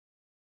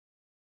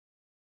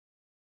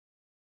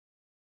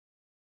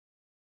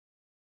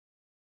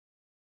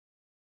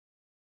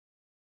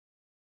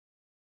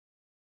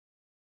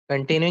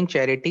continuing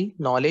charity,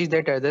 knowledge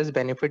that others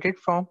benefited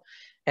from,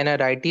 and a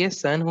righteous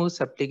son who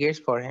supplicates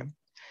for him.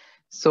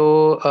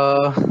 So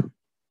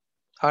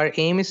our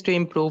aim is to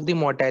improve the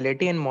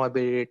mortality and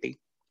morbidity.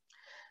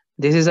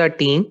 This is our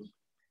team,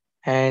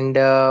 and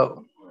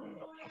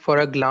for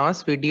a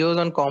glance videos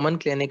on common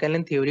clinical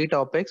and theory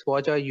topics,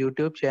 watch our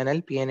YouTube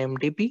channel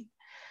Pnmdp.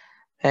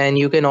 And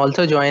you can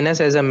also join us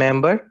as a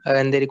member,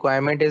 and the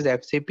requirement is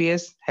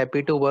Fcps,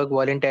 happy to work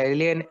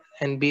voluntarily,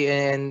 and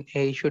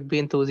he should be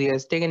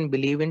enthusiastic and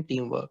believe in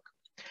teamwork.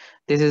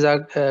 This is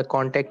our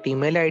contact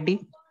email ID.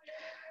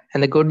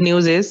 And the good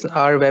news is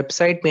our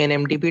website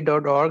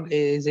pnmdp.org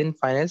is in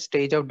final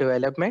stage of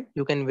development.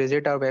 You can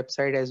visit our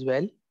website as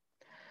well.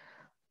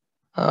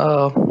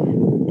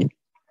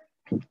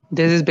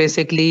 This is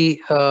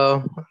basically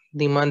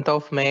the month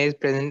of May's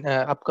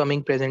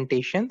upcoming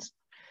presentations.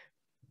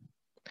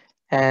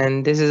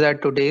 And this is our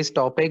today's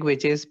topic,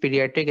 which is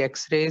pediatric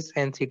X-rays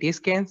and CT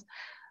scans.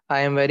 I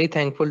am very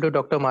thankful to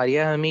Dr.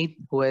 MARYA HAMEED,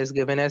 who has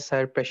given us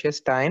her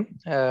precious time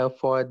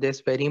for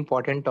this very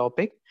important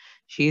topic.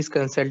 She is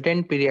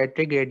consultant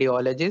pediatric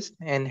radiologist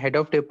and head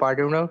of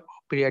Department of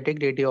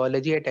Pediatric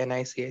Radiology at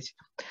NICH.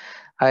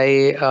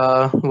 I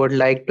would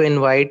like to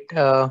invite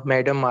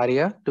Madam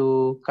MARYA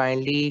to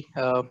kindly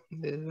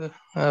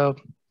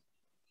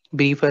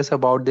brief us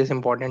about this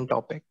important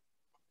topic.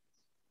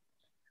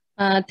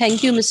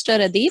 Thank you, Mr.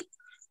 Adib.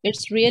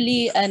 It's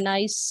really a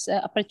nice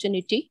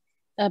opportunity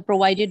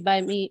provided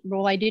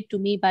to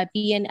me by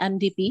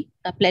Pnmdp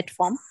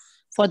platform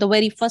for the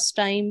very first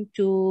time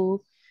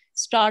to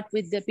start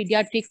with the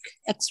pediatric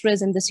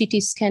X-rays and the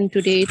CT scan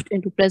today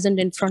and to present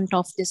in front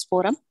of this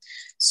forum.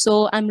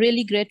 So I'm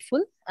really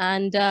grateful.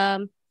 And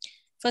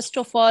first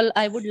of all,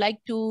 I would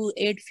like to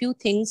add few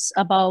things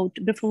about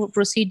before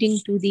proceeding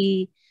to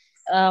the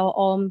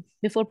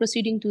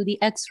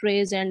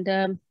X-rays and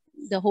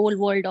the whole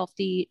world of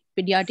the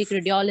pediatric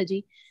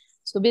radiology.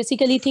 So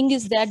basically thing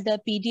is that the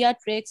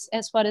pediatrics,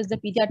 as far as the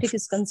pediatric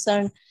is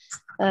concerned,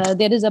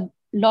 there is a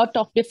lot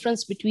of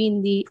difference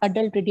between the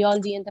adult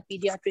radiology and the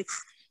pediatrics.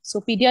 So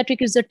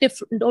pediatric is a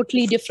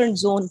totally different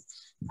zone,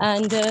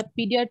 and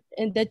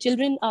the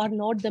children are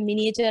not the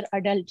miniature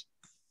adult.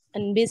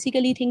 And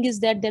basically thing is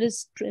that there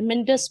is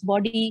tremendous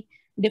body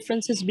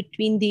differences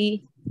between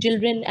the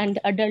children and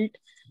adult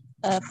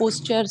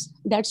postures.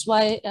 That's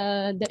why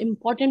the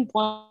important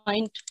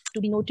point to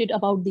be noted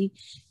about the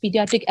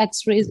pediatric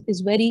X-rays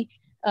is very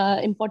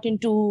important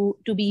to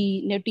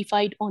be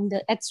notified on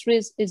the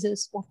X-rays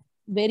is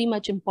very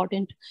much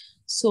important.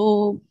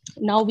 So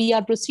now we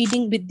are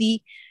proceeding with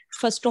the,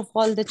 first of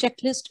all, the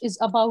checklist is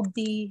about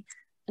the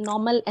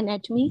normal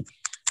anatomy,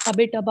 a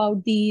bit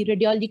about the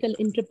radiological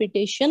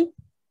interpretation,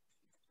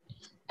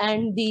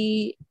 and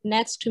the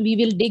next we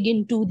will dig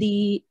into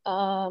the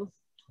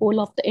whole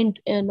of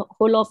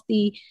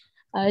the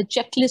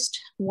checklist,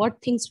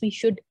 what things we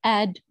should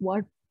add,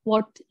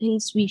 what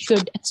things we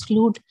should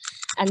exclude,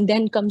 and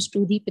then comes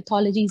to the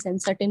pathologies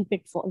and certain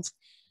pitfalls.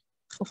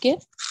 Okay,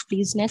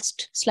 please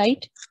next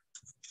slide.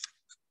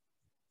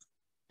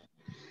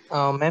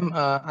 Ma'am,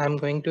 I'm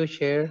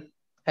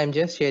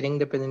just sharing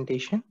the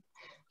presentation.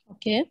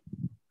 Okay.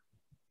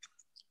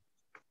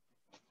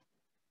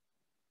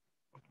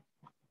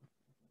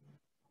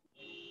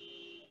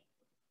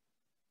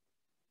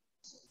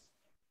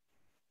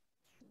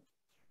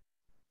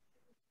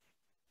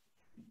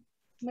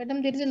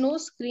 Madam, there is no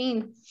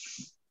screen.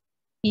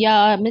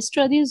 Yeah,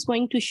 Mr. Adi is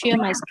going to share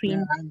my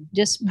screen.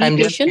 Just be patient.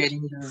 Just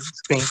sharing the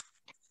screen.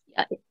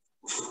 Yeah.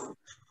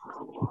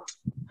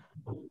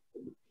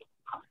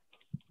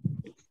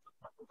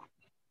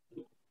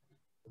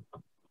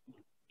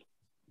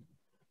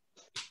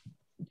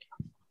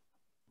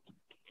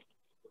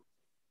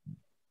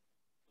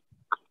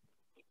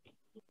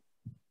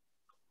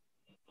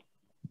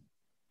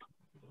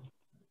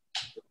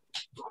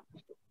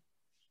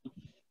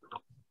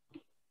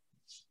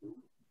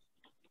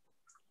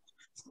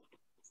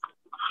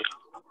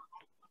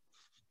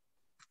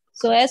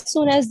 So as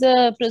soon as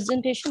the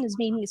presentation is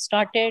being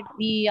started,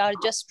 we are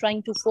just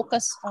trying to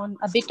focus on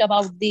a bit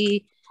about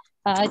the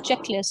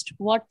checklist,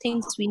 what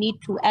things we need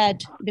to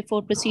add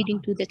before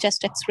proceeding to the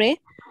chest X-ray.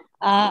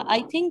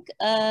 I think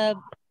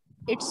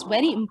it's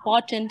very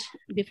important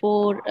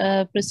before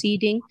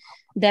proceeding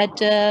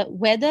that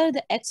whether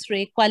the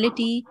X-ray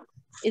quality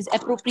is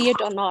appropriate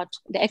or not,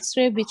 the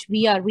X-ray which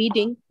we are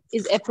reading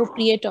is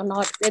appropriate or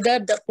not, whether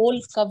the whole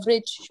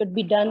coverage should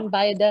be done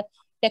by the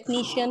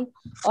technician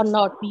or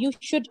not. You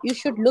should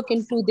look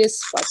into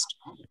this first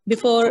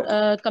before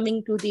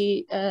coming to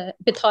the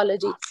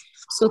pathology.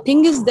 So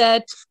thing is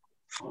that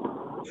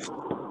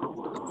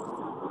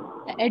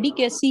the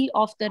adequacy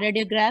of the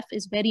radiograph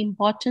is very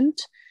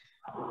important.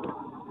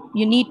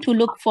 You need to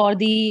look for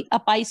the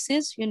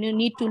apices. You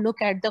need to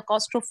look at the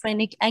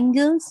claustrophrenic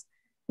angles,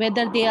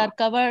 whether they are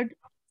covered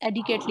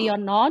adequately or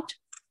not.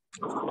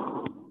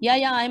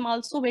 Yeah, I'm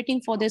also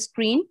waiting for the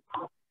screen.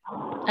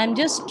 I'm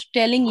just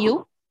telling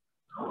you.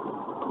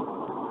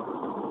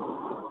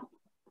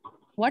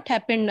 What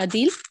happened,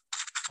 Adil?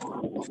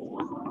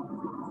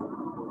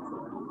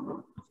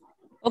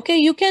 Okay,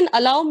 you can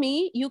allow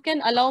me.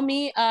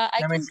 I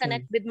Ma'am, can it's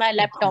connect done. with my It's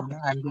laptop done.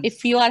 I'm just,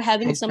 if you are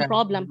having it's some done.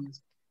 problem.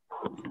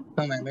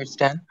 No, ma'am, it's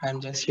done. I'm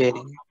just sharing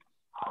it.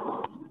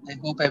 I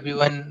hope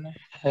everyone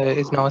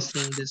is now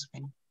seeing this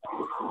one.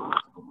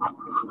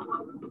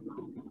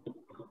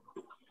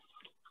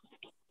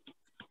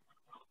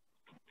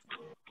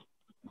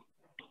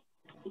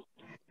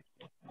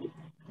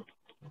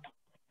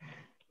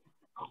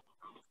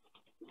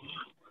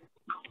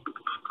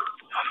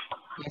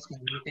 Yes,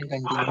 ma'am, you can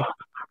continue.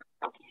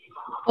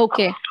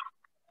 Okay.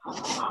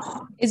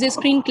 Is the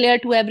screen clear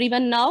to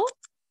everyone now?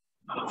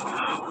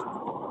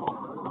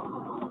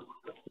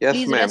 Yes,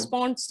 Please ma'am.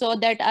 respond so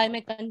that I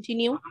may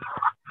continue.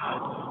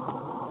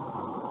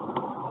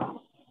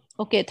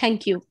 Okay,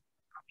 thank you.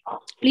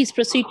 Please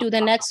proceed to the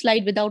next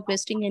slide without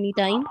wasting any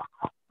time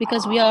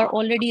because we are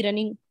already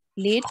running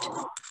late.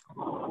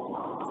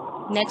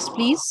 Next,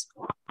 please.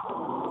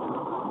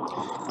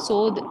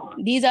 So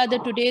these are the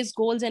today's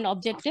goals and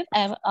objective.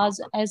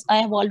 As I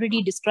have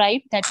already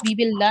described, that we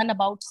will learn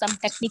about some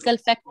technical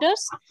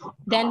factors.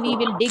 Then we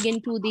will dig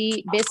into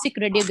the basic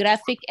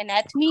radiographic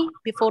anatomy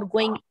before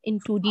going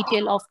into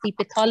detail of the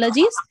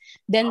pathologies,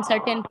 then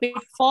certain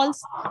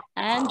pitfalls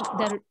and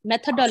the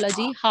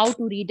methodology, how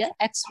to read an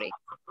X-ray.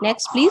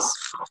 Next, please.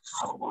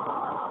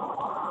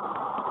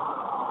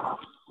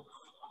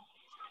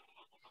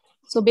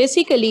 So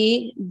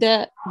basically,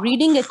 the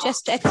reading a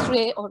chest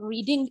X-ray or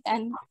reading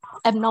an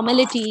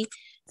abnormality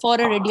for a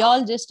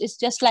radiologist is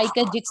just like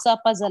a jigsaw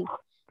puzzle.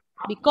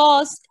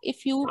 Because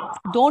if you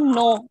don't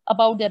know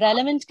about the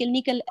relevant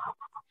clinical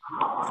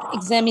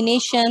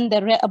examination,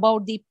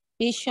 about the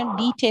patient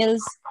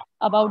details,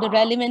 about the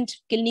relevant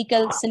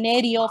clinical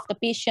scenario of the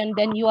patient,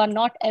 then you are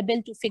not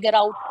able to figure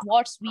out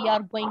what we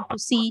are going to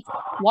see,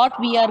 what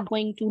we are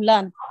going to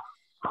learn.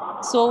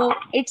 So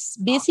it's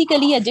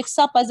basically a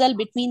jigsaw puzzle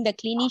between the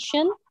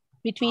clinician,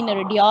 between a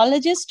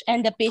radiologist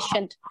and the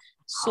patient.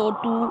 So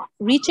to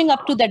reaching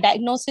up to the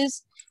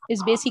diagnosis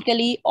is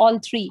basically all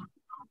three.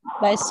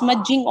 By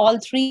smudging all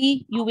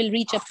three, you will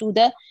reach up to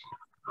the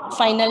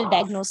final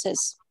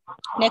diagnosis.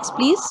 Next,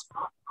 please.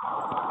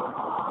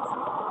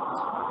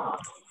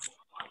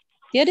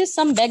 There is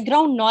some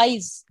background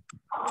noise.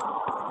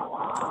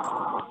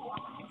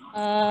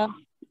 Are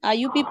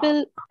you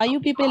people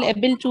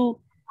able to?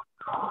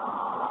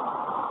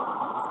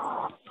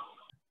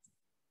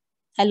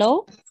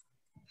 Hello?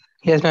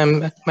 Yes,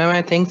 ma'am. Ma'am,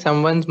 I think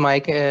someone's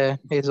mic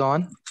is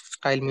on.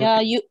 I'll mute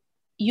it. Yeah,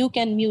 you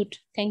can mute.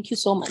 Thank you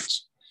so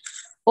much.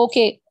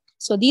 Okay,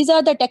 so these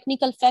are the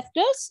technical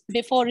factors.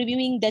 Before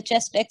reviewing the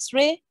chest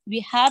X-ray, we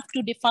have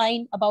to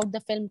define about the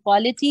film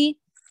quality.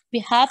 We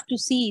have to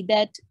see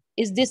that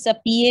is this a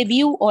PA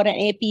view or an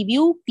AP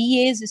view?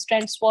 PA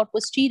stands for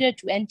posterior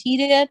to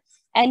anterior,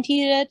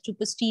 anterior to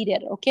posterior,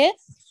 okay?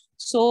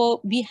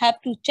 So we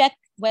have to check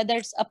whether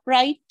it's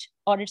upright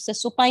or it's a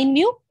supine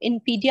view.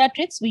 In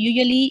pediatrics,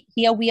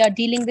 here we are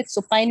dealing with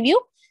supine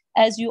view.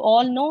 As you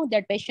all know,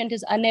 that patient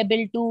is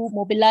unable to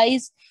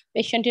mobilize,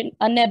 patient is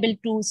unable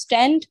to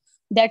stand.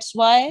 That's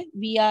why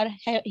we are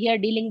here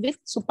dealing with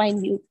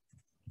supine view.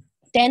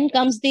 Then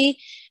comes the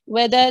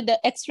whether the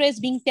X-ray is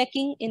being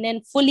taken in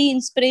a fully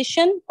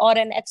inspiration or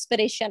an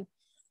expiration.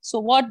 So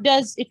what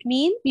does it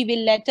mean? We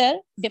will later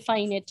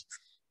define it.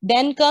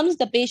 Then comes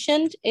the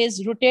patient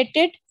is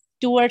rotated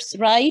towards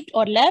right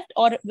or left,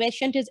 or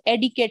patient is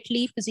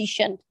adequately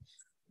positioned.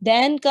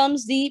 Then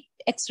comes the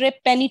X-ray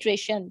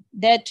penetration,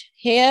 that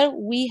here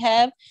we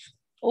have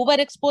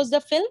overexposed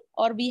the film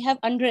or we have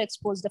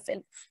underexposed the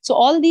film. So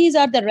all these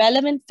are the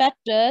relevant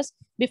factors.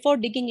 Before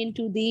digging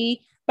into the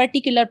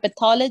particular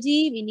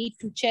pathology, we need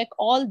to check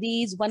all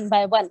these one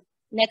by one.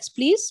 Next,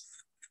 please.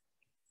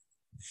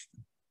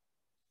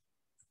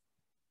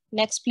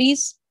 Next,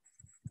 please.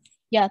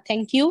 Yeah,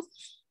 thank you.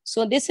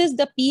 So this is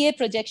the PA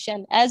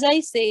projection. As I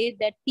say,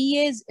 that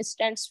PA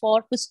stands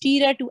for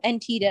posterior to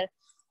anterior.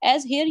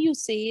 As here you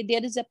say,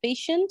 there is a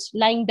patient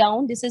lying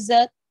down. This is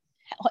a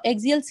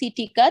axial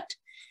CT cut.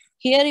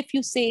 Here, if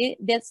you say,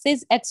 this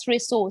is X-ray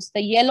source.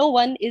 The yellow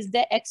one is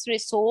the X-ray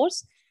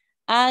source.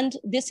 And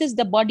this is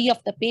the body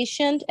of the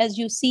patient. As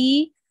you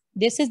see,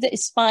 this is the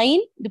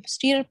spine. The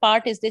posterior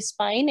part is the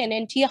spine and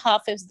anterior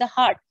half is the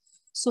heart.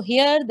 So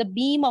here the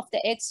beam of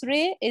the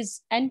X-ray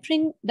is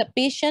entering the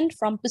patient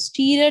from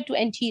posterior to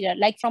anterior,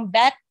 like from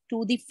back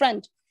to the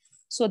front.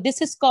 So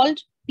this is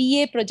called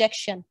PA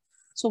projection.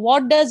 So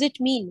what does it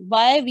mean?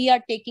 Why we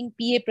are taking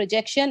PA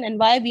projection and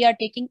why we are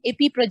taking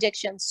AP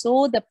projection?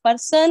 So the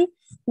person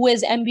who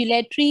is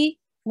ambulatory,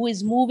 who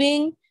is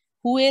moving,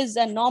 who is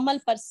a normal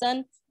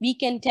person, we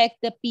can take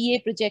the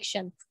PA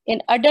projection.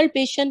 In adult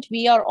patient,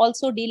 we are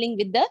also dealing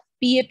with the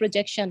PA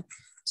projection.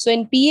 So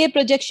in PA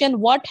projection,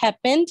 what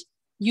happened?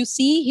 You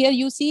see here,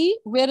 you see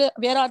where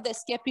are the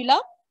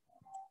scapula?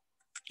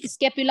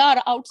 Scapula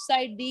are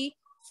outside the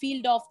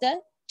field of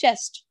the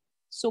chest.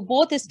 So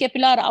both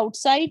scapula are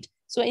outside.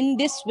 So in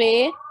this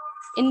way,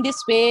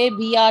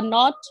 we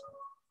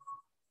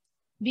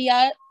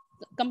are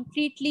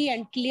completely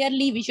and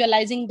clearly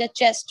visualizing the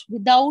chest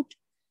without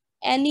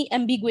any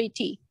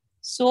ambiguity.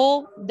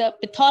 So the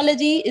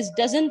pathology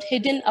doesn't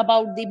hidden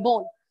about the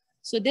bone.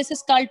 So this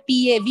is called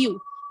PA view.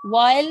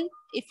 While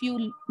if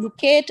you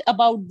locate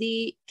about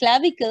the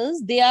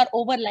clavicles, they are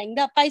overlying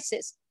the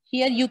apices.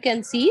 Here you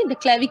can see the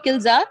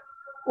clavicles are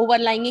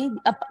overlying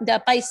the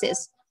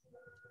apices.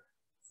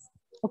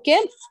 Okay,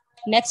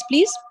 next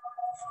please.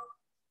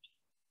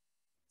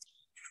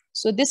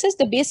 So this is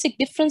the basic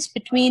difference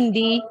between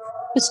the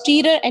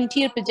posterior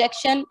anterior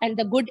projection and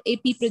the good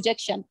AP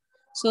projection.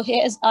 So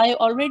here, as I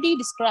already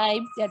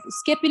described, that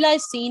scapula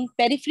is seen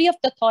periphery of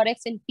the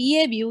thorax in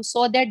PA view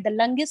so that the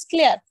lung is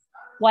clear,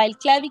 while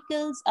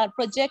clavicles are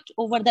project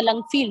over the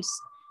lung fields.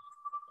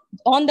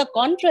 On the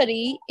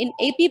contrary, in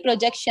AP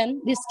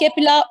projection, the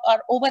scapula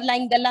are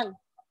overlying the lung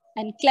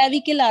and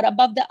clavicle are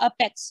above the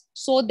apex,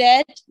 so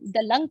that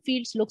the lung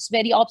fields looks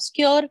very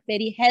obscure,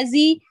 very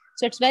hazy.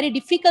 So it's very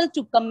difficult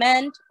to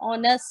comment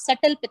on a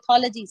subtle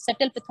pathology.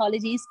 Subtle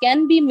pathologies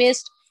can be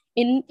missed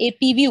in AP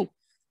view.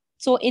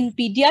 So in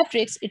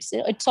pediatrics,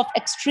 it's of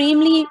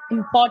extremely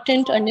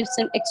important and it's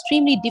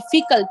extremely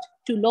difficult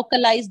to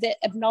localize the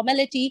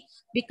abnormality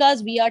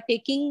because we are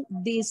taking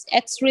this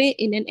X-ray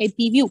in an AP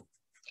view.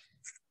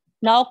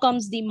 Now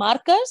comes the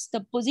markers.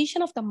 The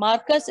position of the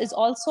markers is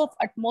also of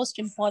utmost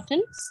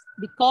importance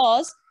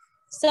because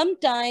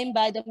sometime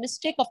by the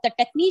mistake of the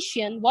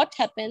technician, what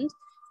happened,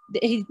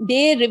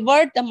 they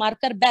revert the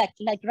marker back,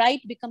 like right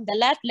become the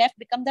left, left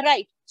become the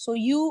right. So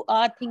you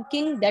are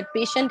thinking that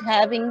patient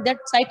having the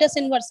situs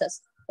inversus,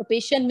 or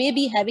patient may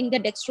be having the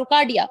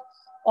dextrocardia,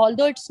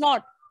 although it's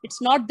not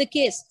the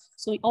case.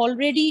 So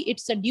already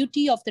it's a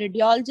duty of the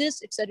radiologist,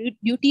 it's a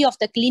duty of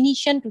the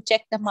clinician to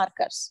check the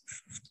markers.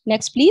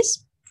 Next,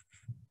 please.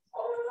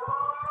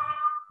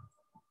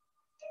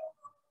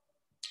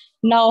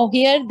 Now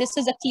here, this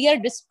is a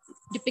clear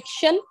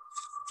depiction,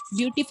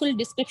 beautiful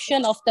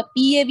description of the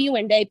PA view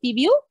and the AP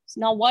view.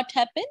 Now what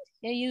happened?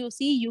 Here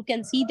you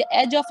can see the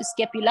edge of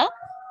scapula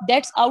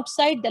that's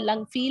outside the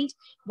lung field,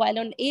 while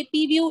on AP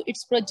view,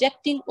 it's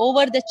projecting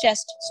over the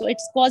chest. So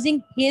it's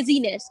causing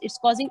haziness, it's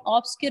causing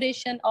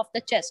obscuration of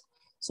the chest.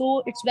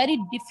 So it's very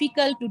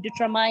difficult to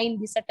determine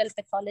the subtle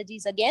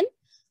pathologies again.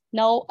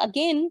 Now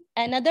again,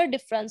 another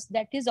difference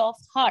that is of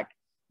heart.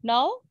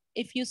 Now,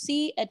 if you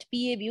see at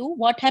PA view,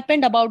 what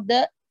happened about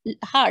the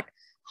heart?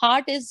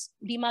 Heart is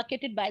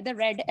demarcated by the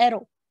red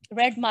arrow,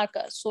 red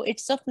marker. So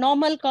it's of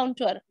normal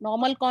contour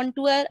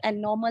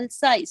and normal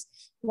size.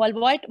 Well,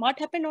 what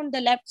happened on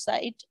the left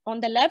side? On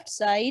the left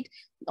side,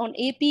 on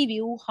AP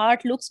view,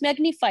 heart looks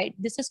magnified.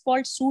 This is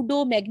called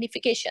pseudo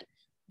magnification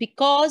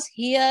because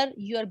here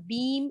your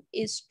beam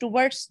is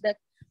towards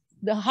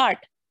the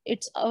heart.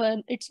 It's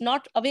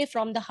not away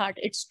from the heart,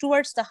 it's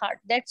towards the heart.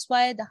 That's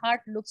why the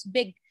heart looks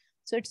big.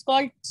 So it's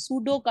called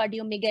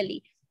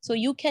pseudocardiomegaly. So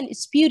you can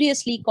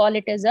spuriously call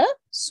it as a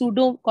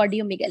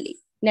pseudocardiomegaly.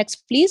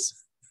 Next,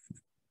 please.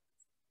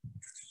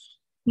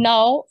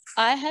 Now,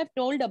 I have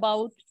told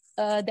about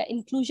the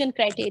inclusion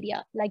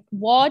criteria, like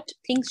what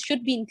things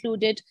should be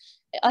included.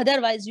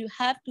 Otherwise, you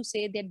have to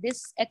say that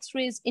this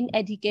X-ray is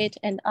inadequate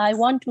and I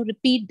want to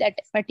repeat that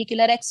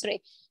particular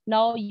X-ray.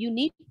 Now, you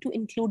need to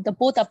include the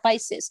both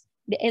apices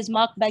as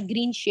marked by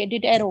green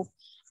shaded arrow,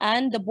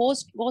 and the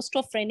both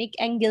ostophrenic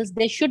angles,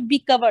 they should be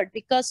covered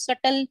because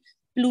subtle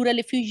pleural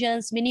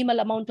effusions, minimal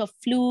amount of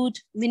fluid,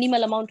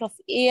 minimal amount of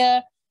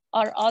air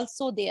are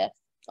also there,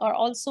 or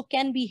also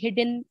can be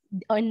hidden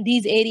in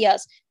these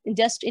areas.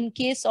 Just in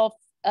case of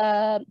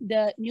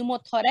the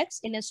pneumothorax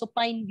in a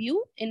supine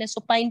view, in a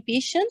supine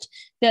patient,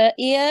 the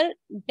air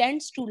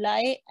tends to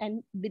lie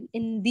and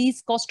in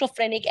these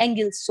ostophrenic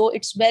angles. So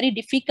it's very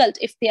difficult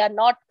if they are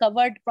not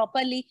covered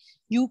properly.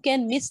 You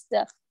can miss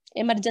the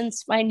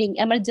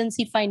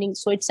emergency finding.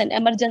 So it's an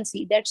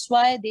emergency. That's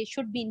why they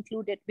should be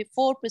included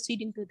before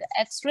proceeding to the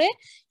X-ray.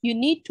 You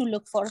need to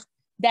look for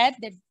that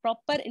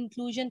proper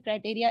inclusion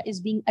criteria is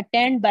being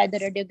attained by the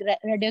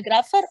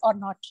radiographer or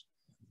not.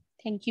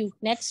 Thank you.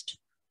 Next.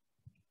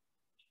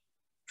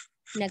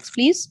 Next,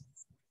 please.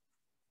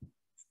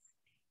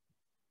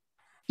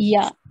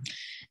 Yeah.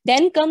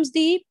 Then comes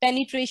the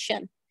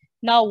penetration.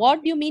 Now,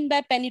 what do you mean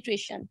by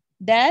penetration?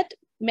 That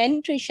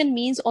penetration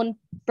means on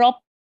proper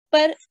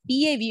PA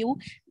view,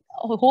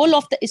 whole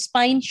of the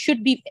spine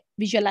should be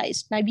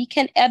visualized. Now we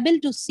can able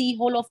to see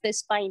whole of the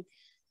spine.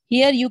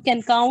 Here you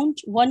can count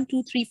 1,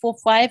 2, 3, 4,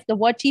 5, the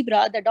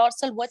vertebra, the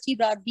dorsal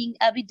vertebra are being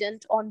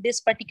evident on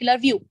this particular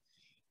view.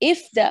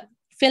 If the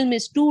film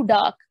is too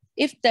dark,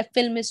 if the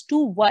film is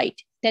too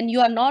white, then you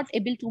are not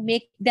able to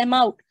make them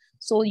out.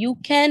 So you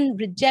can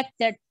reject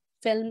that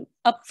film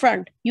up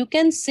front. You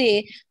can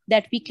say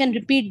that we can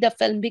repeat the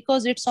film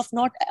because it's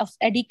not of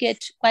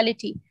adequate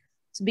quality.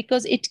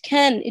 Because it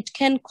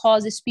can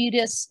cause a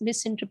spurious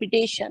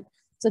misinterpretation.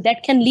 So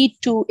that can lead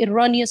to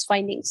erroneous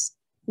findings.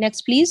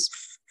 Next, please.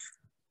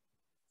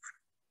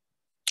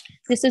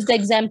 This is the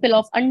example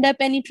of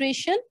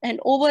under-penetration and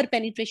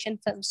over-penetration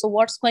film. So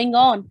what's going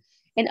on?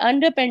 In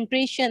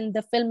under-penetration,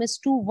 the film is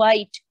too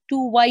white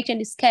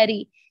and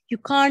scary. You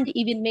can't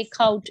even make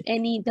out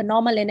the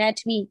normal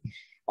anatomy.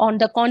 On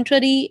the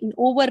contrary, in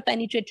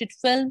over-penetrated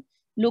film,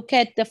 look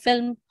at the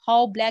film,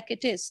 how black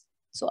it is.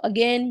 So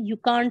again, you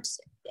can't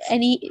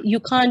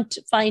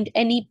find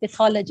any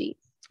pathology.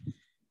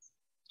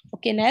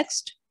 Okay,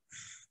 next.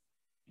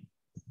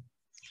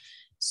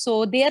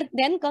 So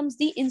then comes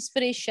the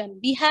inspiration.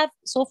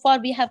 So far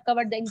we have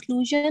covered the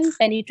inclusion,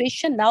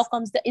 penetration, now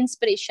comes the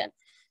inspiration.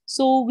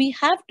 So we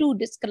have to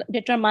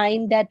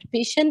determine that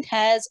patient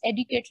has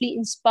adequately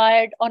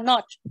inspired or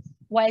not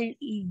while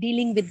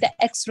dealing with the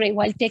X-ray.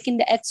 While taking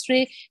the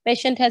X-ray,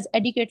 patient has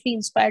adequately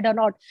inspired or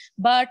not.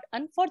 But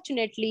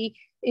unfortunately,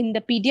 in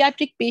the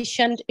pediatric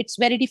patient, it's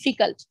very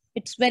difficult.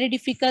 It's very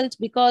difficult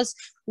because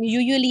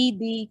usually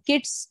the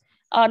kids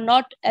are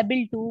not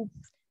able to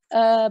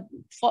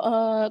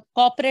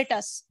cooperate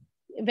us.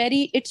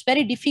 It's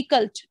very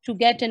difficult to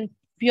get an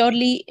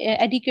purely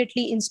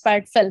adequately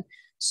inspired film.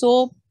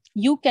 So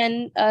you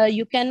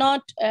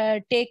cannot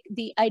take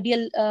the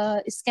ideal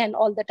scan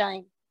all the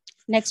time.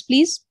 Next,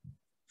 please.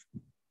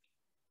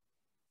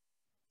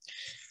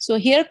 So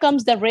here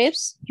comes the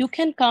ribs. You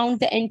can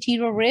count the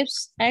anterior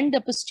ribs and the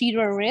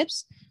posterior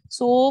ribs.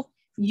 So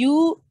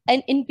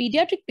and in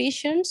pediatric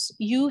patients,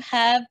 you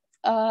have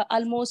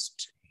at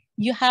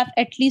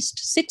least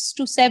 6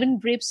 to 7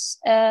 ribs,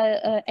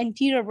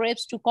 anterior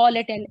ribs, to call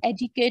it an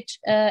adequate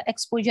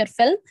exposure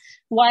film,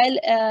 while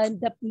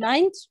the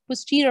 9th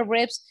posterior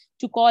ribs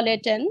to call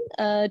it an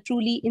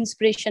truly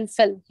inspiration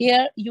film.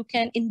 Here you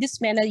can, in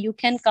this manner, you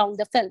can count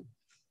the film.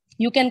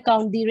 You can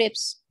count the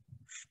ribs.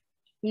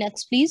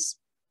 Next, please.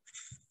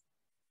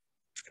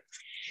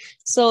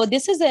 So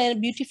this is a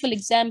beautiful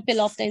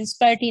example of the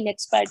inspiratory and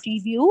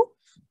expiratory view.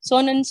 So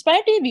on an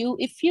inspiratory view,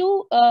 if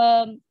you're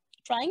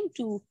trying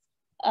to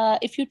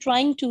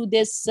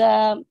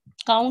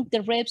count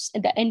the ribs,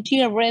 the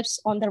anterior ribs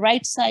on the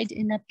right side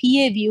in a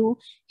PA view,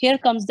 here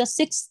comes the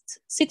six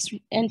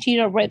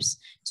anterior ribs.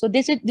 So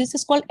this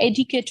is called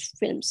adequate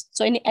films.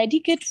 So in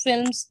adequate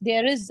films,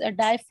 there is a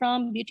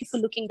diaphragm, beautiful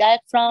looking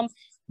diaphragm,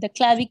 the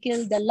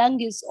clavicle, the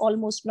lung is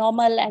almost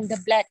normal and the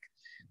black.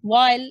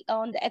 While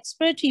on the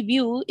expiratory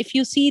view, if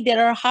you see,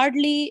 there are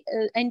hardly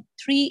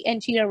 3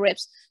 anterior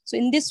ribs. So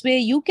in this way,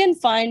 you can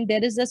find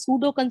there is a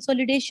pseudo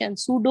consolidation,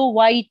 pseudo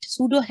white,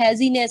 pseudo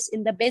haziness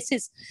in the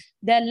basis.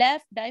 The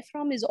left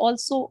diaphragm is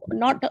also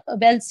not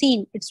well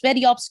seen. It's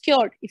very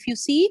obscured. If you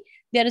see,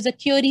 there is a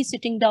curie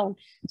sitting down.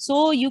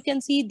 So you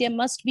can see there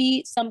must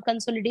be some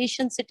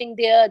consolidation sitting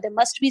there. There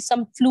must be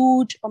some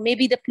fluid or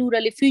maybe the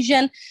pleural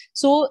effusion.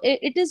 So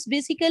it is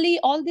basically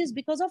all this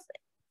because of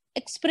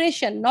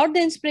expression, not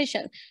the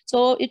inspiration.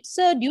 So it's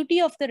a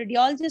duty of the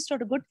radiologist or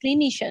a good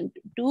clinician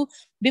to,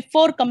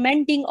 before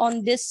commenting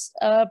on this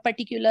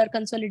particular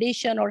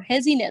consolidation or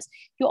haziness,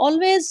 you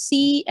always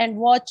see and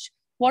watch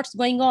what's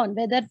going on,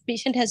 whether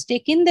patient has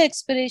taken the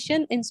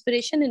inspiration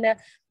in a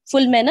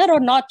full manner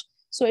or not.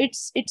 So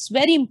it's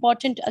very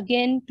important,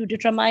 again, to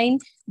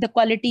determine the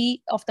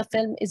quality of the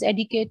film is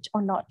adequate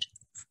or not.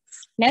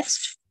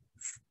 Next.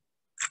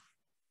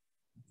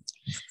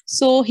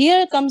 So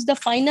here comes the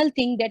final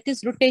thing, that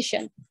is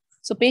rotation.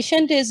 So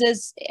patient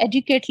is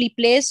adequately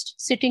placed,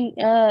 sitting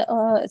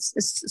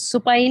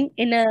supine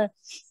in a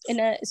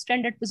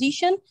standard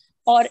position,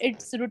 or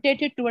it's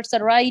rotated towards the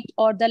right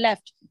or the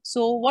left.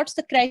 So what's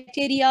the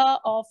criteria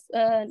of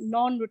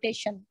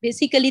non-rotation?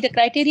 Basically, the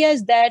criteria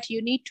is that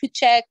you need to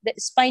check the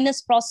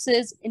spinous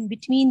process in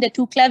between the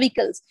 2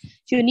 clavicles.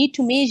 You need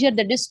to measure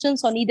the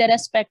distance on either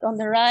aspect. On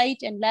the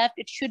right and left,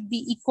 it should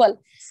be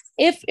equal.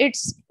 If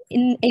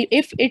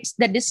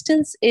the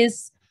distance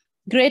is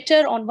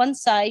greater on one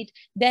side,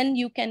 then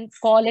you can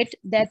call it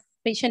that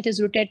patient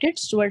is rotated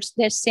towards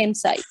their same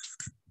side.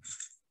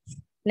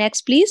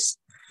 Next, please.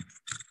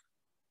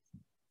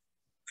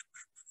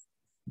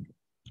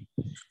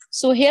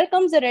 So here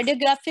comes the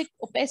radiographic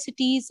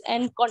opacities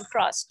and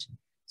contrast.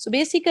 So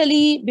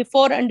basically,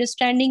 before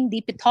understanding the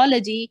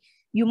pathology,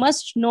 you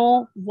must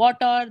know what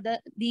are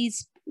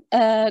these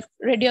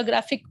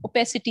radiographic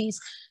opacities.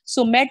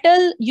 So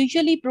metal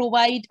usually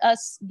provide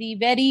us the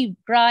very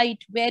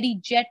bright, very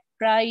jet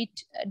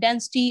bright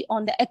density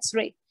on the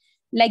X-ray.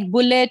 Like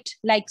bullet,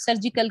 like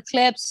surgical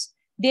clips,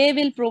 they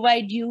will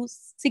provide you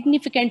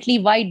significantly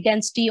wide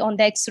density on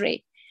the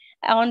X-ray.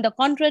 On the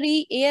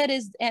contrary, air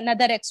is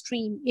another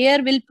extreme.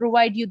 Air will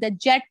provide you the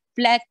jet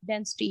black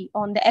density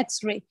on the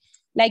X-ray.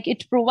 Like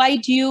it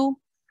provides you,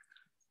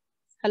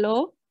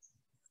 hello?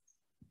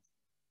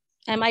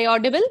 Am I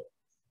audible?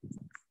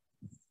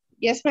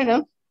 Yes,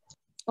 madam.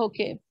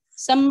 Okay.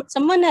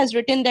 Someone has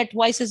written that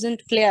voice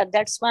isn't clear.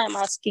 That's why I'm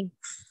asking.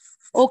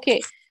 Okay.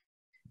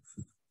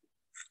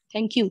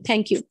 Thank you.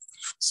 Thank you.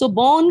 So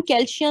bone,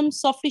 calcium,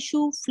 soft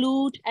tissue,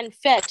 fluid, and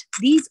fat,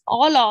 these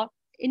all are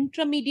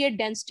intermediate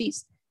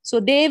densities. So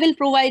they will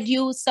provide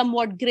you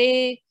somewhat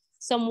gray,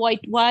 somewhat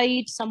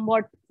white,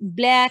 somewhat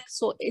black.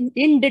 So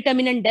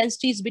indeterminate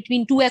densities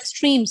between 2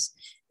 extremes.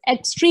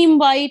 Extreme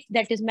white,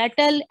 that is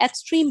metal.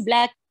 Extreme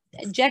black,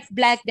 jet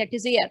black, that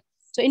is air.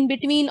 So in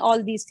between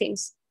all these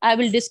things, I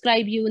will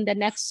describe you in the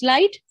next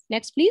slide.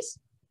 Next, please.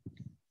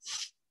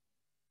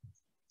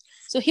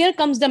 So here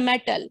comes the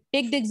metal.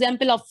 Take the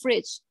example of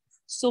fridge.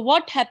 So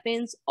what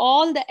happens?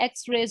 All the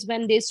X-rays,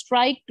 when they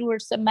strike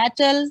towards the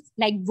metal,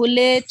 like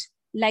bullet,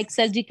 like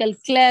surgical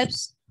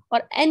clefts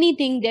or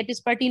anything that is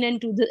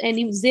pertinent to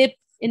any zip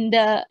in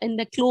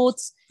the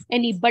clothes,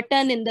 any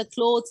button in the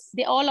clothes,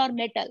 they all are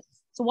metal.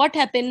 So what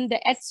happened?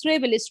 The X-ray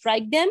will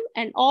strike them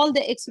and all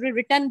the X-ray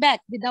return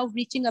back without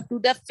reaching up to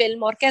the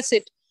film or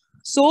cassette.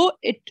 So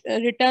it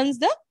returns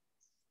the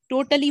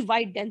totally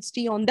white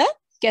density on the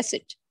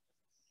cassette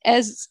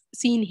as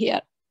seen here.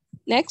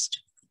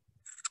 Next.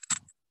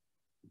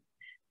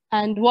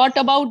 And what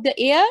about the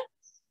air?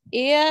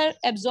 Air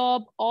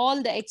absorb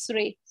all the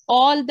X-ray.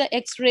 All the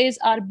X-rays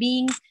are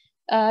being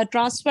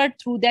transferred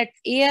through that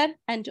air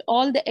and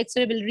all the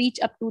X-ray will reach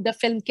up to the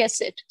film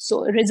cassette.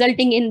 So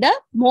resulting in the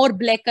more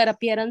blacker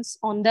appearance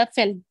on the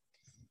film.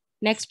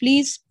 Next,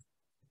 please.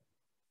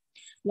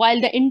 While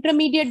the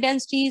intermediate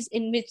densities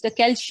in which the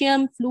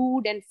calcium,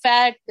 fluid and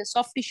fat, the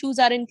soft tissues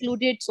are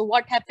included. So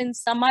what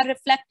happens? Some are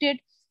reflected,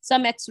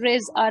 some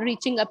X-rays are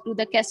reaching up to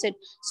the cassette.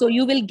 So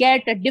you will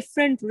get a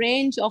different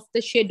range of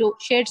the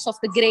shades of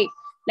the gray,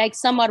 like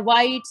some are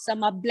white,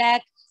 some are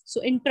black.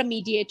 So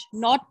intermediate,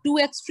 not too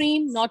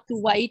extreme, not too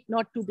white,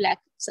 not too black.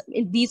 So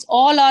these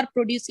all are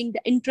producing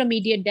the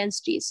intermediate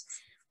densities.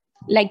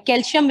 Like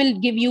calcium will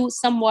give you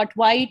somewhat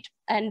white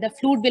and the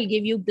fluid will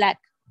give you black.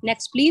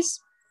 Next, please.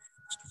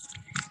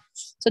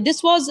 So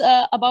this was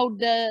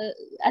about a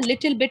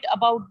little bit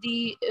about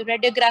the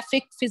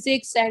radiographic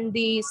physics and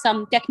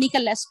some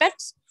technical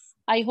aspects.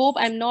 I hope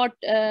I'm not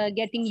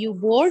getting you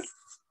bored.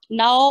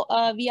 Now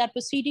we are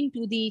proceeding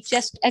to the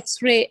chest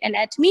X-ray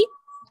anatomy.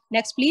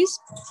 Next, please.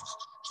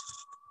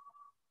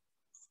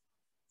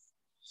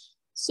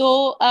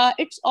 So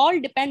it's all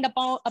depend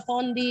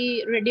upon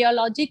the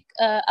radiologic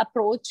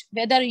approach,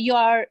 whether you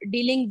are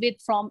dealing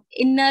with from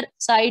inner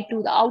side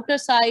to the outer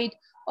side,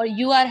 or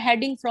you are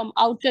heading from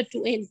outer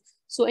to in.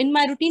 So in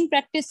my routine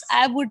practice,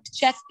 I would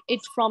check it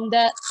from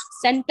the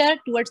center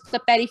towards the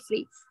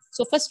periphery.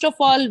 So first of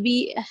all,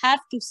 we have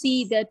to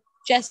see the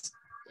chest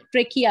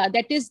trachea,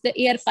 that is the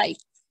air pipe,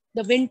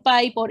 the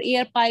windpipe or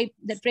air pipe,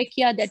 the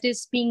trachea that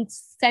is being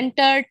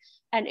centered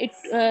and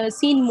it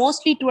seen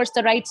mostly towards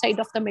the right side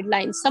of the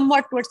midline,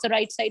 somewhat towards the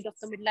right side of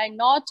the midline,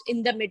 not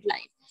in the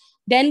midline.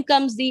 Then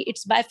comes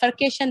its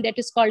bifurcation, that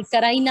is called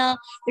carina.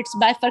 It's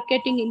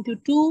bifurcating into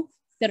two,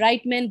 the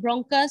right main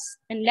bronchus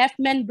and left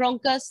main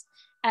bronchus.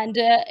 And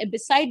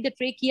beside the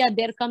trachea,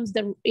 there comes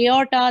the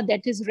aorta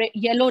that is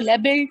yellow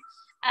labeled.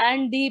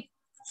 And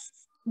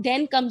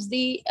then comes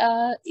the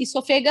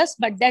esophagus,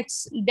 but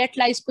that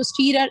lies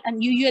posterior,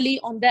 and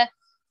usually on the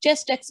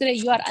chest X-ray,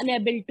 you are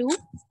unable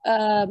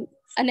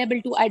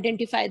to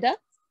identify the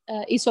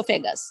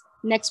esophagus.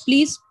 Next,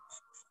 please.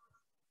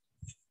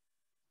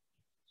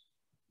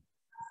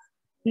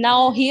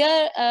 Now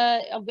here,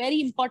 a very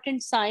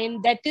important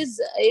sign, that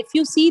is, if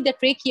you see the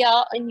trachea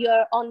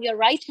on your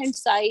right hand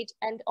side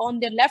and on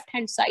the left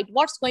hand side,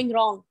 what's going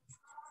wrong?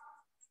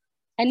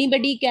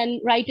 Anybody can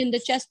write in the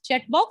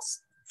chat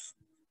box.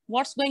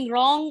 What's going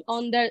wrong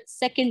on the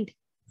second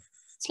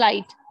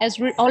slide, as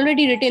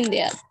already written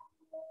there?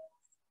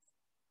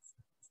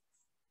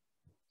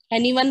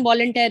 Anyone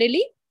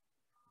voluntarily?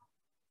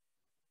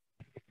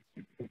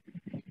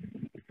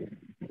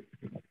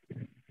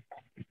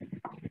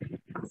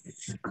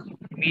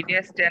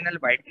 Medius channel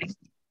whitelist.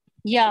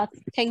 Yeah,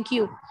 thank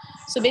you.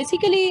 So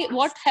basically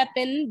what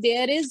happened,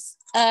 there is,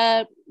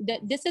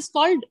 this is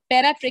called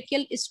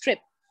paratracheal strip.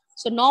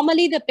 So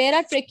normally the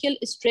paratracheal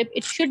strip,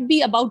 it should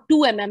be about 2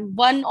 mm,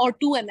 1 or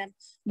 2 mm.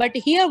 But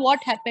here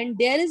what happened,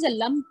 there is a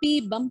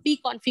lumpy,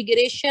 bumpy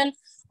configuration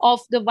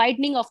of the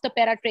widening of the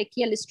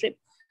paratracheal strip.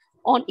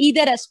 On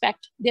either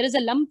aspect, there is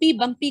a lumpy,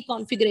 bumpy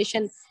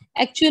configuration.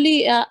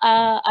 Actually,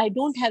 I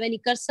don't have any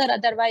cursor.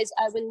 Otherwise,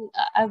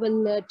 I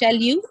will tell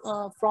you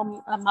from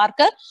a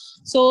marker.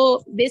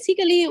 So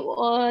basically,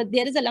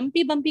 there is a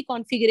lumpy, bumpy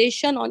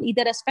configuration on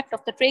either aspect of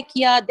the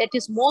trachea that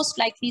is most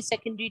likely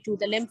secondary to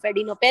the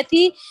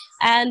lymphadenopathy.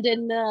 And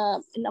in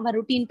our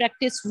routine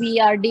practice, we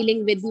are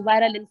dealing with the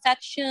viral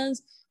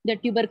infections, the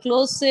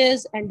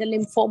tuberculosis, and the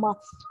lymphoma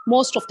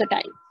most of the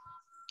time.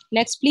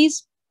 Next,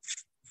 please.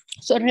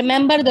 So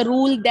remember the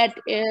rule that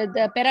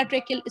the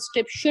paratracheal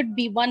strip should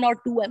be 1 or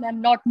 2 mm,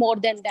 not more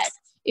than that.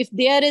 If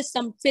there is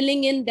some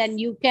filling in, then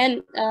you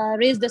can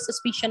raise the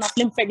suspicion of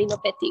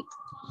lymphadenopathy.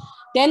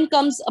 Then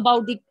comes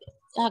about the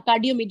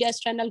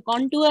cardiomediasternal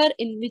contour,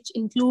 in which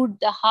include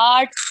the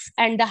heart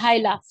and the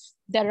hyla.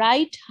 The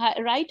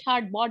right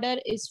heart border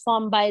is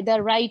formed by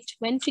the right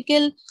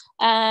ventricle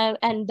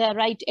and the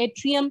right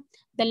atrium.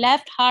 The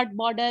left heart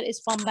border is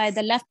formed by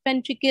the left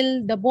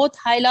ventricle. The both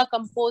hyla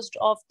composed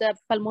of the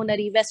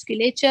pulmonary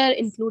vasculature,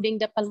 including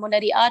the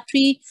pulmonary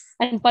artery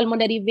and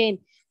pulmonary vein.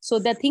 So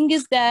the thing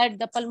is that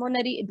the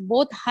pulmonary,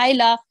 both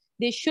hyla,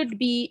 they should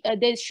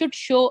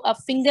show a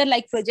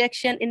finger-like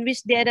projection in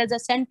which there is a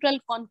central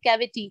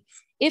concavity.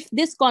 If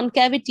this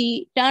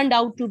concavity turned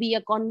out to be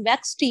a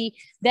convexity,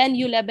 then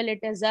you label it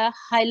as a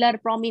hilar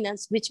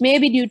prominence, which may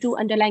be due to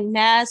underlying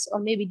mass or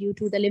maybe due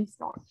to the lymph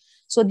node.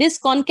 So this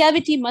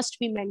concavity must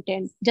be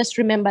maintained. Just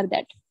remember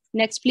that.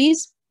 Next,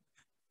 please.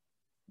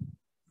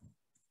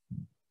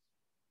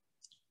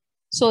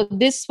 So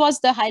this was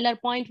the hilar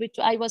point which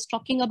I was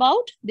talking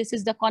about. This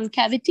is the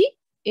concavity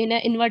in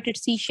an inverted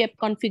C-shaped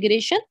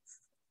configuration.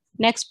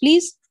 Next,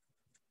 please.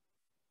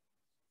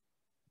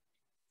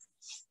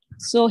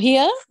 So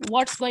here,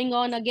 what's going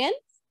on again?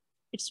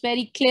 It's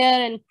very clear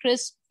and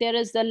crisp. There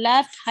is the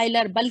left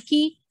hilar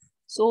bulky.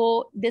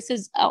 So this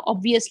is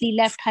obviously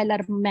left hilar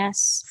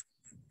mass.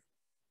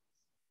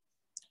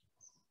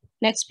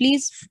 Next,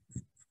 please.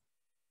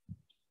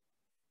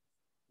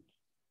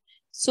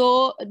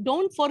 So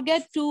don't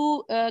forget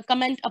to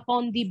comment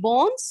upon the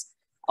bones.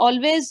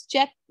 Always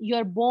check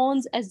your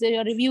bones as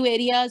your review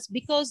areas,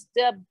 because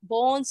the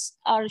bones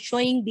are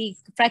showing the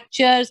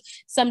fractures.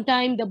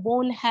 Sometimes the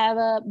bone have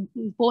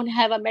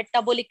a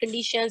metabolic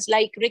conditions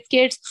like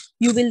rickets.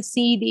 You will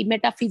see the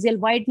metaphyseal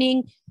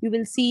widening. You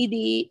will see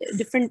the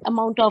different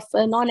amount of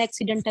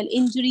non-accidental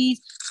injuries.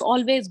 So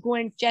always go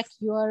and check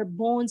your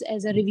bones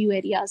as a review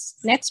areas.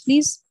 Next,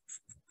 please.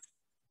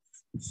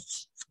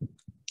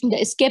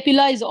 The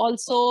scapula is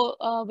also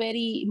a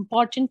very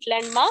important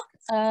landmark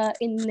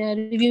in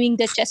reviewing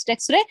the chest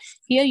X-ray.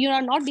 Here you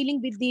are not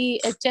dealing with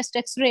the chest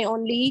X-ray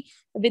only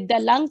with the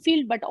lung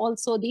field, but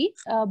also the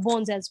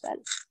bones as well.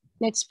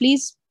 Next,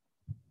 please.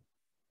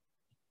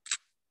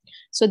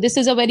 So this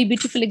is a very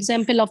beautiful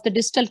example of the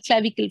distal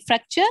clavicle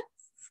fracture.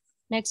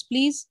 Next,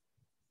 please.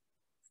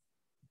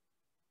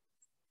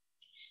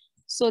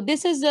 So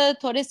this is a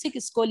thoracic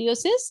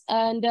scoliosis,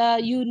 and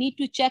you need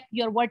to check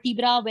your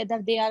vertebra,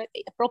 whether they are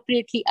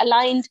appropriately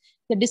aligned,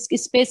 the disc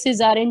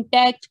spaces are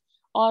intact,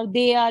 or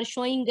they are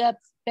showing up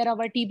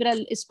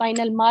paravertebral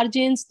spinal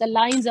margins, the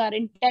lines are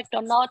intact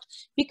or not.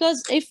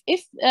 Because if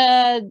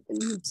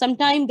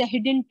sometime the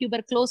hidden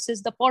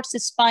tuberculosis, the Pott's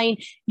spine,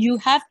 you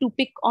have to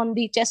pick on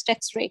the chest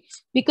X-ray,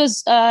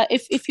 because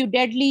if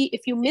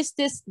you miss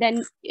this,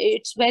 then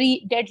it's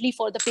very deadly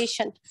for the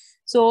patient.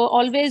 So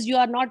always you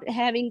are not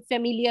having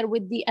familiar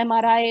with the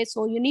MRI.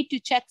 So you need to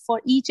check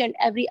for each and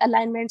every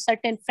alignment,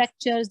 certain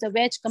fractures, the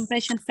wedge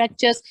compression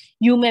fractures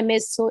you may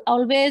miss. So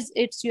always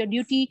it's your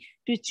duty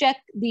to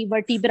check the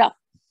vertebra.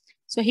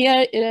 So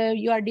here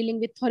you are dealing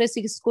with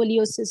thoracic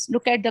scoliosis.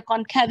 Look at the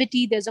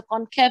concavity. There's a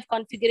concave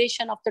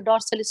configuration of the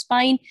dorsal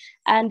spine,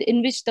 and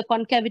in which the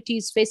concavity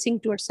is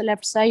facing towards the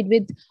left side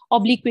with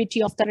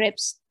obliquity of the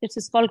ribs. This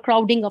is called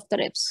crowding of the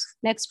ribs.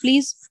 Next,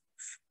 please.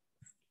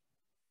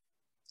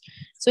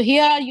 So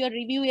here are your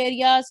review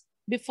areas.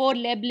 Before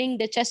labeling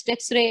the chest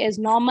X-ray as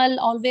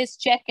normal, always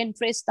check and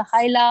trace the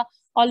hila.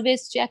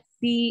 Always check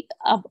the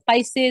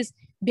apices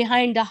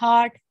behind the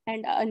heart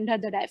and under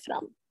the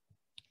diaphragm.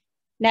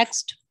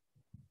 Next.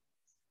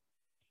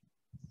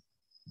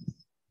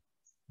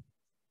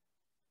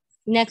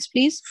 Next,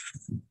 please.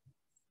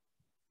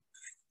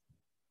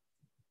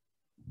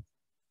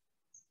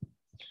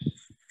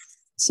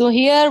 So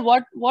here,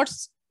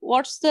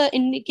 what's the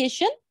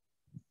indication?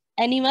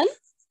 Anyone?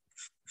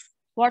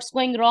 What's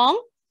going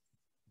wrong?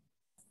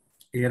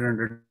 Air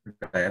under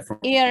the diaphragm.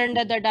 Air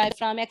under the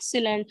diaphragm.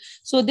 Excellent.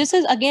 So this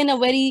is again a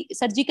very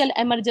surgical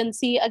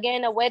emergency.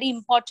 Again, a very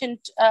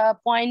important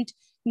point,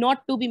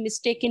 not to be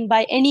mistaken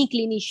by any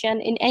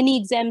clinician in any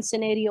exam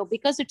scenario,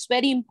 because it's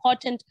very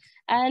important.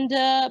 And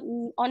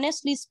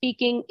honestly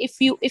speaking, if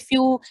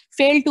you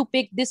fail to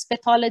pick this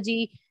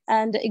pathology,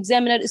 and the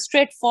examiner is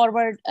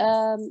straightforward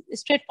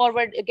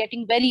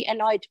getting very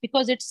annoyed,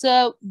 because it's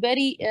a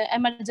very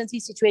emergency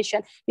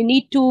situation. You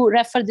need to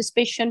refer this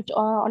patient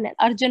on an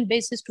urgent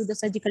basis to the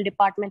surgical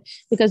department,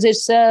 because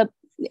it's a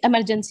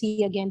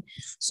emergency again.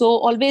 So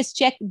always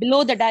check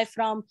below the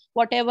diaphragm,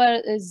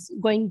 whatever is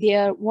going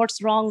there,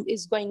 what's wrong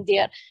is going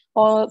there,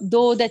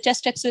 though the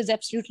chest X-ray is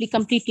absolutely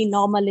completely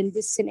normal in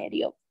this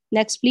scenario.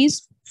 Next,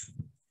 please.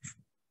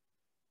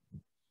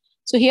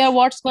 So here,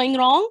 what's going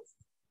wrong?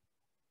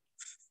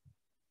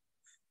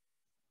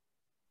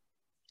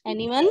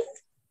 Anyone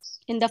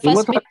in the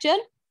first picture?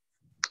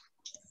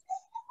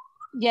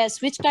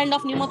 Yes, which kind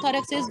of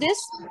pneumothorax is this?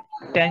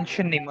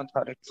 Tension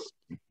pneumothorax.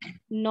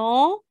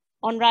 No,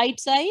 on right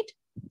side.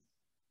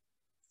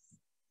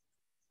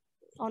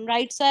 On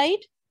right side.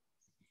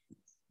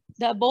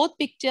 The both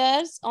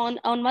pictures, on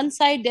one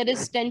side there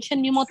is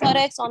tension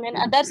pneumothorax, on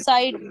another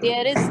side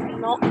there is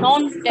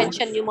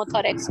non-tension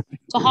pneumothorax.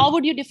 So how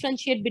would you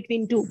differentiate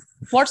between two?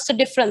 What's the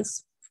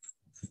difference?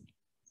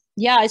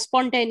 Yeah,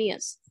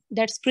 spontaneous.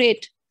 That's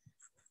great.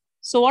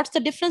 So what's the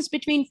difference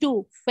between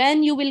two?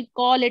 When you will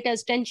call it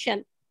as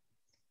tension?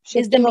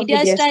 Is the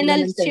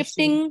mediastinal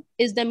shifting?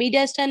 Is the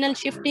mediastinal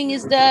shifting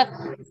is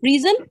the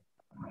reason?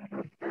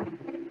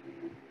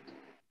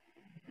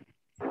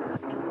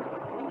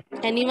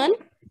 Anyone?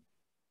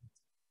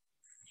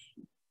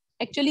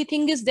 Actually,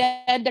 thing is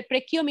that the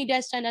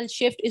tracheomediastinal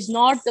shift is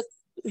not the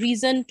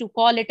reason to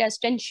call it as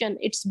tension.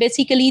 It's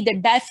basically the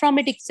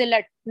diaphragmatic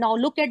silhouette. Now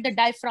look at the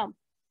diaphragm.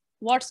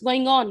 What's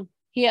going on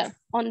here?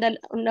 On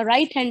the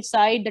right hand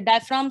side, the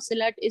diaphragm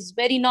silhouette is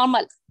very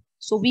normal.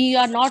 So we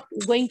are not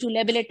going to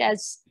label it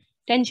as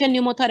tension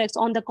pneumothorax.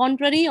 On the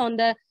contrary, on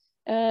the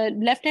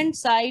left hand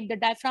side, the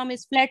diaphragm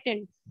is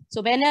flattened.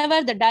 So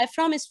whenever the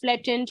diaphragm is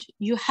flattened,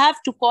 you have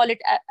to call it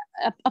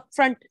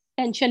upfront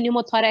tension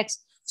pneumothorax.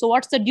 So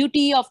what's the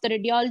duty of the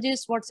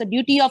radiologist? What's the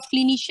duty of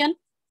clinician?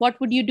 What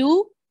would you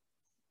do?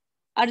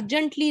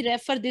 Urgently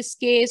refer this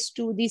case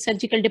to the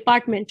surgical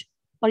department,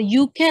 or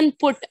you can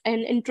put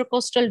an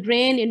intercostal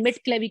drain in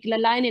mid-clavicular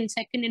line in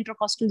second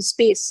intercostal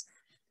space.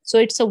 So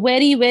it's a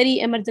very, very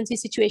emergency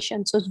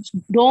situation. So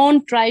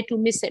don't try to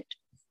miss it.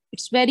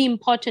 It's very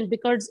important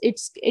because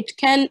it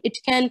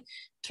can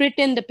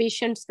threaten the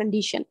patient's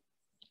condition.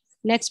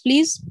 Next,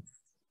 please.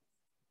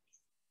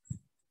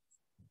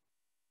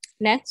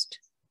 Next.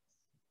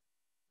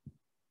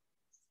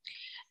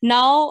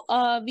 Now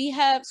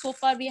so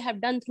far we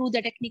have done through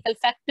the technical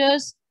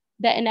factors,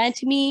 the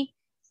anatomy,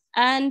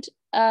 and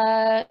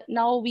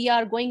now we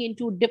are going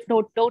into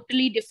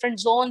totally different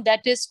zone,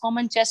 that is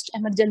common chest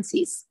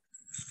emergencies.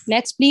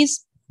 Next,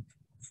 please.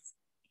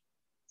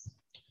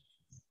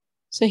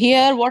 So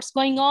here, what's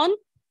going on?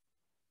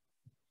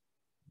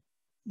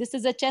 This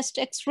is a chest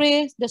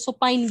X-ray, the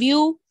supine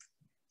view.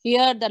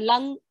 Here, the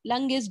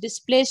lung is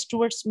displaced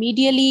towards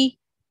medially.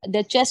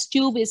 The chest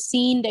tube is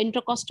seen, the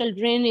intercostal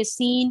drain is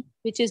seen,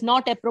 which is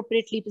not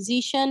appropriately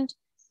positioned.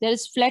 There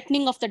is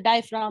flattening of the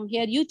diaphragm.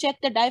 Here, you check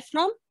the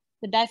diaphragm.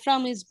 The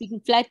diaphragm is being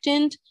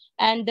flattened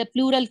and the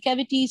pleural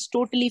cavity is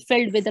totally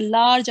filled with a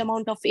large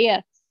amount of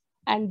air.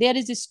 And there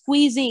is a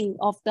squeezing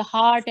of the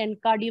heart and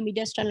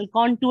cardiomediastinal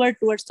contour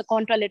towards the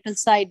contralateral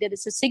side. There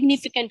is a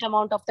significant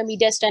amount of the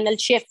mediastinal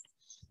shift.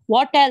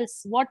 What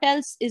else? What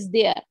else is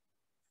there?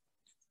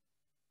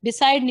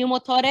 Beside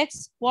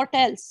pneumothorax, what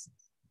else?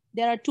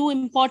 There are two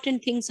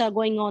important things are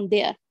going on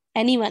there.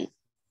 Anyone?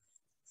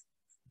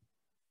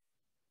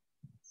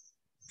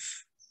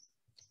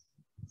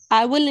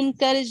 I will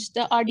encourage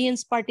the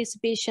audience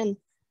participation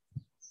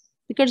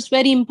because it's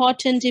very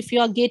important if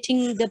you are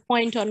getting the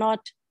point or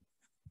not.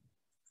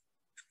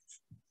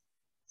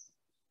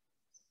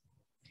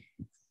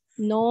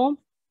 No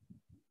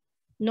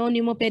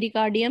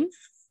pneumopericardium.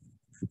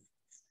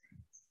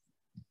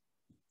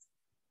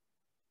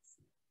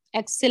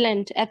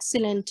 Excellent,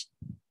 excellent.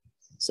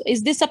 So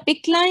is this a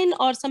PICC line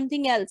or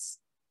something else?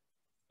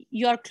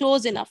 You are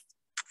close enough.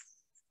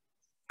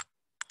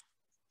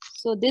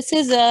 So this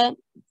is a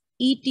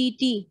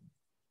ETT.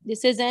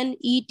 This is an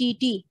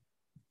ETT.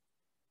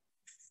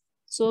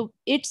 So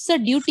it's a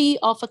duty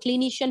of a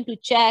clinician to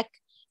check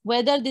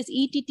whether this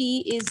ETT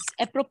is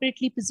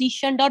appropriately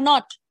positioned or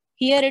not.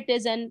 Here it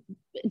is a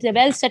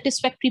well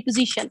satisfactory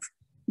position,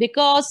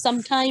 because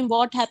sometime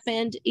what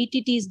happened,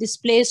 ETT is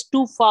displaced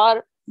too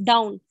far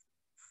down.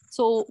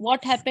 So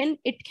what happened?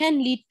 It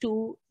can lead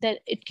to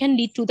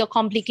the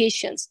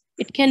complications.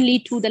 It can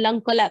lead to the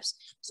lung collapse.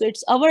 So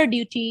it's our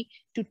duty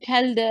to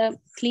tell the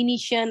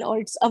clinician, or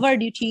it's our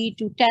duty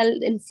to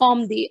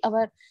inform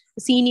our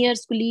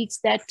seniors, colleagues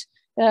that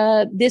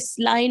this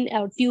line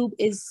or tube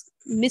is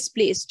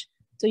misplaced.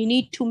 So you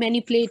need to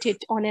manipulate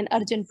it on an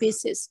urgent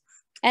basis.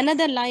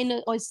 Another line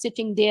is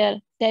sitting there,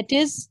 that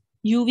is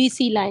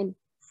UVC line,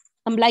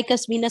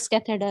 umbilicus venous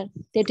catheter,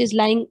 that is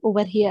lying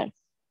over here,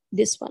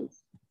 this one.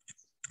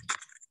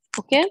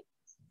 Okay.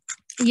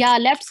 Yeah,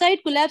 left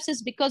side collapse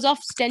is because of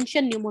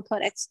tension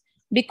pneumothorax.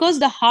 Because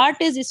the heart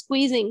is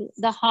squeezing,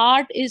 the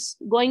heart is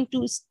going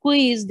to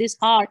squeeze this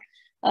heart.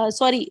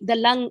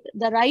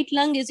 The right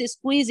lung is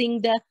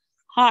squeezing the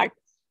heart.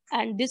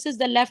 And this is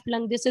the left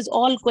lung. This is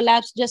all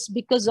collapsed just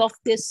because of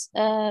this,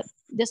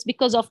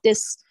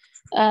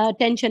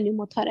 tension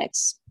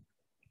pneumothorax.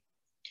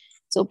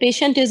 So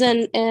patient is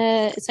an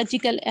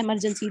surgical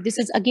emergency. This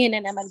is again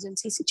an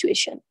emergency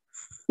situation.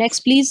 Next,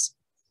 please.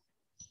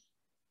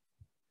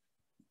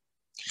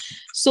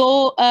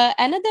 So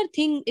another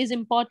thing is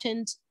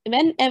important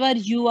whenever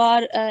you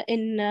are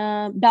in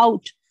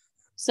doubt,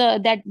 so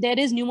that there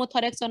is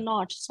pneumothorax or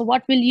not. So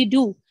what will you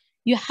do?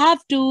 You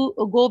have to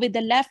go with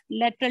the left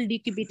lateral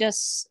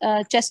decubitus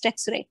chest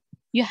X-ray.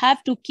 You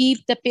have to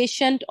keep the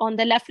patient on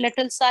the left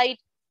lateral side,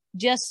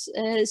 just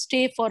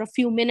stay for a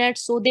few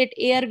minutes so that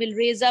air will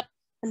raise up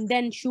and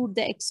then shoot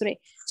the X-ray.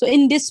 So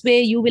in this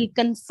way, you will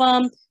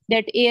confirm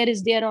that air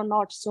is there or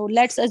not. So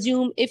let's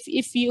assume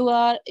if you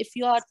are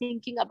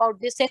thinking about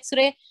this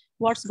X-ray,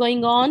 what's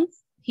going on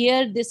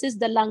here? This is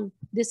the lung.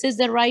 This is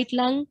the right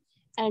lung,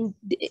 and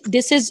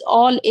this is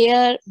all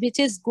air which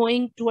is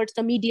going towards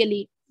the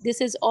medially. This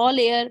is all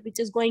air which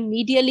is going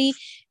medially,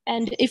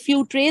 and if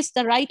you trace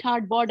the right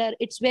heart border,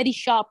 it's very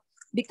sharp.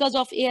 Because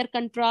of air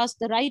contrast,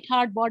 the right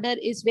heart border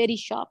is very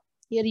sharp.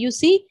 Here you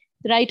see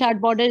the right heart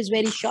border is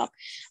very sharp.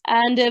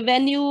 And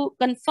when you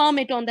confirm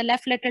it on the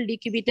left lateral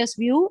decubitus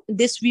view,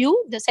 this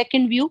view, the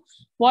second view,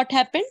 what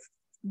happened?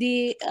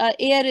 The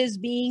air is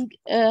being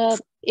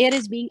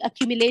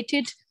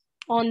accumulated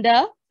on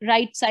the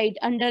right side,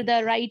 under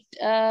the right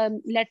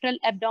lateral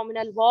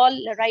abdominal wall,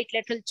 the right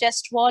lateral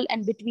chest wall,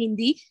 and between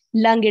the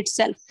lung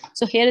itself.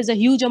 So here is a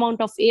huge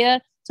amount of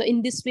air. So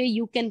in this way,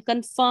 you can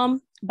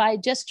confirm by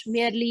just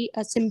merely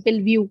a simple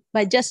view,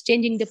 by just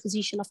changing the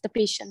position of the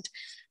patient.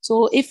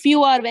 So if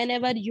you are,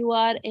 whenever you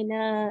are in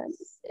a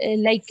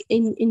in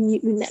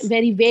a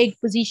very vague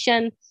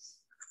position,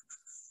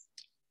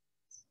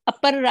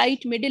 upper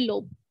right middle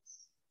lobe.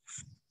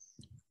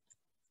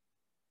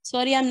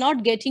 Sorry, I'm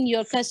not getting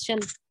your question.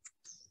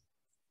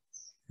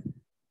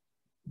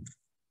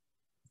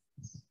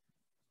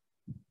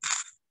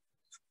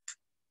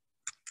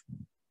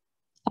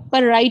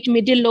 upper right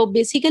middle lobe.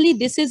 Basically,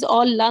 this is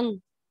all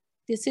lung.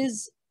 This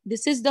is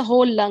the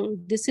whole lung.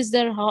 This is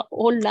the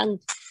whole lung.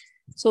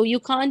 So you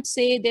can't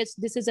say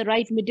this is a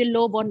right middle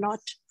lobe or not.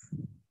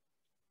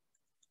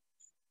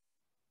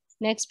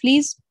 Next,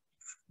 please.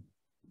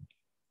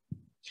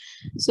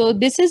 So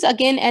this is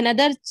again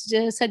another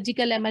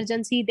surgical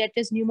emergency, that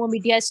is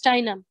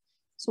pneumomediastinum.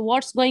 So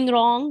what's going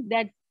wrong?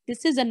 That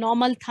this is a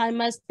normal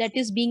thymus that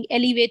is being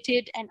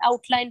elevated and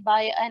outlined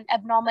by an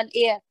abnormal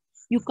air.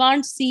 You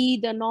can't see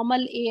the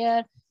normal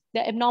air,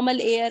 the abnormal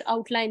air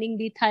outlining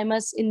the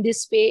thymus in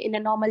this way in a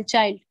normal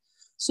child.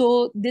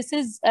 So this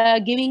is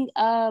giving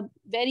a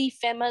very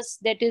famous,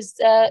 that is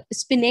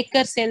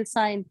Spinnaker cell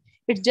sign.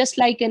 It's just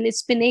like an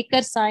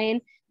Spinnaker sign.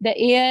 The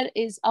air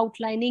is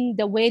outlining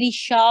the very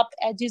sharp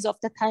edges of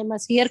the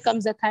thymus. Here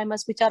comes the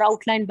thymus, which are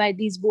outlined by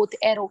these both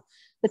arrow.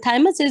 The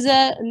thymus is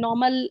a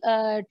normal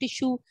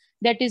tissue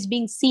that is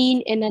being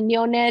seen in a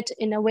neonate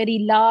in a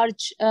very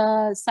large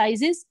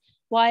sizes,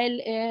 while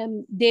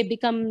they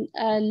become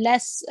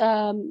less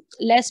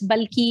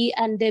bulky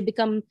and they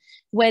become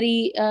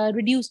very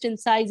reduced in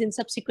size in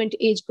subsequent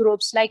age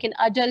groups. Like in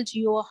adults,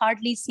 you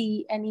hardly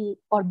see any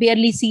or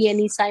barely see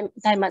any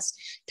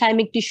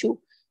thymic tissue.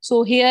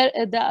 So here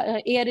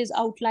the air is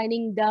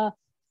outlining the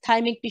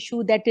thymic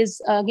tissue. That is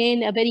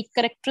again a very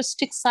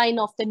characteristic sign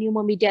of the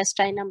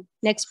pneumomediastinum.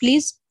 Next,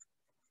 please.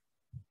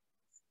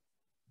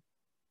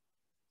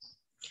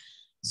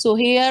 So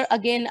here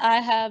again, I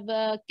have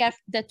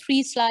kept the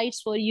 3 slides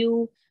for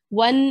you.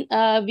 One,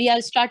 we are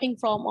starting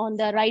from on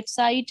the right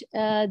side.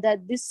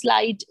 That this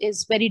slide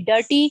is very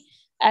dirty.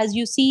 As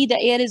you see,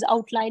 the air is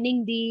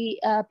outlining the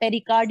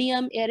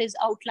pericardium. Air is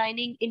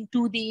outlining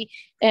into the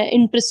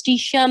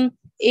interstitium.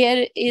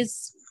 Air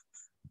is,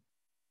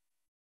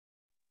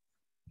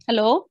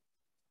 hello?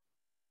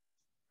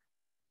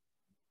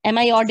 Am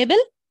I audible?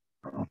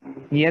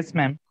 Yes,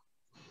 ma'am.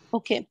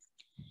 Okay.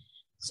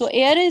 So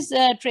air is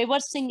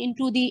traversing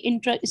into the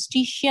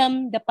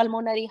interstitium, the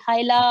pulmonary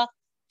hyla,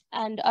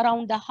 and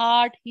around the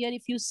heart. Here,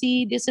 if you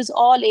see, this is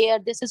all air.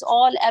 This is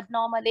all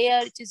abnormal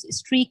air, which is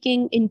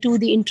streaking into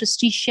the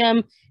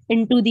interstitium,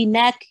 into the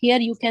neck. Here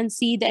you can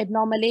see the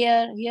abnormal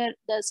air. Here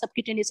the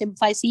subcutaneous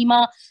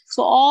emphysema.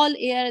 So all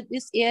air,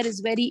 this air is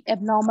very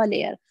abnormal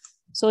air.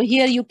 So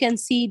here you can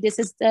see this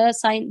is the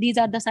sign. These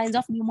are the signs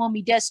of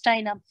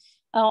pneumomediastinum.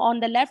 On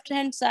the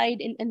left-hand side,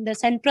 in the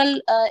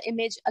central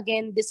image,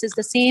 again, this is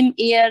the same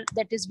air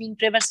that is being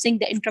traversing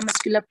the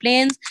intramuscular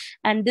planes.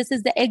 And this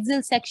is the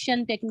axial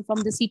section taken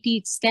from the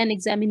CT scan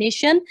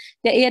examination.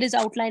 The air is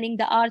outlining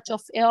the arch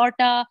of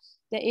aorta.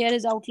 The air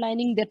is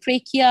outlining the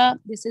trachea.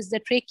 This is the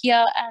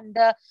trachea and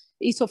the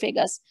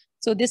esophagus.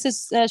 So this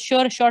is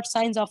short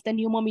signs of the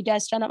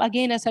pneumomediastinum.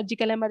 Again, a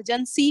surgical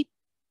emergency.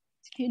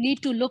 You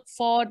need to look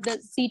for the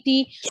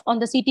CT. On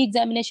the CT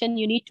examination,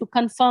 you need to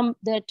confirm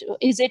that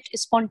is it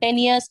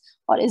spontaneous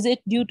or is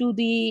it due to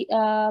the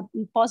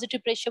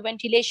positive pressure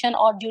ventilation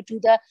or due to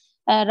the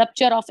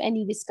rupture of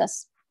any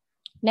viscus.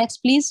 Next,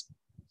 please.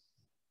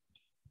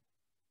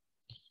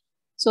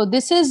 So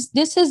this is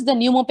the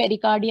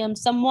pneumopericardium.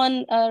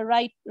 Someone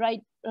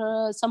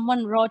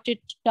someone wrote it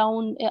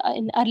down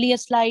in earlier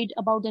slide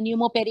about the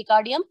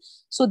pneumopericardium.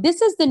 So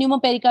this is the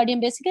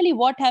pneumopericardium. Basically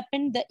what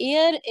happened, the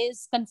air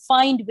is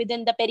confined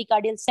within the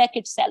pericardial sac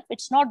itself.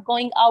 It's not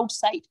going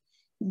outside.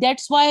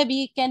 That's why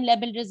we can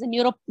label it as a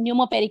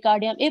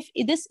pneumopericardium. If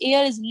this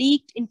air is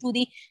leaked into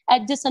the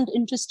adjacent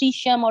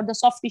interstitium or the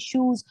soft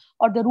tissues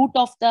or the root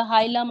of the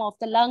hilum of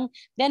the lung,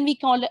 then we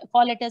call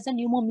it as a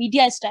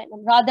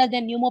pneumomediastinum rather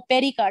than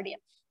pneumopericardium.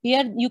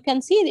 Here you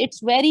can see it's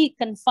very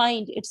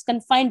confined. It's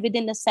confined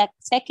within a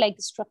sac-like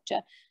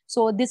structure.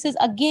 So this is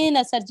again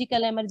a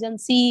surgical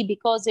emergency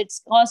because it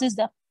causes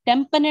the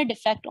tamponade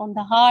effect on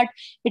the heart.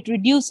 It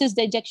reduces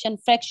the ejection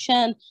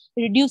fraction,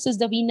 reduces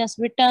the venous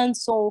return.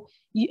 So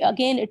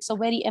again, it's a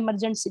very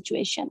emergent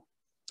situation.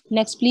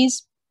 Next,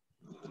 please.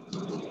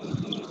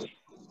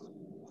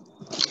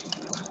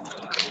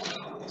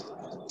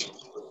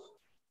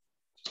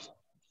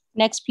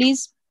 Next,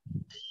 please.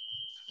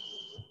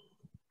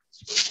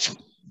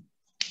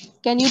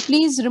 Can you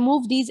please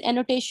remove these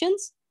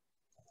annotations?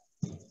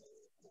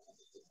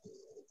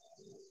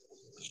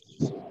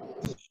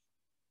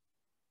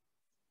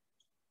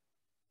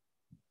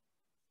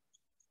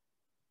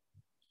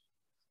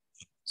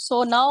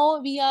 So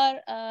now we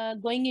are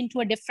going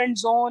into a different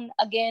zone.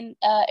 Again,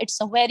 it's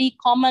a very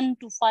common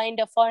to find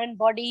a foreign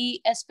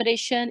body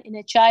aspiration in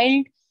a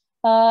child.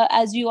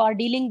 As you are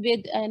dealing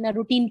with in a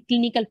routine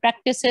clinical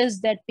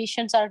practices that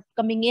patients are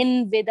coming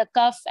in with a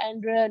cough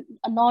and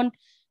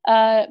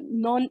a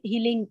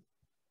non-healing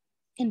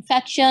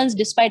infections.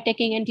 Despite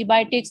taking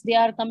antibiotics, they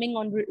are coming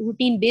on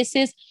routine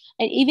basis,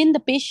 and even the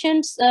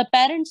patient's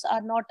parents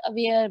are not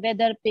aware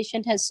whether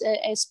patient has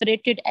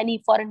aspirated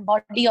any foreign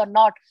body or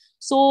not.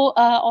 So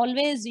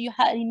always you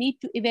need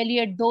to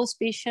evaluate those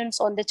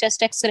patients on the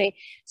chest X-ray.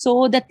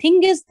 So the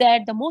thing is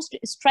that the most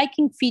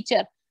striking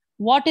feature,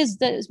 what is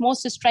the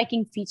most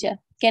striking feature?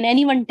 Can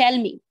anyone tell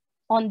me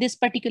on this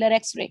particular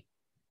X-ray?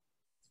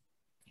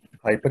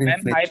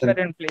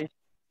 Hyperinflation.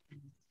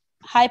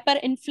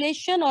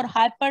 hyperinflation or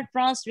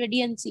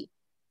hypertransradiancy?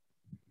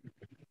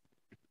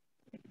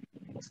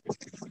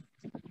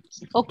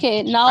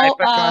 Okay, now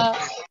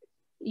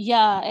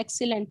yeah,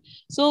 excellent.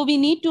 So we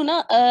need to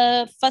know,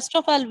 first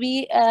of all,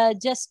 we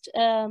just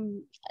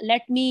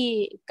let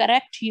me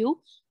correct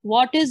you.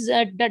 What is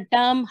the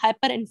term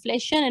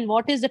hyperinflation and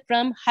what is the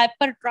term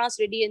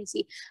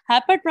hypertransradiancy?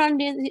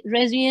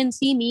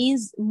 Hypertransradiancy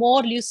means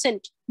more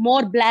lucent,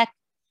 more black.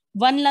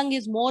 One lung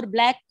is more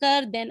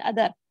blacker than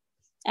other.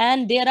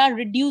 And there are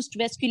reduced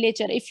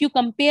vasculature. If you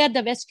compare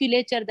the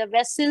vasculature, the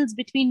vessels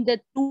between the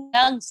two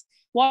lungs,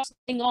 what's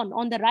going on?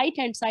 On the right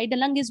hand side, the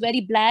lung is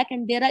very black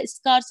and there are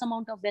scarce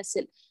amount of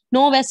vessel.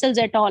 No vessels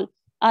at all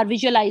are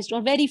visualized,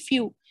 or very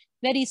few,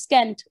 very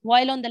scant.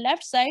 While on the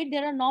left side,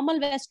 there are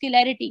normal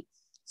vascularity.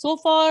 So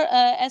for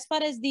as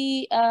far as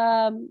the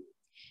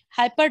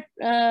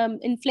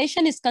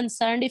hyperinflation is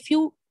concerned, if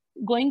you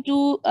going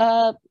to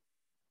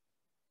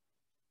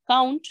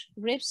count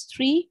ribs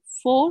 3,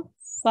 4,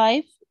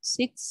 5,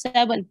 6,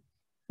 7.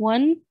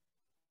 1,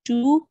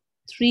 2,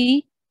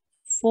 3,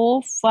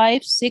 4,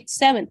 5, 6,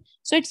 7.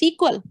 So it's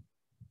equal.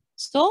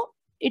 So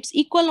it's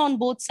equal on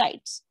both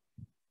sides.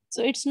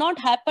 So it's not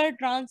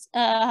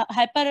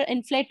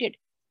hyperinflated.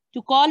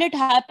 To call it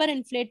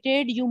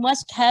hyperinflated, you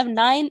must have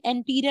 9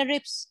 anterior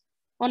ribs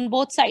on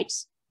both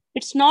sides.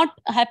 It's not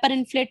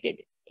hyperinflated.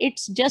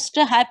 It's just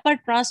a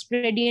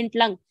hypertransradiant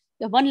lung.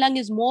 The one lung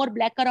is more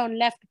blacker on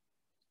left.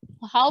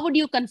 How would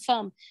you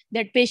confirm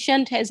that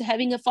patient is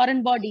having a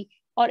foreign body,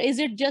 or is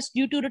it just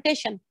due to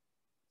rotation?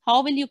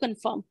 How will you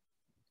confirm?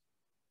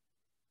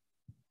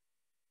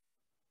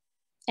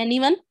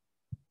 Anyone?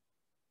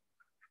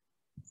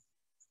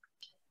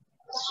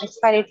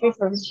 Expiratory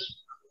film.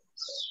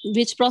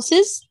 Which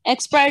process?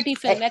 Expiratory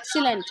film.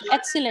 Excellent,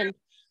 excellent.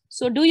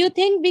 So do you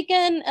think we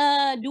can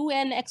do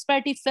an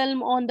expiratory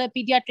film on the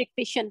pediatric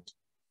patient?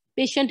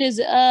 Patient is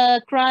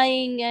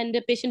crying and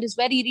the patient is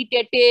very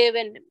irritative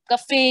and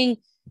coughing,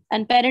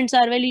 and parents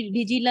are very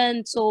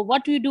vigilant. So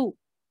what do?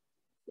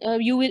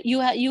 You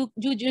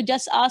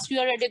just ask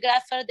your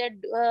radiographer that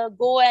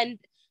go and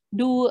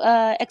do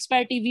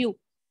expiratory view.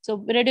 So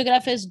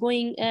radiographer is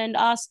going and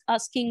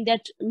asking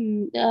that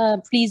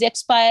please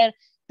expire.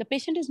 The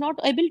patient is not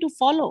able to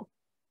follow.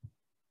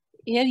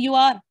 Here you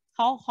are.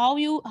 How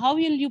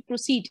will you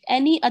proceed?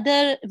 Any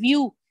other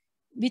view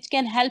which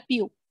can help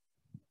you?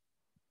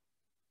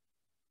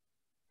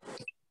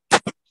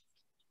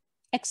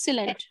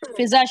 Excellent.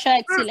 Fizasha,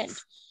 excellent.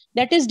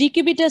 That is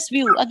decubitus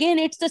view. Again,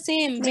 it's the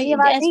same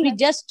as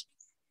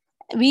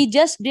we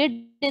just did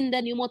in the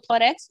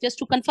pneumothorax. Just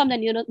to confirm the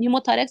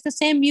pneumothorax, the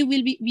same view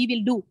we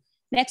will do.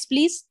 Next,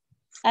 please.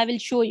 I will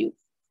show you.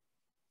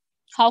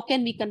 How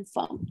can we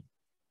confirm?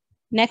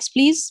 Next,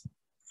 please.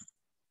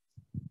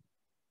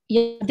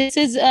 Yeah, this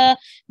is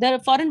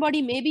the foreign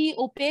body may be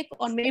opaque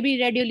or maybe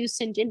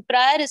radiolucent. In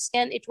prior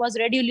scan, it was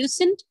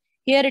radiolucent.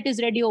 Here it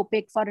is radio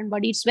opaque foreign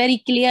body. It's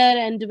very clear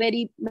and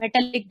very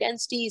metallic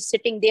density is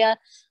sitting there.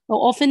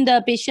 Often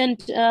the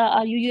patient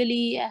are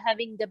usually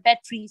having the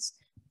batteries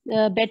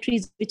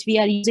which we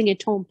are using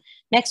at home.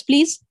 Next,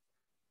 please.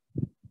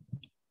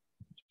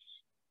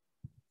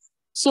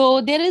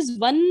 So there is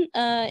one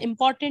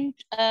important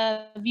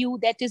view,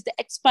 that is the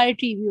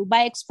expiratory view.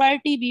 By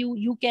expiratory view,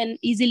 you can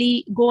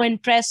easily go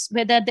and press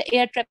whether the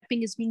air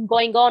trapping is being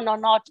going on or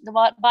not, the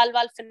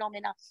Ball-Valve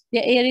phenomena.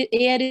 The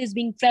air is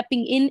being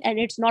trapping in and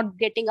it's not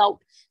getting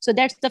out. So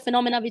that's the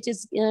phenomena which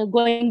is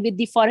going with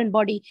the foreign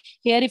body.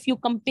 Here, if you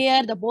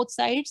compare the both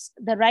sides,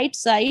 the right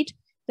side,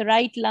 the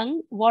right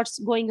lung, what's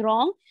going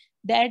wrong?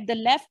 That the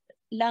left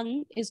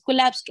lung is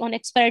collapsed on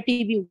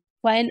expiratory view.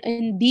 When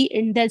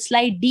in the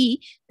slide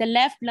D, the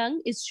left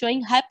lung is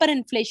showing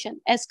hyperinflation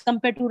as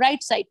compared to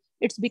right side.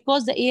 It's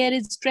because the air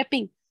is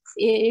trapping.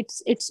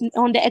 It's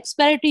on the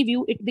expiratory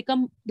view, it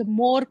become the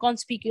more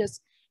conspicuous.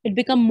 It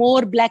become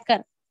more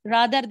blacker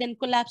rather than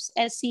collapse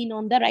as seen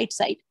on the right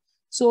side.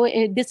 So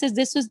this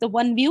is the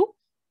one view.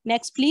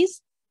 Next,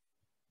 please.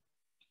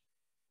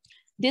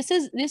 This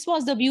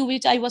was the view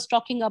which I was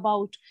talking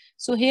about.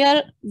 So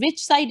here,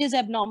 which side is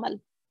abnormal?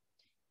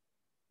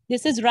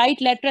 This is right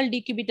lateral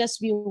decubitus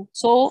view.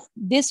 So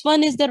this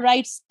one is the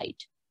right side.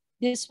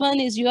 This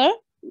one is your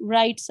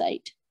right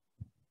side,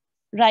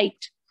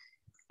 right.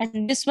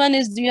 And this one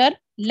is your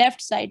left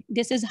side.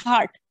 This is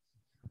heart.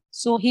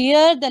 So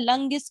here the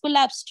lung is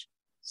collapsed.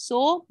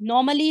 So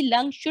normally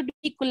lung should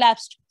be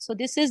collapsed. So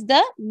this is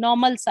the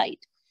normal side.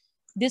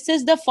 This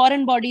is the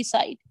foreign body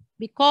side.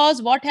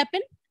 Because what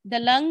happened? The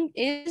lung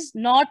is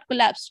not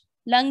collapsed.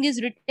 Lung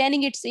is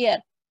retaining its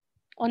air.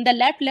 On the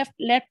left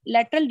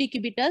lateral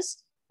decubitus,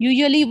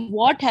 usually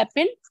what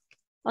happened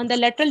on the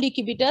lateral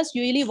decubitus,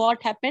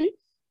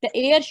 the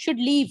air should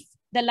leave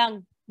the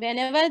lung.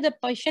 Whenever the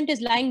patient is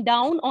lying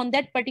down on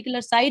that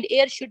particular side,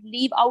 air should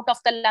leave out of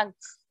the lung.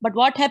 But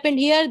what happened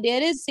here?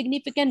 There is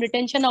significant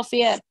retention of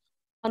air.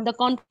 On the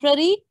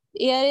contrary,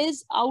 air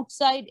is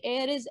outside,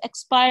 air is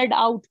expired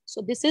out.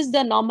 So this is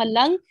the normal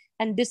lung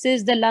and this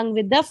is the lung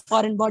with the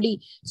foreign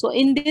body. So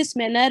in this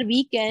manner,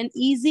 we can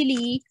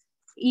easily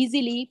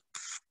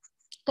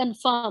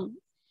confirm.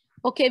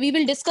 Okay, we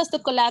will discuss the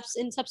collapse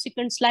in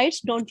subsequent slides.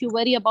 Don't you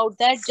worry about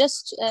that.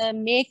 Just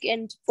make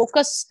and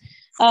focus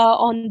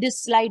on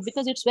this slide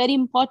because it's very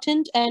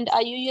important. And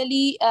I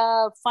usually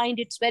find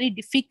it's very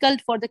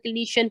difficult for the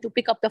clinician to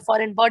pick up the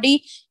foreign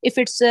body if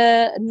it's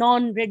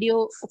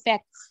non-radio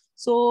opaque.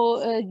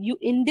 So you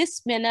in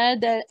this manner,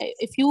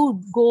 if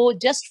you go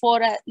just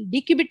for a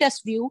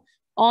decubitus view,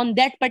 on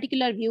that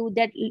particular view,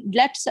 that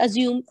let's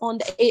assume on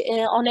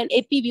an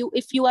AP view,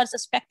 if you are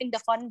suspecting the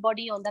foreign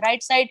body on the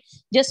right side,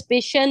 just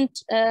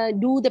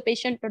do the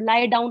patient to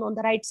lie down on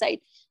the right side.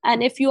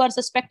 And if you are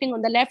suspecting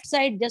on the left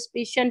side, just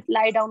patient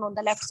lie down on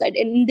the left side.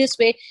 And in this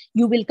way,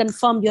 you will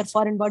confirm your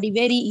foreign body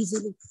very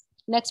easily.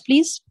 Next,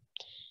 please.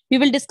 We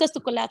will discuss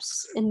the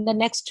collapse in the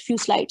next few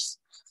slides.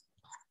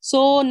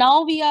 So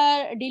now we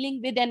are dealing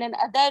with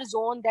another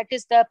zone, that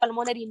is the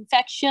pulmonary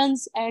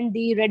infections and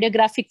the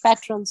radiographic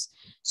patterns.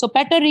 So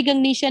pattern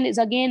recognition is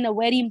again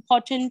very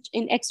important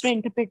in X-ray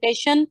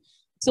interpretation.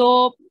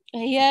 So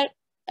here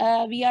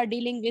we are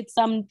dealing with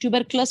some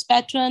tuberculous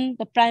pattern,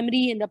 the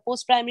primary and the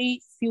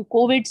post-primary, few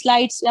COVID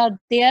slides are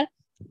there,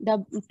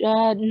 the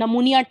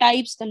pneumonia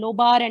types, the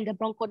lobar and the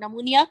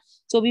bronchopneumonia.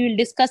 So we will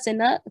discuss in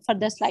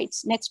further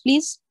slides. Next,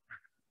 please.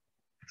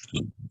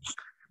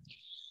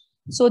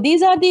 So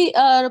these are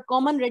the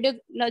common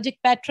radiologic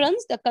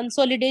patterns. The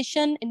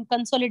consolidation, in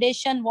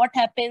consolidation, what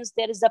happens?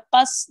 There is a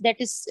pus that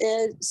is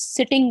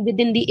sitting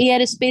within the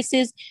air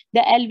spaces,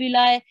 the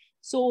alveoli.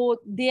 So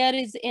there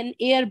is an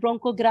air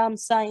bronchogram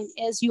sign.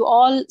 As you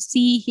all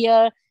see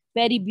here,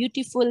 very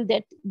beautiful,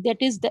 that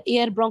is the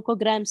air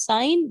bronchogram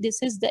sign.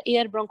 This is the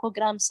air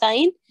bronchogram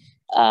sign.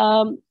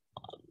 I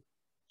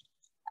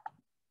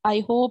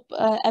hope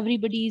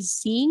everybody is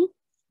seeing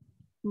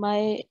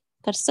my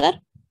cursor.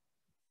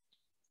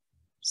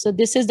 So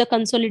this is the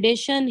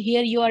consolidation.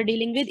 Here you are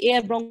dealing with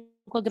air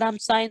bronchogram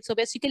sign. So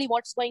basically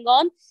what's going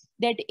on,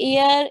 that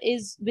air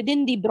is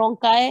within the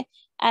bronchi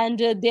and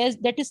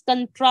that is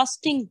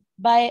contrasting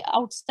by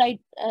outside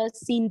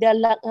seen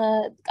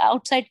the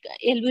outside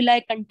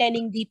alveoli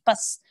containing the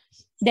pus.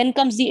 Then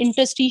comes the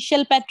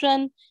interstitial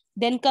pattern.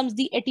 Then comes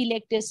the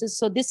atelectasis.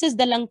 So this is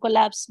the lung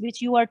collapse,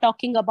 which you are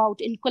talking about.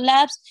 In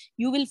collapse,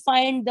 you will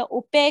find the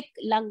opaque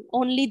lung,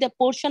 only the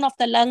portion of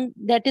the lung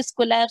that is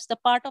collapsed, the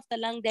part of the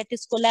lung that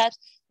is collapsed.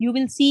 You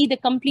will see the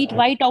complete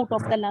whiteout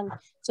of the lung.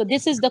 So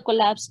this is the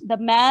collapse. The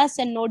mass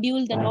and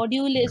nodule, the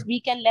nodule is,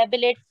 we can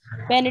label it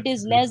when it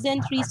is less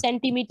than 3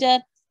 centimeter,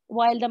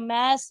 while the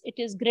mass, it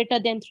is greater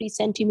than 3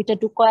 centimeter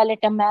to call it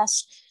a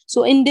mass.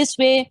 So in this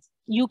way,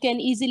 you can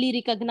easily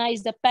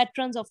recognize the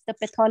patterns of the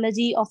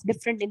pathology of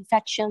different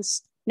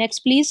infections.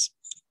 Next, please.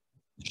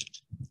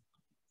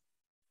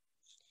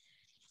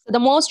 The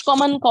most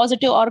common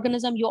causative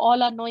organism, you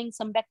all are knowing,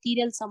 some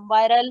bacterial, some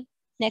viral.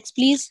 Next,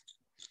 please.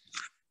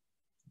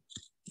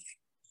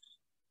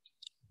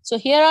 So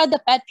here are the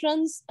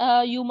patterns.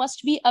 You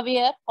must be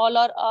aware, all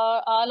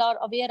are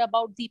aware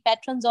about the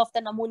patterns of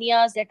the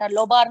pneumonias that are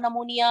lobar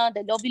pneumonia,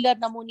 the lobular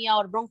pneumonia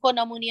or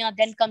bronchopneumonia.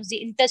 Then comes the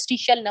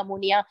interstitial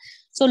pneumonia.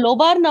 So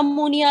lobar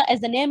pneumonia,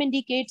 as the name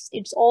indicates,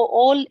 it's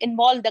all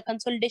involved, the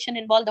consolidation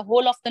involved the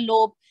whole of the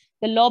lobe.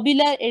 The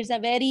lobular is a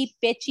very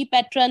patchy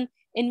pattern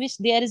in which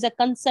there is a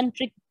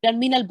concentric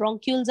terminal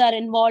bronchioles are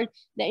involved.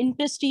 The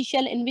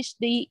interstitial, in which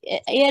the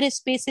air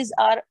spaces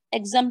are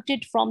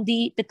exempted from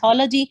the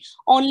pathology,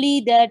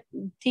 only that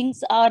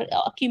things are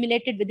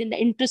accumulated within the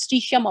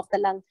interstitium of the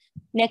lung.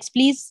 Next,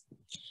 please.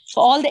 So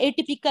all the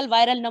atypical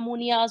viral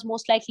pneumonias,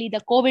 most likely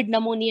the COVID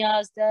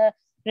pneumonias, the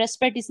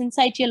respiratory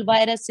syncytial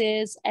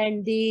viruses,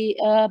 and the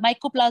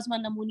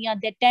mycoplasma pneumonia,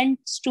 they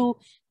tends to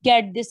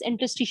get this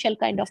interstitial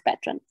kind of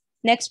pattern.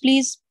 Next,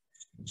 please.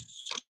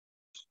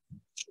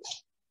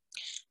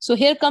 So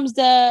here comes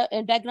the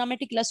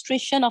diagrammatic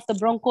illustration of the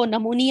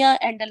bronchopneumonia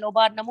and the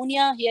lobar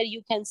pneumonia. Here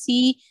you can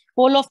see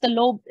whole of the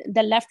lobe,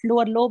 the left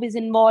lower lobe is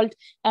involved,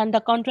 and the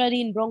contrary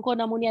in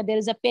bronchopneumonia, there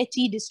is a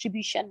patchy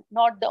distribution,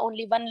 not the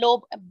only one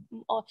lobe.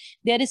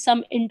 There is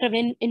some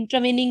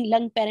intervening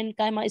lung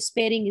parenchyma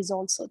sparing is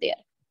also there.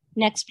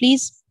 Next,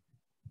 please.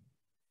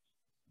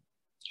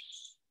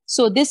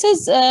 So this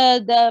is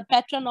the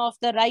pattern of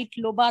the right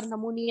lobar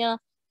pneumonia.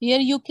 Here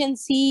you can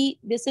see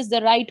this is the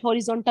right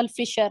horizontal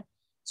fissure.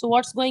 So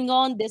what's going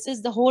on? This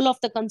is the whole of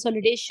the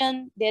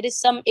consolidation. There is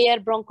some air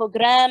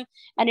bronchogram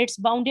and it's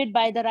bounded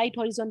by the right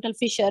horizontal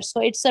fissure.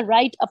 So it's a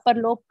right upper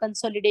lobe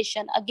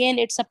consolidation. Again,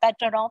 it's a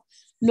pattern of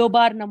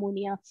lobar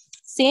pneumonia.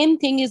 Same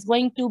thing is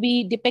going to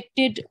be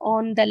depicted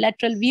on the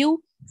lateral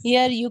view.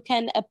 Here you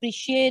can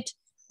appreciate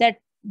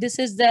that this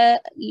is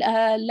the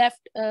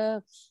left,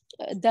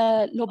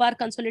 the lobar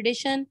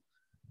consolidation.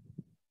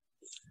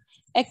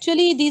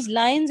 Actually, these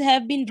lines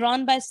have been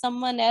drawn by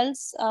someone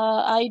else.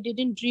 I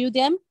didn't draw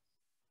them.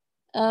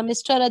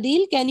 Mr.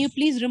 Adil, can you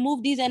please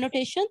remove these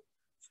annotations?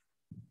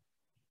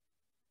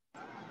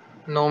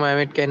 No, ma'am,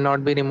 it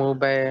cannot be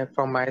removed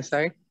from my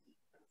side.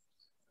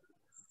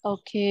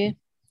 Okay.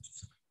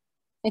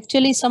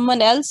 Actually,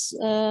 someone else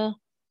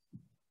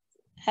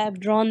have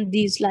drawn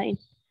these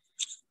lines.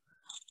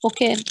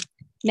 Okay.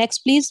 Next,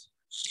 please.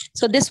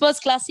 So this was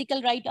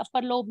classical right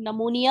upper lobe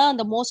pneumonia.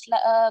 The most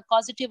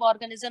causative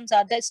organisms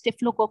are the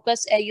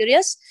Staphylococcus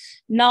aureus.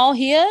 Now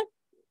here,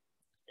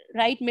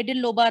 right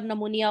middle lobar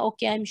pneumonia.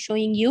 Okay, I'm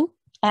showing you.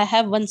 I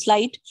have one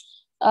slide.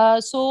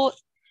 So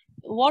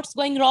what's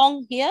going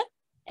wrong here?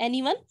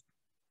 Anyone?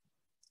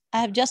 I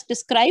have just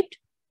described.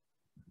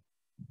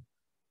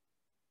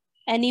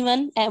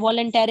 Anyone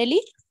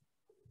voluntarily?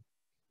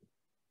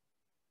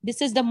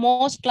 This is the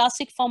most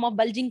classic form of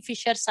bulging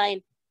fissure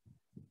sign.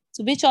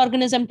 So which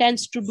organism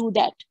tends to do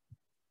that?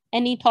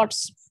 Any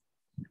thoughts?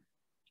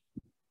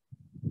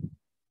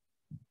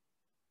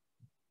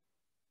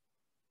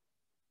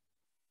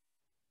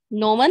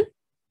 No one?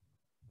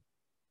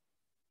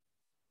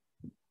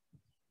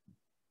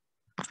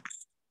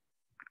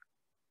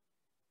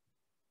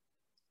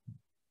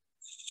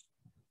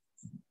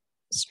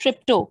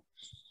 Strepto.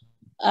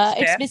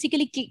 It's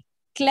basically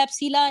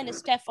Klebsiella and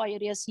Staph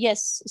aureus.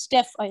 Yes,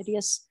 Staph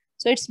aureus.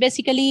 So it's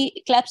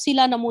basically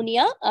Klebsiella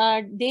pneumonia.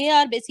 They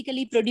are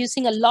basically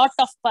producing a lot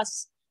of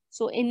pus.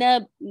 So in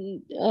a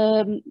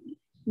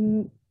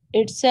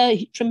it's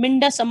a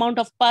tremendous amount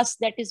of pus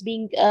that is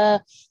being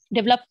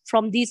developed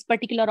from these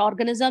particular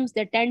organisms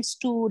that tends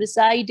to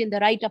reside in the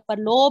right upper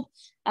lobe.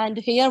 And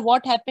here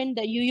what happened,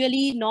 the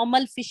usually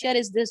normal fissure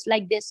is this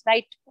like this,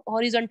 right?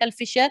 Horizontal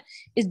fissure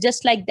is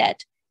just like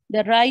that.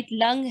 The right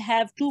lung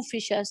have two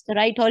fissures, the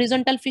right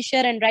horizontal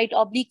fissure and right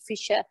oblique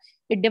fissure.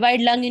 It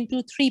divides lung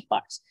into three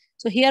parts.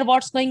 So here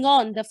what's going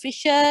on? The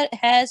fissure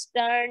has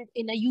turned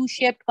in a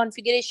U-shaped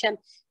configuration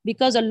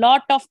because a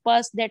lot of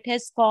pus that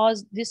has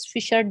caused this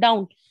fissure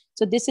down.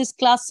 So this is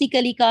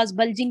classically caused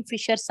bulging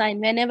fissure sign.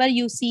 Whenever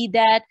you see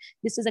that,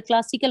 this is a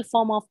classical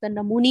form of the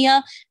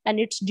pneumonia, and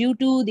it's due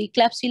to the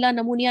Klebsiella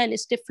pneumonia and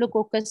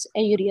Staphylococcus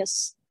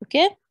aureus.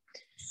 Okay,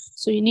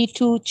 so you need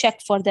to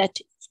check for that.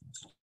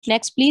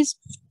 Next, please.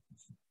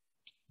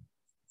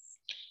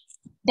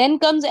 Then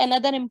comes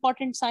another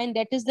important sign,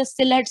 that is the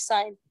Sillard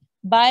sign.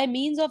 By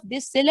means of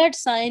this Sillard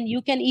sign,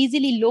 you can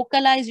easily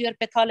localize your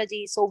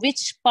pathology. So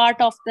which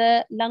part of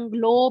the lung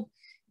lobe,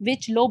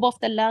 which lobe of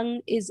the lung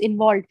is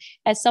involved?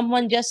 As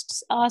someone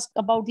just asked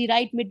about the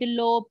right middle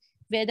lobe,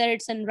 whether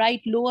it's in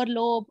right lower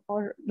lobe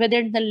or whether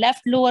in the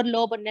left lower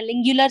lobe or in the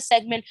lingular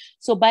segment.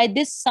 So by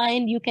this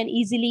sign, you can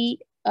easily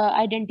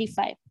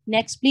identify.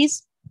 Next,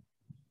 please.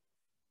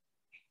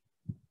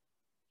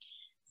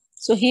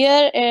 So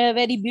here a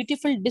very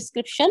beautiful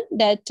description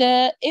that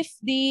if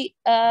the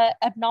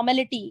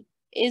abnormality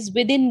is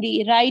within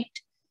the right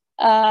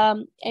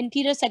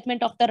anterior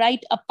segment of the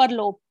right upper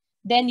lobe,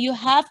 then you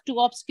have to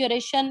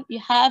obscuration, you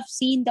have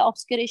seen the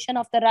obscuration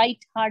of the right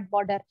heart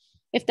border.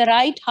 If the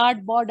right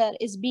heart border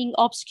is being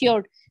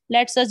obscured,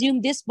 let's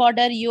assume this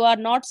border, you are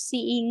not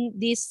seeing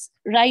this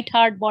right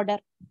heart border.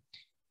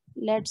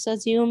 Let's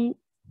assume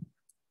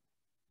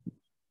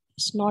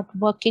it's not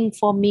working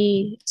for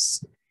me.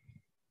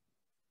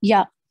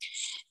 Yeah,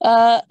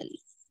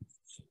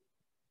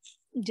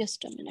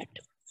 just a minute.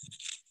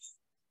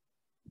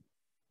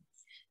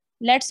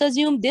 Let's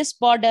assume this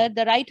border,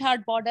 the right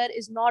heart border,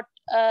 is not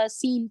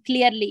seen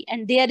clearly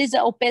and there is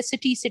an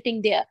opacity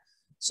sitting there.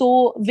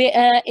 So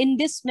in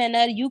this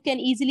manner, you can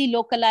easily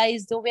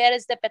localize where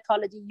is the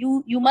pathology.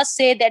 You must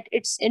say that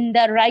it's in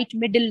the right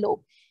middle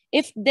lobe.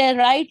 If the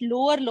right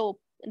lower lobe,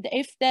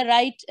 if the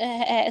right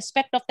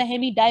aspect of the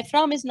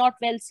hemidiaphragm is not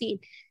well seen,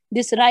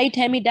 this right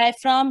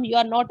hemidiaphragm you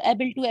are not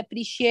able to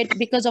appreciate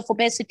because of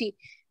opacity,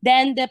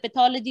 then the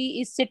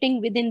pathology is sitting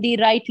within the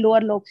right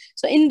lower lobe.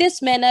 So in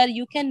this manner,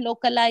 you can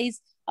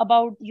localize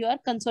about your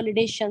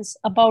consolidations,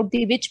 about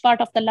the which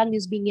part of the lung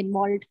is being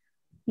involved.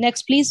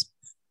 Next, please.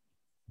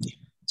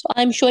 So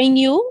I'm showing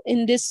you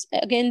in this,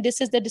 again, this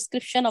is the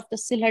description of the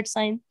Sillard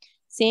sign.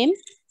 Same.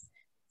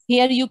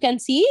 Here you can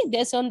see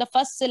this on the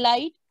first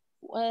slide,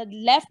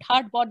 left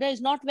heart border is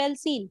not well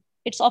seen.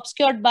 It's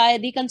obscured by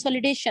the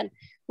consolidation.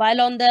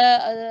 While on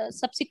the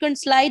subsequent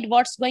slide,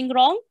 what's going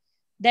wrong?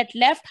 That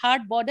left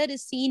heart border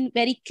is seen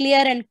very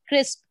clear and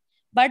crisp,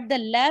 but the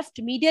left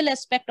medial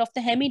aspect of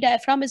the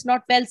hemidiaphragm is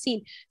not well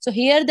seen. So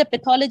here the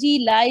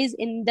pathology lies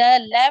in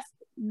the left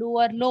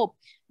lower lobe.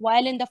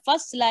 While in the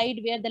first slide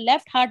where the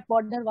left heart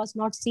border was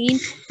not seen,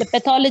 the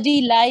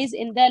pathology lies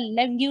in the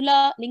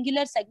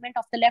lingular segment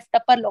of the left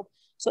upper lobe.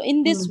 So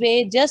in this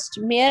way, just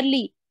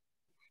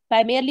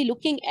by merely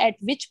looking at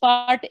which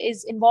part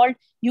is involved,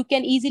 you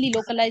can easily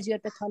localize your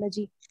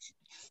pathology.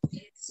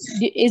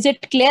 Is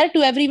it clear to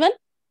everyone?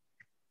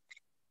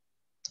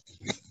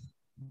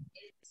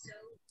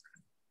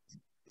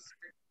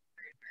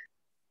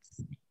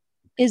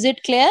 Is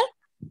it clear?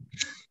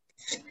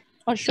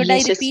 Or should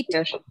I repeat?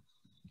 Yes.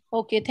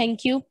 Okay,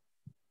 thank you.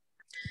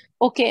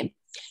 Okay,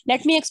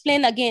 let me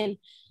explain again.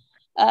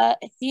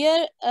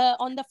 Here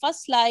on the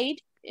first slide,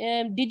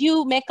 did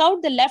you make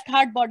out the left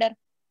heart border?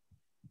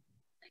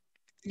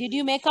 Did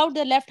you make out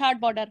the left heart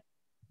border?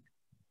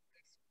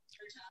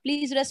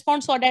 Please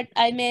respond so that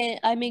I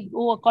may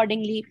go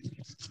accordingly.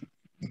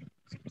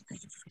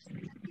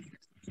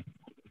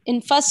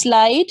 In first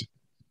slide,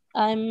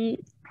 I'm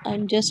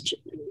just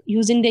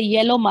using the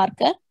yellow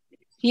marker.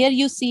 Here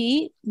you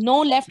see no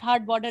left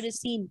heart border is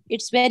seen.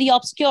 It's very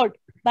obscured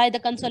by the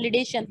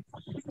consolidation.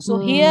 So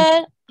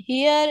here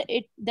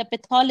the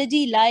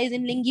pathology lies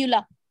in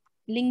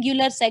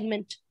lingular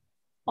segment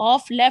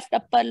of left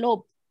upper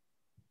lobe.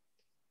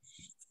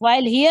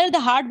 While here the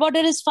heart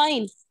border is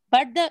fine,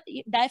 but the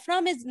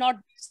diaphragm is not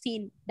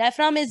seen.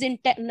 Diaphragm is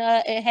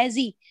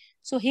hazy.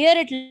 So here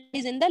it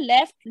lies in the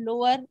left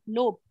lower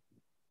lobe.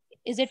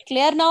 Is it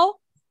clear now?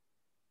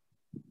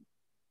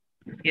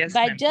 Yes,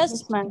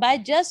 By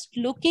just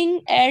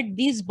looking at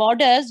these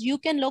borders, you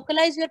can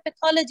localize your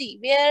pathology,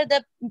 where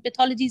the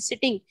pathology is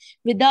sitting,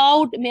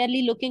 without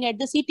merely looking at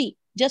the CT.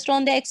 Just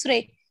on the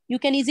X-ray, you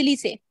can easily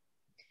say,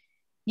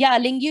 yeah,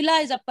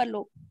 lingula is upper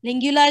lobe.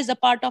 Lingula is the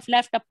part of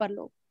left upper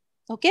lobe.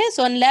 Okay,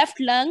 so in left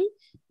lung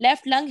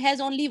has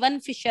only one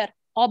fissure,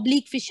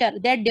 oblique fissure,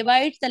 that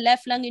divides the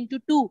left lung into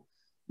two,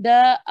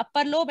 the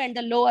upper lobe and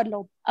the lower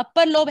lobe.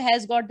 Upper lobe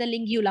has got the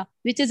lingula,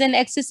 which is an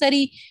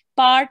accessory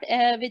part,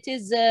 which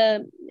is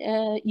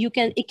you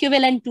can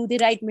equivalent to the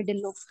right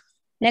middle lobe.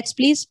 Next,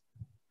 please.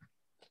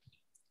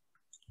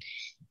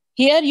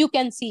 Here you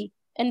can see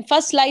in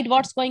first slide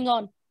what's going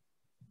on.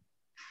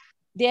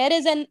 There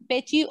is an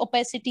patchy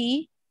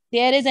opacity.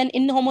 There is an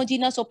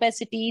inhomogeneous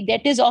opacity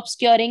that is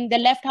obscuring the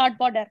left heart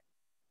border.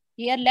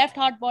 Here left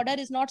heart border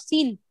is not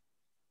seen.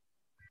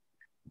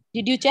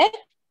 Did you check?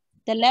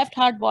 The left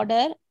heart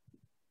border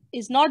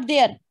is not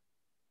there.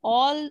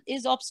 All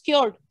is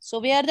obscured. So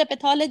where the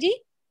pathology?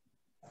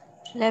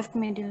 Left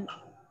middle.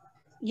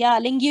 Yeah,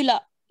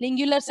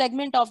 lingular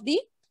segment of the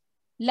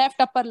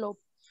left upper lobe.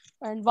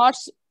 And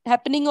what's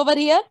happening over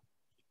here?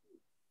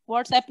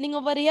 What's happening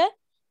over here?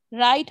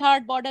 Right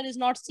heart border is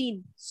not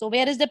seen. So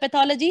where is the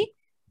pathology?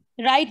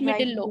 Right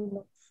middle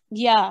lobe.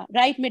 Yeah,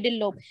 right middle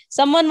lobe.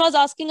 Someone was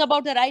asking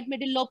about the right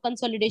middle lobe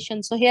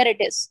consolidation. So here it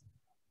is.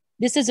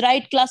 This is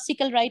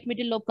classical right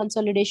middle lobe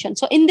consolidation.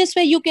 So in this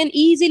way, you can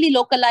easily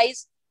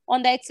localize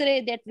on the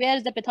X-ray that where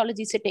is the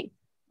pathology sitting,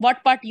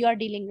 what part you are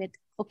dealing with.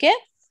 Okay.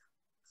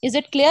 Is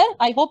it clear?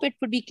 I hope it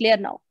would be clear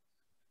now.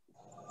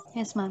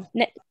 Yes, ma'am.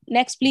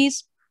 Next,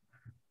 please.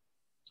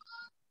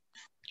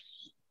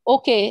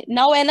 Okay.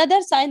 Now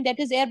another sign, that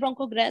is air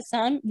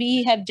bronchogram.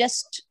 We have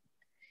just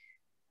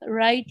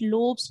right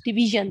lobes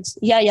divisions.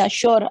 Yeah,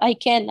 sure. I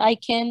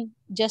can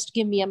just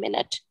give me a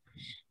minute.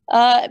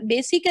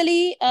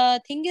 Basically,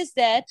 thing is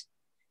that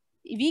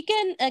we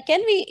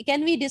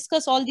can we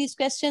discuss all these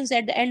questions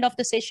at the end of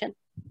the session?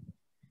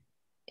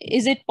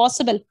 Is it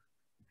possible?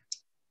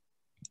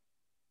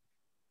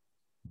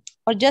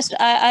 Or just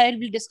I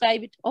will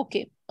describe it.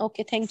 Okay,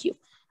 thank you.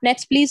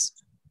 Next, please,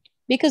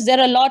 because there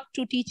are a lot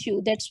to teach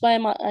you. That's why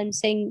I'm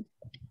saying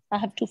I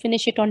have to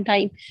finish it on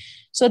time.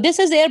 So this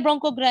is air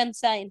bronchogram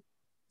sign.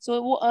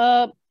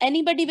 So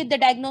anybody with the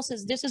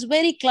diagnosis, this is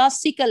very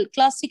classical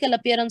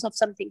appearance of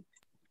something.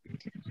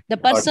 The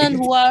person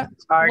who are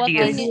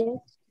working,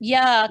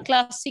 yeah,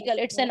 classical,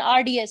 it's an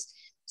RDS.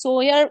 So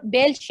here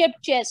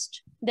bell-shaped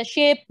chest,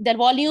 the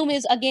volume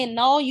is again,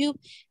 now you,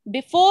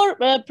 before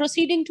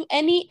proceeding to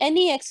any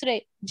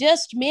X-ray,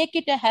 just make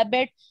it a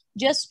habit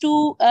just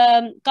to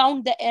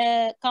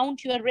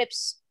count your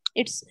ribs.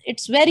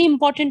 It's very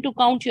important to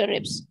count your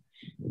ribs.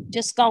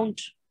 Just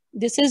count.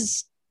 This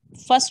is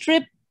first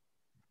rib.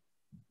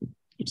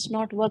 It's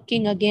not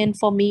working again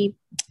for me.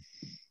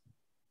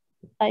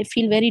 I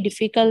feel very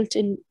difficult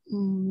in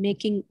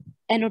making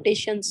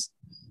annotations.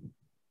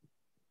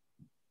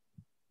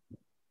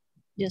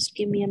 Just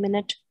give me a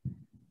minute.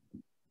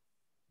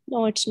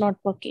 No, it's not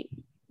working.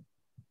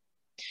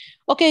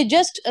 Okay,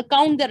 just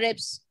count the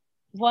ribs.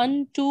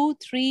 1, 2,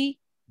 3,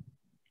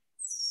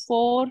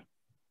 4,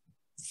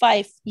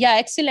 5. Yeah,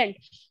 excellent.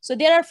 So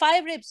there are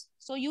 5 ribs.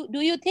 So do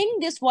you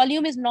think this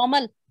volume is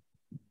normal?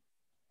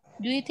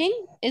 Do you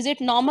think, is it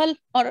normal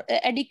or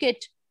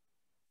adequate?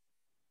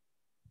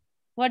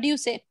 What do you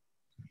say?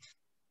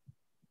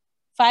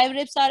 5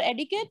 ribs are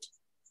adequate?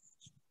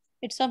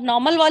 It's of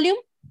normal volume?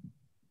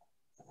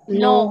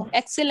 No.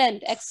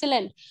 Excellent.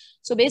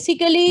 So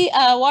basically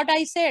what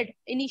I said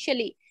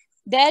initially,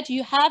 that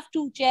you have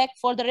to check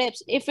for the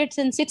ribs. If it's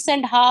in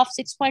 6.5,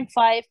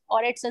 6.5,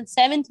 or it's in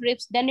 7th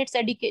ribs, then it's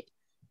adequate.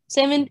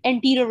 7th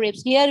anterior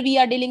ribs. Here we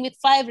are dealing with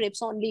 5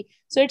 ribs only.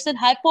 So it's a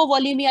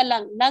hypovolumia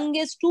lung. Lung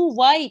is too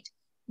wide.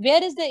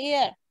 Where is the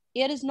air?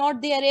 Air is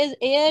not there.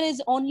 Air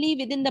is only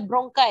within the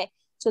bronchi.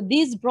 So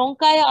these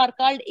bronchi are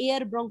called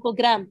air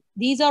bronchogram.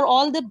 These are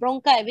all the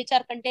bronchi which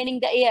are containing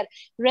the air.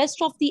 Rest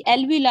of the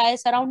alveoli,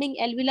 surrounding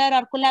alveoli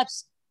are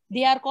collapsed.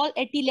 They are called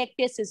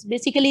atelectasis.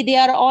 Basically, they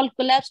are all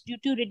collapsed due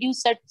to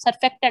reduced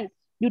surfactant,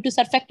 due to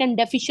surfactant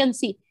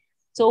deficiency.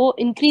 So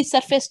increased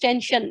surface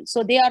tension.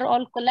 So they are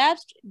all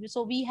collapsed.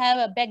 So we have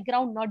a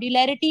background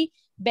nodularity,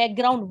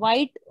 background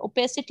white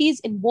opacities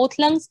in both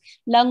lungs.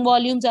 Lung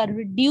volumes are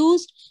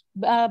reduced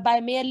by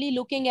merely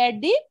looking at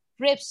the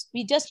ribs.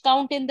 We just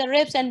count in the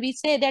ribs and we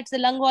say that the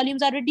lung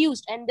volumes are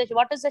reduced. And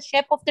what is the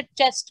shape of the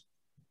chest?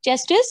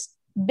 Chest is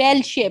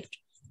bell-shaped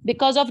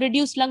because of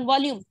reduced lung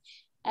volume.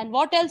 And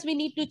what else we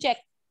need to check?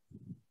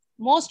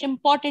 Most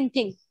important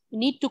thing, we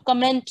need to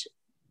comment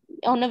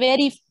on a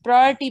very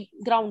priority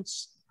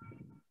grounds.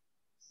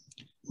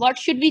 What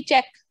should we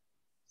check?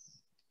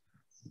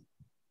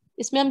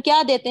 इसमें हम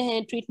क्या देते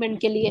हैं treatment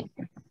के लिए?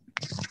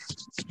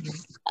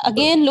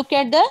 Again, look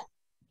at the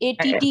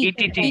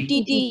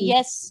ETT.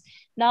 Yes.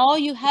 Now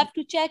you have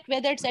to check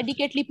whether it's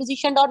adequately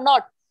positioned or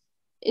not.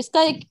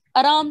 इसका एक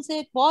आराम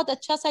से बहुत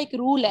अच्छा सा एक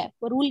रूल है.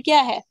 वो रूल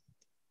क्या है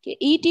कि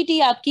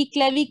ETT आपकी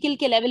क्लेविकल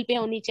के लेवल पे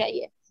होनी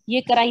चाहिए.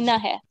 ये कराइना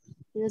है,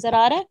 नजर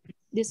आ रहा है?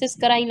 This is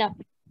कराइना.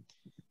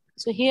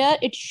 So here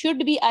it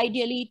should be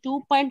ideally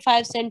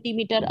 2.5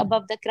 centimeter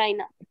above the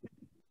carina.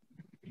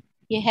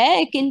 ये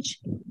है 1 inch,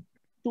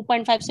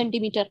 2.5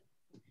 centimeter.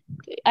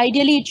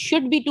 Ideally it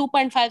should be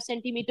 2.5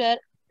 centimeter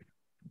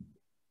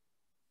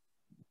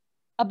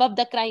above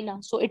the carina.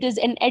 So it is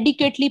an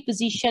adequately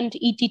positioned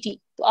ETT.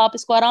 तो आप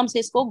इसको आराम से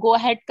इसको go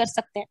ahead कर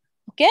सकते हैं.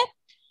 Okay?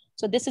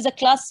 So this is a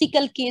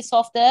classical case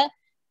of the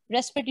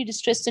respiratory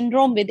distress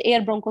syndrome with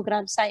air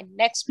bronchogram sign.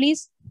 Next,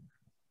 please.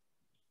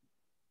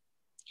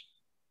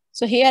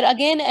 So here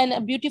again,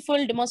 a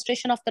beautiful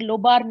demonstration of the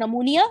lobar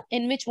pneumonia,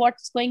 in which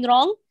what's going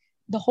wrong?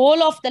 The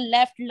whole of the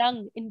left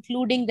lung,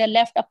 including the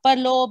left upper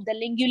lobe, the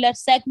lingular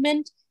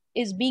segment,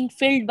 is being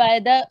filled by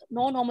the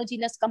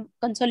non-homogeneous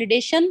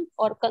consolidation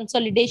or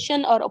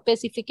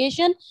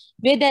opacification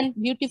with a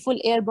beautiful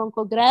air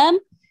bronchogram,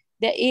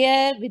 the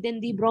air within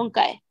the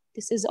bronchi.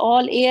 This is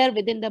all air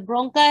within the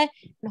bronchi.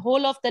 The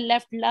whole of the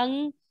left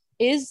lung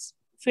is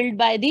filled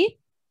by the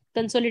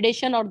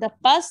consolidation or the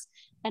pus.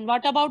 And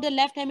what about the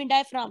left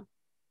hemidiaphragm?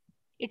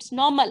 It's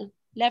normal.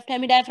 Left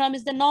hemidiaphragm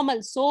is the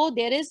normal. So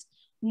there is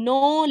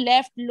no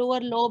left lower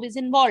lobe is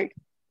involved.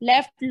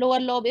 Left lower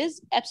lobe is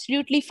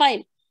absolutely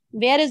fine.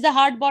 Where is the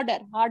heart border?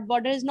 Heart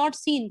border is not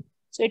seen.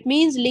 So it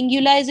means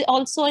lingula is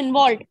also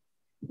involved.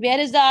 Where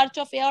is the arch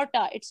of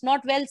aorta? It's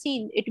not well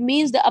seen. It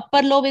means the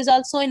upper lobe is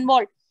also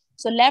involved.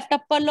 So left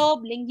upper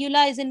lobe,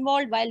 lingula is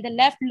involved while the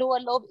left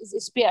lower lobe is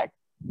spared.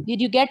 Did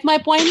you get my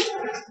point?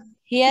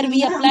 Here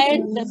we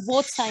applied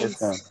both signs.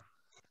 Yes,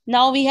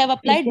 now we have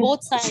applied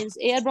both signs,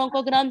 air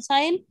bronchogram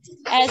sign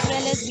as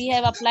well as we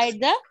have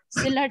applied the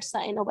Silhouette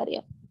sign over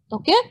here.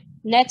 Okay,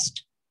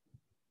 next.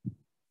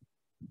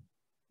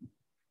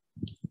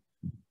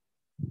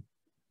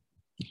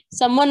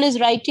 Someone is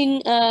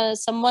writing,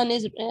 someone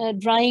is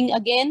drawing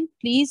again.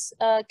 Please,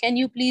 can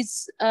you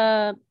please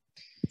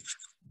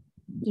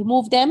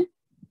remove them?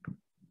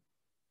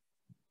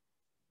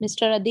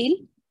 Mr.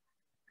 Adil.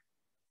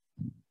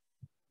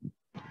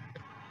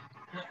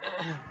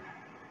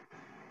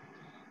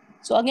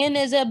 So again,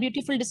 is a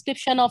beautiful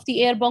description of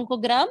the air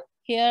bronchogram.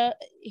 Here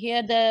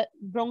the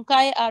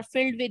bronchi are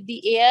filled with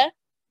the air,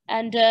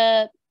 and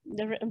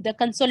the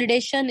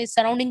consolidation is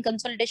surrounding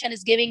consolidation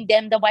is giving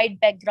them the white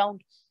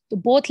background. So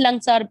both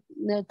lungs are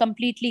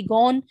completely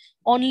gone.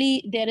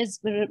 Only there is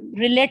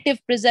relative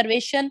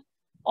preservation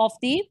of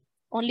the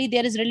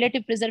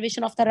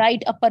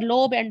right upper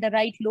lobe and the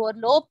right lower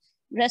lobe.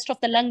 Rest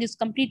of the lung is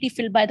completely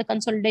filled by the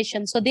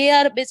consolidation. So they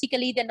are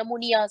basically the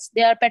pneumonias.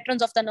 They are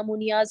patterns of the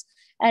pneumonias,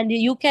 and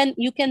you can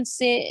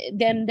say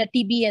them the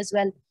TB as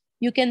well.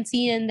 You can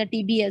see in the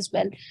TB as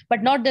well,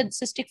 but not the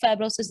cystic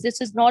fibrosis.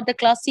 This is not the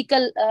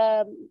classical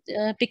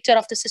picture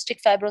of the cystic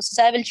fibrosis.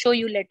 I will show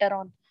you later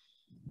on.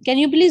 Can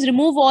you please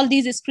remove all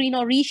these screen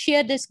or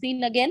reshare the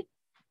screen again?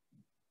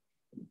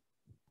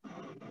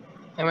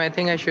 I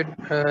think I should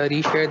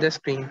reshare the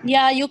screen.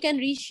 Yeah, you can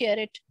reshare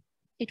it.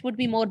 It would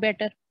be more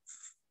better.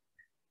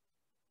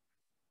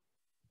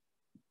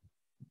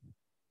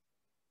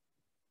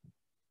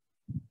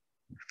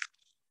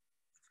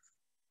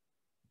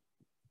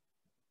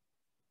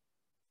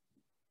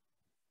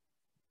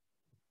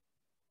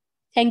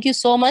 Thank you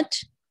so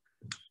much.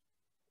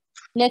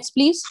 Next,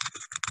 please.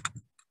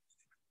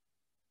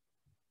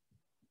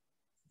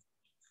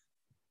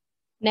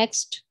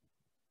 Next.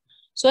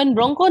 So in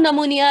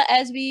bronchopneumonia,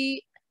 as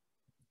we,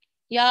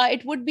 yeah,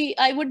 it would be,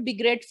 I would be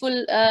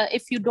grateful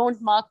if you don't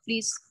mark,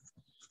 please.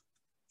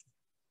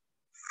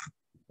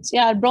 So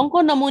yeah,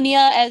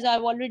 bronchopneumonia, as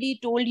I've already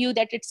told you,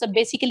 that it's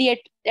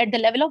basically at the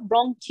level of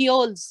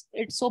bronchioles.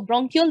 So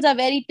bronchioles are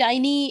very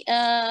tiny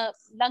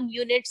lung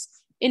units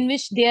in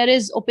which there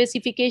is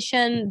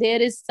opacification,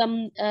 there is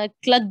some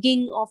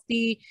clogging of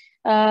the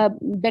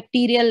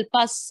bacterial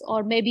pus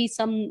or maybe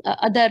some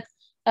other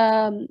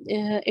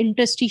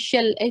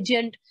interstitial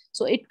agent.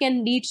 So it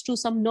can lead to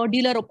some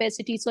nodular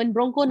opacity. So in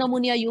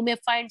bronchopneumonia, you may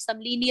find some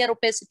linear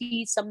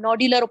opacities, some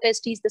nodular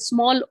opacities, the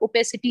small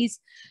opacities.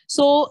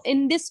 So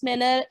in this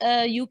manner,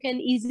 you can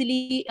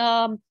easily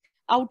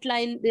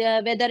outline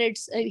whether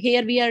it's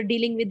here we are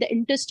dealing with the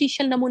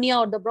interstitial pneumonia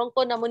or the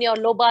bronchopneumonia or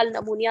lobar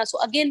pneumonia.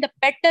 So again, the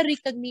pattern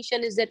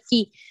recognition is the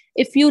key.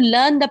 If you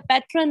learn the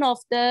pattern of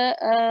the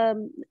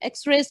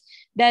X-rays,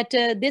 that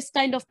this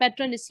kind of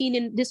pattern is seen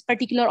in this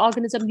particular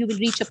organism, you will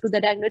reach up to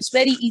the diagnosis. It's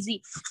very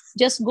easy.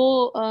 Just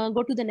go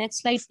to the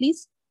next slide,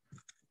 please.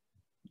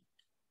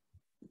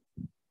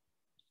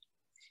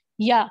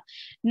 Yeah.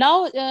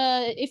 Now,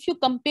 if you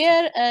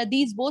compare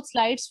these both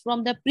slides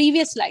from the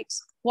previous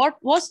slides, what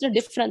was the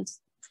difference?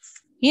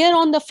 Here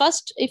on the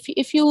first,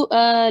 if you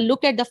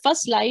look at the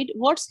first slide,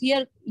 what's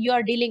here you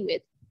are dealing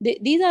with?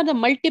 These are the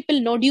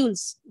multiple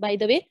nodules, by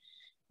the way.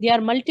 There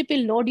are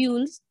multiple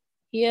nodules.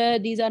 Here,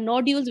 these are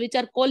nodules which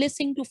are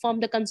coalescing to form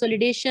the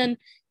consolidation.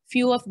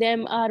 Few of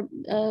them are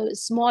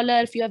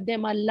smaller, few of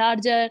them are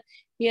larger.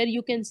 Here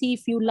you can see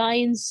few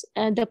lines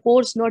and the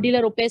coarse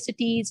nodular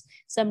opacities,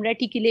 some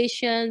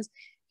reticulations.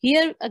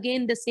 Here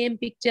again, the same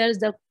pictures,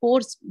 the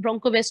coarse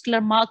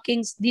bronchovascular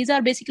markings. These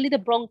are basically the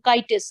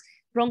bronchitis.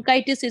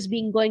 Bronchitis is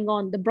being going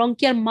on. The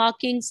bronchial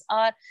markings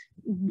are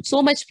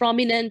so much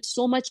prominent,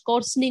 so much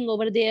coarsening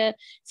over there,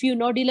 few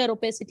nodular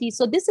opacity.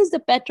 So this is the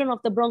pattern of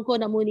the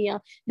bronchopneumonia.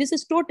 This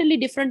is totally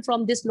different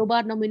from this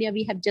lobar pneumonia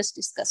we have just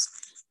discussed.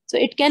 So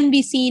it can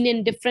be seen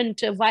in different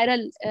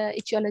viral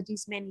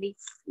etiologies mainly.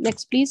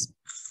 Next, please.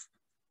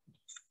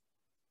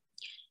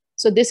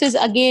 So this is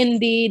again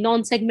the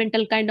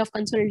non-segmental kind of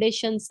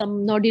consolidation,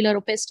 some nodular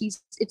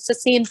opacities. It's the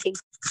same thing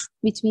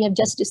which we have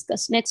just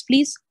discussed. Next,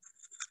 please.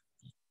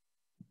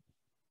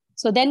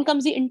 So then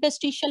comes the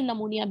interstitial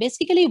pneumonia.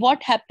 Basically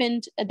what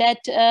happened that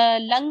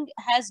lung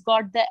has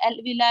got the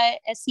alveoli,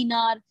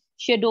 acinar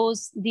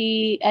shadows,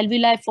 the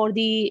alveoli for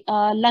the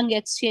lung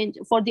exchange,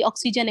 for the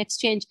oxygen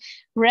exchange.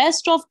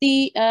 Rest of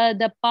the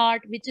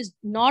part which is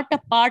not a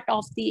part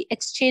of the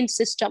exchange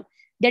system,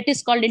 that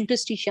is called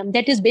interstitium.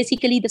 That is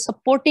basically the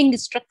supporting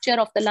structure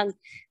of the lung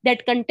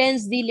that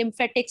contains the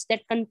lymphatics,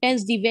 that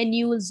contains the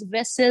venules,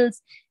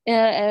 vessels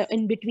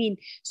in between.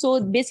 So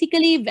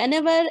basically,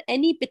 whenever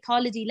any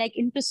pathology like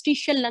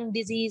interstitial lung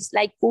disease,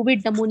 like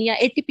COVID pneumonia,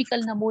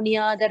 atypical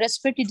pneumonia, the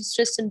respiratory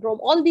distress syndrome,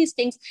 all these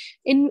things,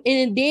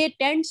 they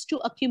tends to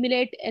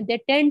accumulate,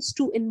 they tends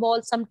to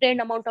involve some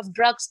certain amount of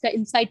drugs, the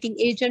inciting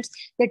agents,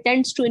 that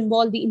tends to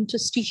involve the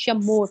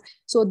interstitium more.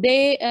 So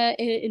they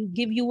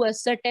give you a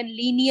certain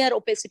linear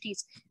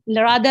opacities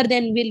rather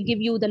than will give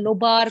you the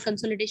lobar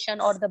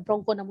consolidation or the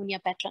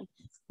bronchopneumonia pattern.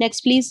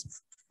 Next,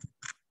 please.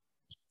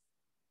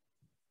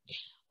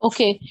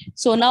 Okay,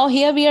 so now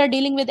here we are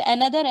dealing with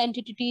another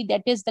entity,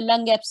 that is the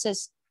lung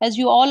abscess. As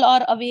you all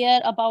are aware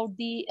about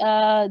the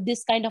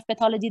this kind of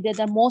pathology, that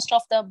the most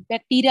of the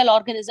bacterial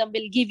organism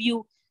will give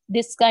you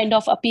this kind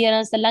of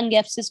appearance. The lung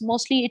abscess,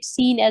 mostly it's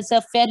seen as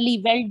a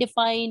fairly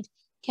well-defined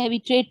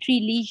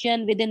cavitatory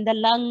lesion within the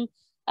lung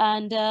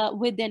and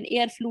with an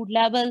air fluid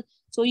level.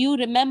 So you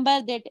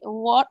remember that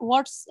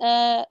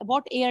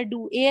what air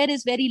do? Air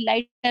is very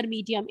lighter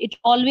medium. It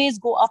always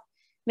go up.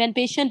 When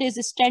patient is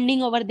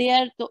standing over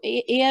there, the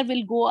air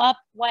will go up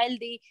while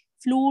the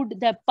fluid,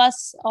 the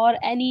pus or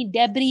any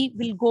debris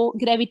will go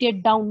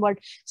gravitate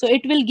downward. So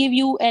it will give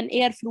you an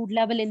air fluid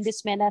level in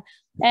this manner.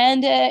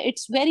 And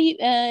it's very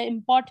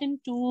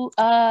important to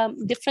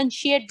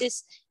differentiate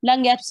this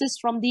lung abscess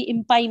from the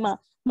empyema.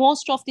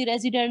 Most of the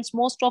residents,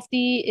 most of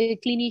the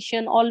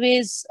clinician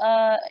always,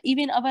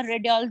 even our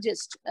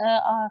radiologist,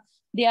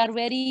 they are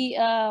very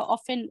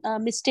often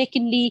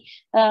mistakenly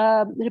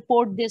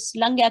report this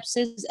lung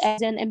abscess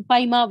as an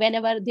empyema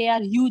whenever they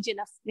are huge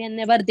enough,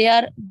 whenever they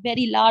are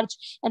very large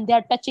and they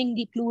are touching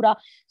the pleura.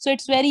 So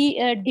it's very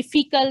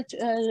difficult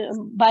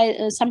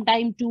by some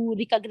time to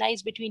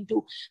recognize between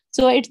two.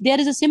 So there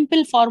is a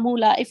simple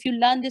formula. If you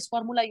learn this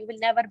formula, you will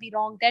never be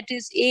wrong. That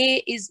is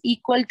A is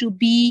equal to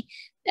B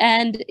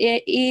and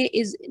A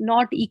is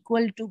not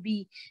equal to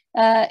B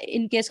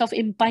in case of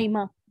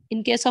empyema.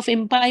 In case of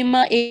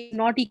empyema, A is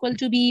not equal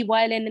to B,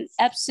 while in an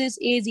abscess,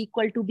 A is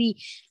equal to B.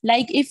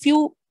 Like if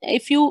you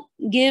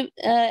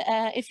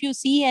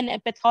see a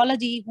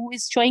pathology who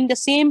is showing the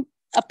same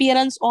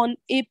appearance on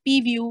AP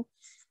view,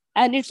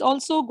 and it's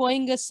also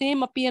going the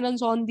same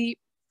appearance on the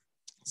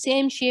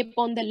same shape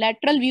on the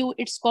lateral view,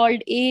 it's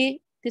called A.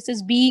 This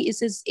is B.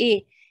 This is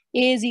A.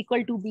 A is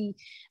equal to B.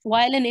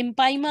 While in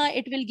empyema,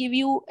 it will give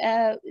you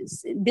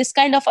this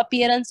kind of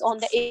appearance on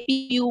the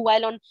AP view,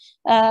 while on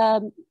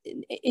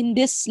in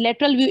this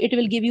lateral view, it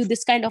will give you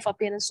this kind of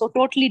appearance. So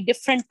totally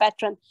different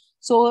pattern.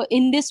 So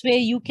in this way,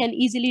 you can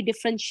easily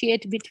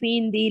differentiate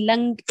between the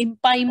lung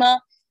empyema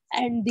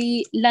and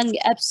the lung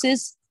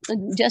abscess,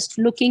 just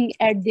looking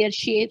at their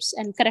shapes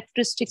and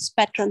characteristics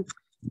pattern.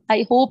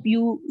 I hope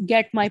you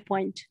get my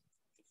point.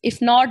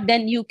 If not,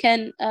 then you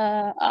can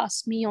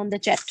ask me on the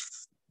chat.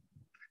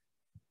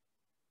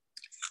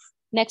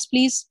 Next,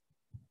 please.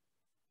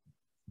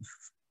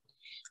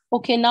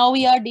 Okay, now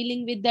we are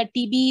dealing with the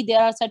TB. There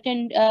are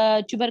certain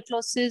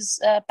tuberculosis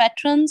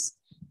patterns.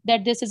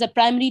 That this is a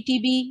primary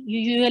TB. You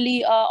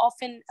usually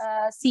often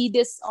see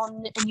this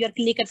in your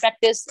clinical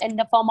practice in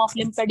the form of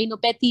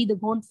lymphadenopathy, the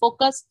bone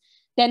focus.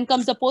 Then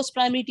comes the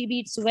post-primary TB.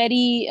 It's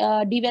very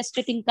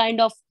devastating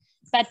kind of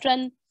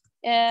pattern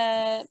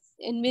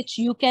in which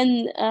you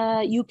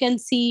can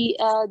see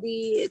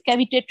the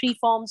cavitatory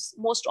forms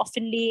most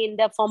oftenly in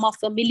the form of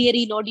the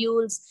miliary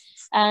nodules,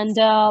 and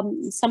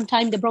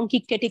sometimes the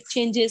bronchiectatic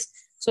changes.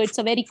 So it's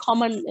a very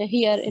common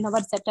here in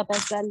our setup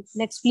as well.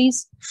 Next,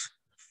 please.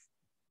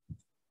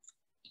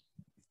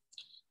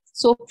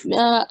 So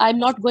I'm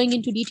not going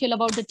into detail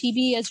about the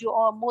TB, as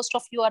most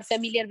of you are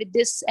familiar with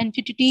this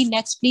entity.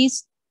 Next,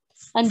 please.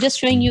 I'm just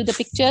showing you the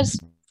pictures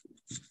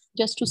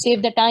just to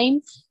save the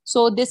time.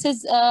 So this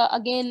is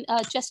again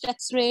a chest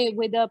X-ray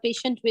with a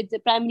patient with the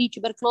primary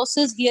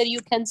tuberculosis. Here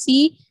you can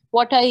see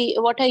what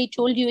I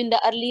told you in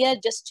the earlier.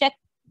 Just check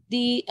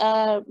the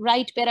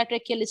right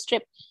paratracheal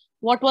strip.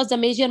 What was the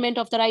measurement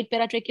of the right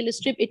paratracheal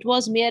strip? It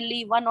was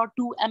merely 1 or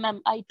 2 mm.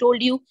 I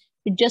told you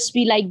it just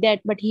be like that,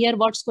 but here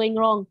what's going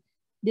wrong?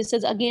 This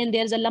is again,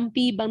 there's a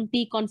lumpy,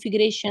 bumpy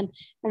configuration.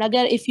 And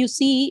again, if you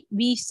see,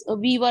 we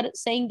were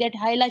saying that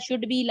hyla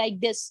should be like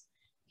this.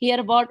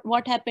 Here,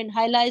 what happened?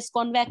 Hyla is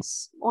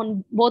convex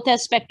on both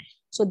aspects.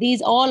 So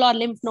these all are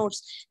lymph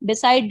nodes.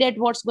 Beside that,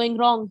 what's going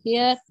wrong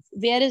here?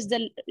 Where is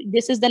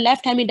this is the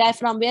left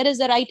hemidiaphragm. Where is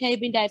the right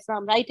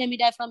hemidiaphragm? Right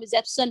hemidiaphragm is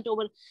absent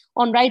over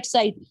on right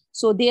side.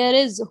 So there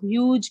is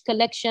huge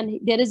collection.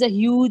 There is a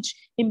huge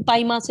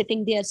empyema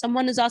sitting there.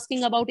 Someone is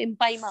asking about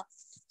empyema.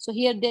 So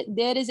here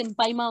there is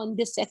empyema on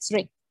this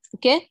X-ray.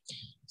 Okay.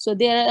 So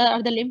there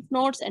are the lymph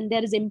nodes and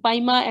there is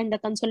empyema and the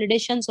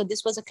consolidation. So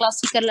this was a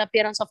classical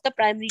appearance of the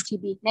primary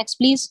TB. Next,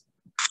 please.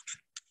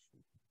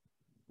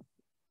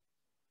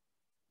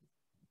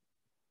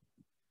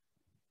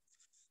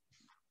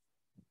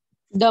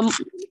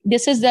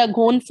 This is the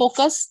gone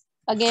focus.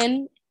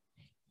 Again,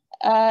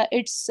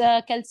 it's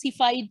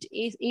calcified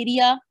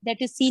area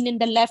that is seen in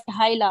the left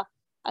hyla.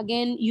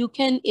 Again, you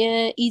can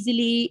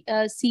easily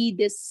see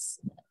this.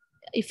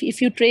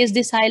 If you trace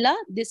this hyla,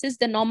 this is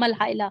the normal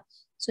hyla.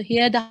 So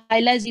here the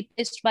hyla is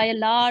replaced by a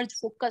large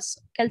focus,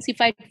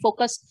 calcified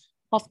focus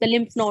of the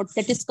lymph node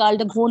that is called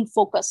the gone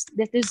focus.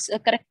 That is a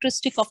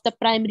characteristic of the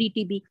primary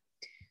TB.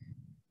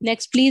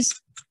 Next, please.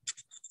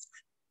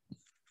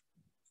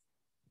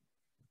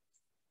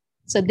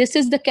 So this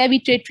is the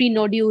cavitatory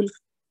nodule.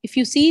 If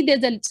you see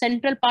that the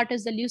central part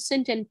is the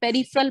lucent and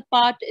peripheral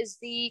part is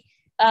the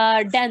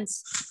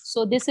dense.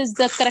 So this is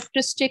the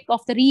characteristic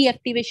of the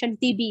reactivation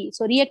TB.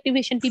 So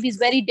reactivation TB is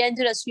very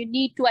dangerous. You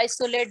need to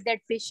isolate that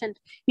patient.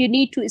 You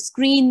need to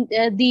screen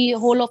the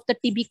whole of the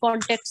TB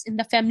contacts in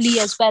the family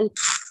as well.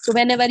 So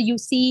whenever you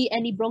see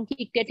any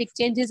bronchiectatic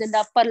changes in the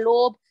upper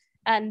lobe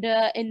and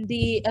in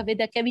the with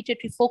the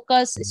cavitatory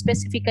focus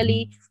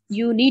specifically,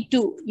 you need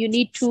to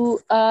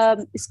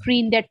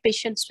screen that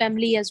patient's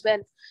family as well.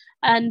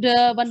 And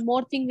one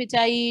more thing which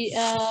I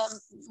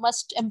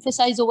must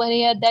emphasize over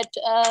here, that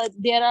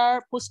there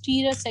are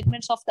posterior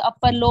segments of the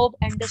upper lobe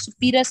and the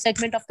superior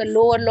segment of the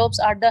lower lobes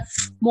are the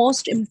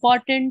most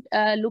important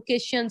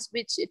locations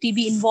which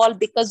TB involve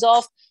because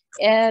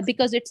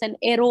it's an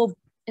aerobe,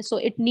 so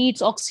it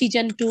needs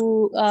oxygen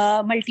to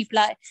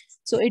multiply.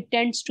 So it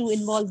tends to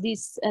involve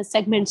these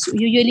segments.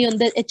 Usually on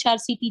the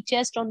HRCT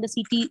chest, on the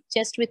CT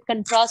chest with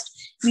contrast,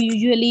 we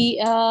usually,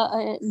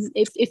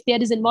 if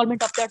there is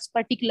involvement of those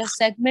particular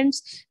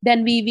segments,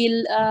 then we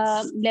will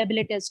label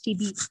it as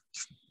TB.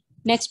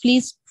 Next,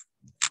 please.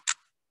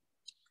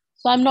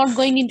 So I'm not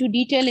going into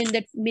detail in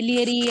the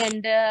miliary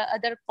and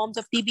other forms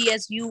of TB,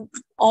 as you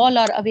all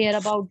are aware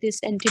about this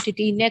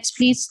entity. Next,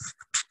 please.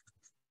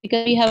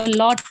 Because we have a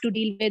lot to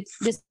deal with.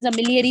 This is a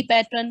miliary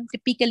pattern,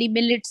 typically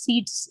millet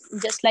seeds,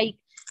 just like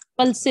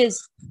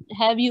pulses.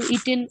 Have you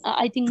eaten?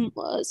 I think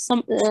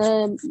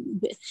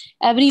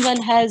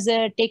everyone has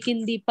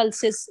taken the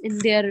pulses in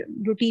their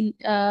routine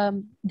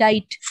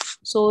diet.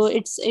 So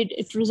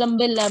it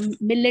resembles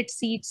millet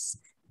seeds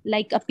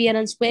like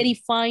appearance, very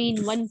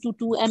fine 1 to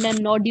 2 mm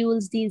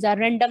nodules. These are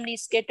randomly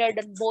scattered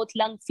in both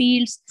lung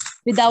fields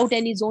without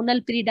any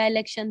zonal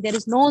predilection. There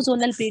is no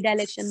zonal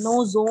predilection.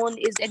 No zone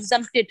is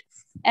exempted.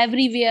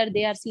 Everywhere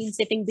they are seen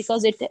sitting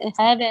because it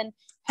have an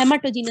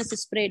hematogenous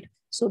spread.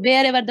 So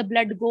wherever the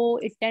blood go,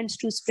 it tends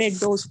to spread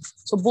those.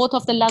 So both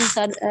of the lungs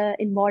are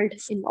involved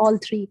in all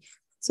three.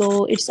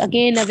 So it's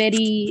again a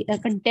very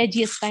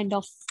contagious kind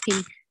of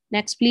thing.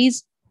 Next,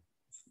 please.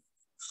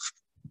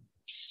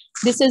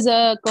 This is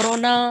a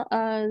corona,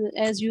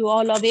 as you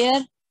all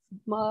aware.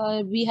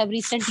 We have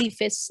recently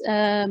faced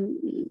a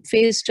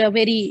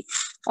very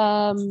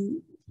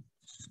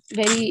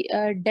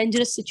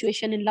dangerous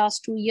situation in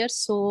last 2 years.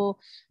 So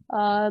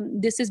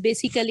this is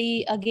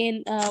basically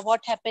again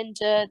what happened.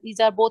 These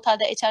are both are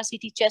the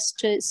HRCT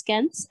chest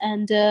scans,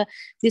 and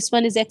this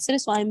one is X-ray.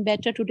 So I'm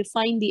better to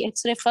define the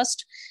X-ray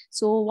first.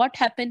 So what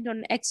happened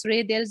on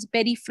X-ray? There is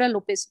peripheral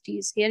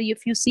opacities here.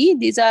 If you see,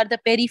 these are the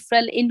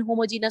peripheral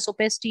inhomogeneous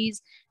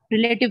opacities.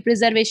 Relative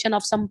preservation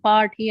of some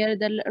part here.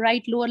 The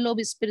right lower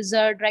lobe is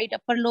preserved, right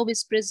upper lobe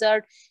is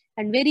preserved,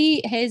 and very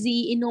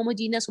hazy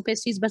inhomogeneous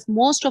opacities. But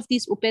most of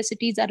these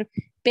opacities are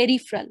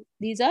peripheral.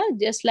 These are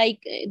just like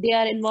they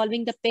are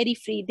involving the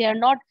periphery. They are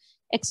not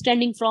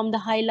extending from the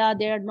hyla.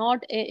 They are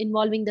not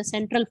involving the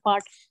central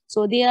part.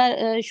 So they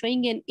are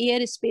showing an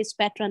air space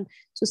pattern.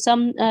 So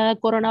some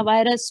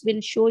coronavirus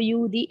will show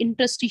you the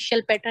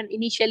interstitial pattern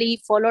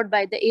initially, followed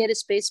by the air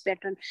space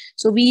pattern.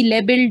 So we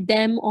labeled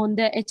them on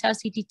the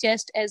HRCT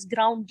chest as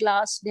ground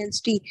glass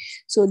density.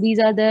 So these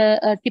are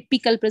the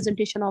typical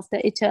presentation of the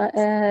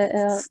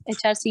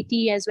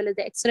HRCT as well as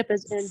the X-ray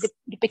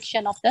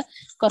depiction of the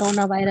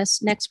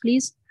coronavirus. Next,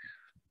 please.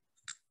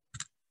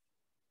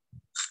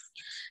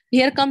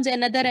 Here comes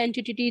another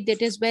entity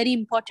that is very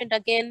important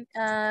again,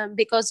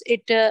 because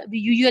we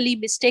usually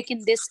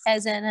mistaken this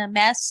as a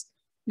mass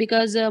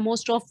because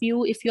most of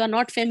you, if you are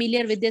not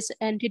familiar with this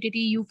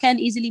entity, you can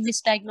easily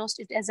misdiagnose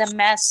it as a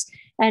mass,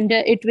 and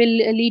it will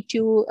lead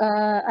to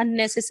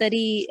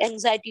unnecessary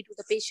anxiety to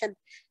the patient.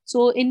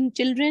 So in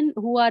children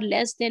who are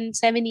less than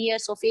 7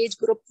 years of age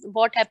group,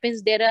 what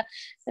happens, there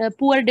are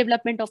poor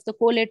development of the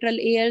collateral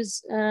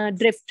ears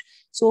drift.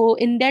 So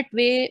in that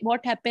way,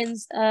 what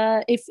happens,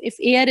 if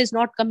air is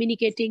not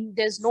communicating,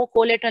 there's no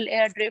collateral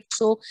air drift.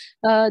 So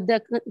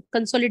the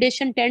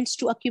consolidation tends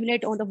to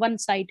accumulate on the one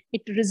side.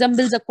 It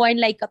resembles a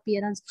coin-like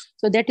appearance.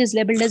 So that is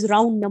labeled as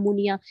round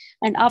pneumonia.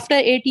 And after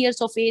 8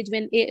 years of age,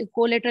 when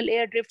collateral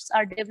air drifts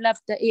are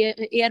developed, the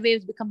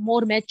airwaves become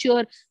more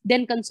mature,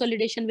 then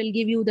consolidation will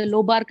give you the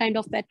lobar kind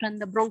of pattern,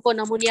 the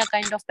bronchopneumonia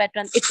kind of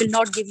pattern. It will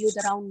not give you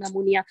the round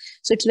pneumonia.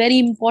 So it's very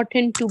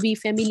important to be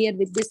familiar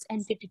with this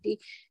entity,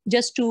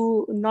 just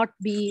to not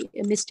be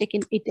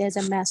mistaken it as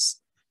a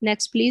mass.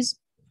 Next, please.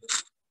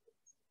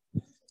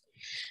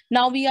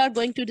 Now we are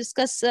going to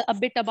discuss a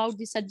bit about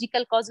the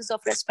surgical causes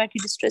of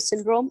respiratory distress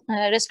syndrome,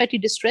 respiratory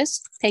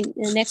distress.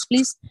 Next,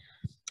 please.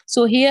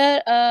 So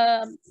here,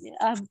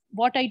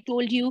 what I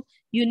told you,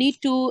 you need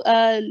to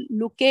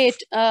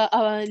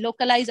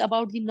localize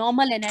about the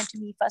normal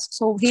anatomy first.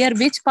 So here,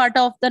 which part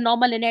of the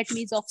normal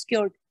anatomy is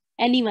obscured?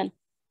 Anyone?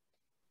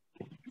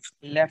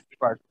 Left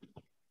part.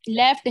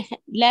 Left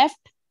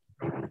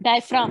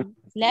diaphragm.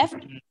 Left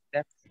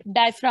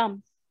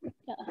diaphragm.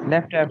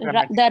 Left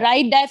diaphragm. The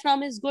right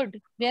diaphragm is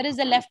good. Where is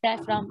the left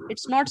diaphragm?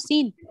 It's not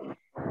seen.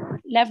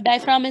 Left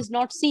diaphragm is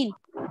not seen.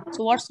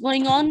 So what's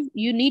going on?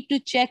 You need to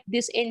check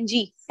this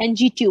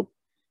NG tube.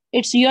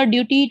 It's your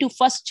duty to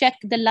first check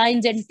the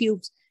lines and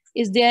tubes.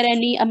 Is there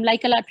any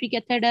umbilical artery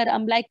catheter,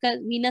 umbilical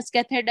venous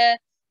catheter,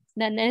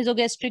 the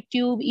nasogastric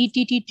tube,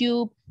 ETT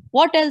tube?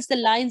 What else the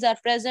lines are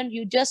present?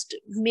 You just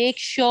make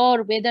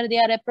sure whether they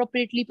are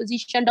appropriately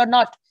positioned or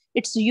not.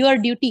 It's your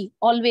duty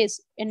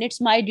always, and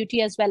it's my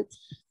duty as well.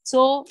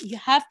 So you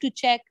have to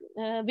check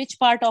which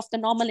part of the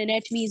normal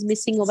anatomy is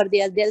missing over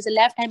there. There's a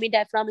left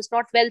hemidiaphragm is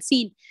not well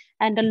seen,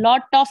 and a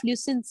lot of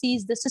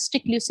lucencies, the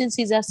cystic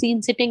lucencies are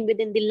seen sitting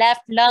within the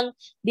left lung.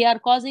 They are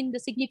causing the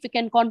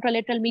significant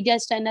contralateral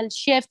mediastinal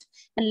shift,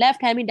 and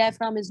left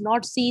hemidiaphragm is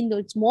not seen, though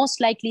it's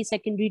most likely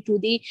secondary to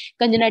the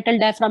congenital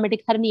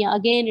diaphragmatic hernia.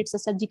 Again, it's a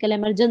surgical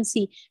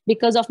emergency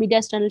because of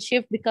mediastinal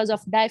shift, because of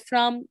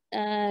diaphragm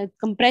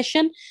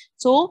compression.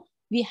 So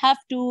we have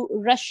to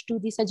rush to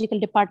the surgical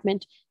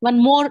department.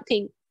 One more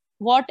thing,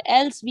 what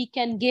else we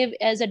can give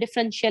as a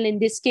differential in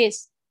this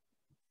case?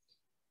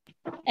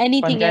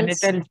 Anything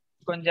else?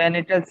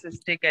 Congenital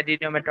cystic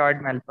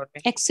adenomatoid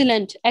malformation.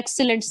 Excellent,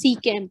 excellent,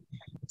 CCAM.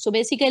 So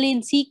basically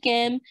in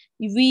CCAM,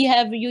 we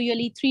have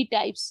usually 3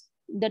 types.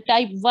 The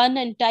type 1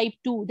 and type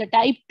 2. The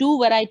type 2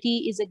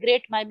 variety is a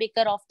great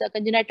mimicker of the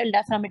congenital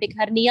diaphragmatic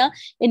hernia,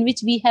 in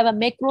which we have a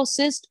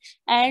macrocyst,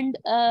 and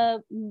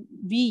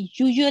we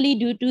usually,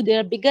 due to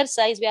their bigger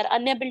size, we are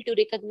unable to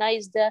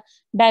recognize the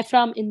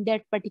diaphragm in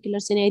that particular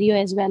scenario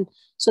as well.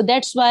 So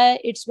that's why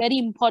it's very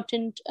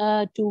important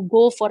to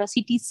go for a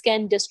CT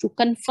scan just to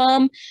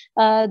confirm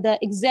the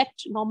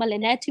exact normal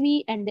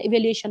anatomy and the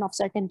evaluation of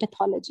certain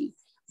pathology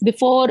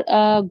before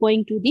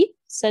going to the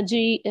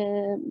surgery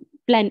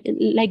plan,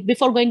 like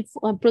before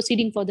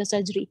proceeding for the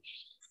surgery.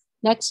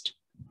 Next.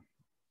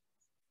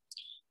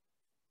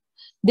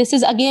 This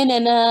is again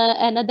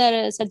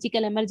another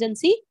surgical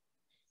emergency,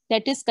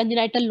 that is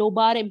congenital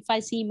lobar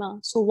emphysema.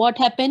 So what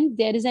happened?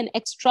 There is an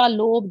extra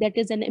lobe, that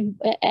is an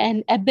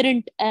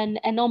aberrant and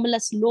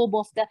anomalous lobe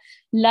of the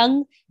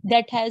lung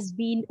that has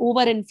been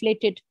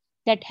overinflated.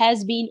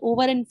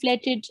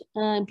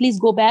 Please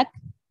go back.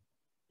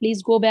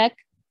 Please go back.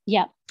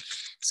 Yeah.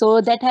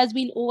 So that has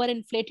been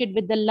overinflated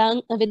with the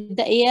lung, with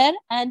the air,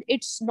 and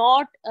it's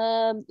not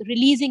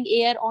releasing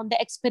air on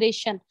the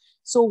expiration.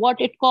 So what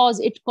it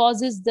causes? It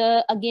causes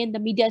the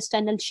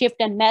mediastinal shift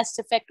and mass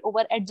effect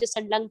over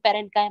adjacent lung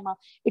parenchyma.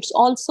 It's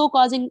also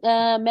causing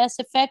mass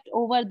effect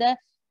over the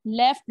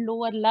left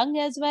lower lung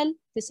as well.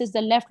 This is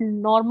the left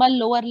normal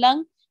lower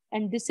lung,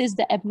 and this is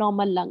the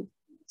abnormal lung.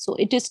 So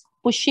it is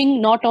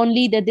pushing not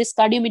only this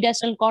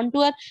cardiomediastinal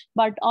contour,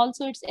 but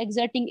also it's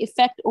exerting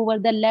effect over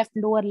the left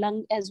lower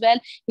lung as well.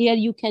 Here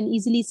you can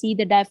easily see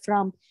the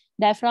diaphragm.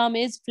 Diaphragm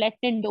is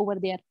flattened over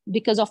there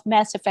because of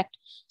mass effect.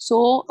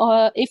 So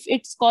if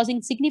it's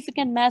causing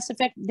significant mass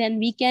effect, then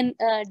we can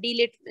deal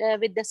it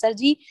with the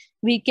surgery.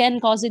 We can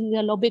cause it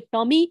the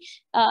lobectomy.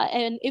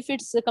 And if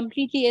it's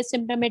completely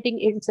asymptomatic,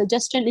 it's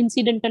just an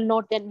incidental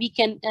note, then we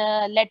can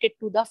let it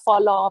to the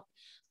follow-up.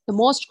 The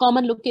most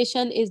common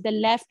location is the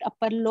left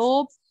upper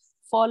lobe,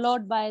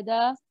 followed by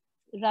the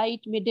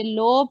right middle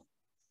lobe,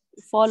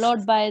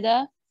 followed by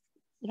the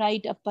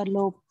right upper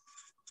lobe.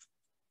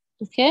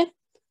 Okay,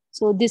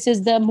 so this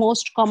is the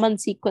most common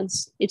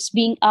sequence. It's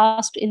being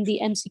asked in the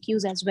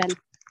MCQs as well.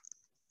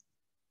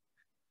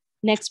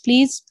 Next,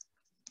 please.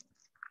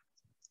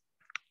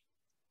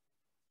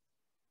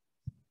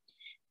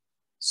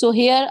 So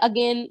here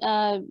again,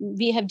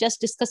 we have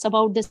just discussed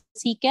about the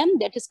CCAM,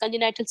 that is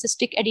congenital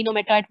cystic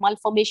adenomatoid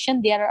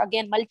malformation. There are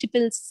again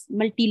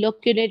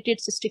multiloculated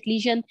cystic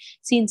lesion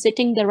seen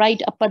sitting the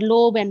right upper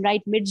lobe and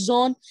right mid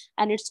zone,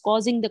 and it's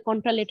causing the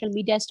contralateral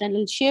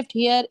mediastinal shift.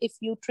 Here, if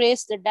you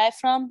trace the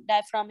diaphragm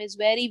is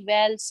very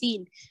well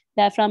seen.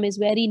 Diaphragm is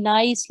very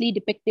nicely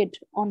depicted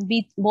on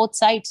both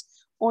sides.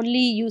 Only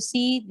you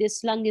see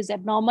this lung is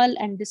abnormal,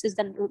 and this is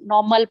the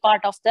normal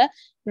part of the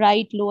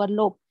right lower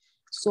lobe.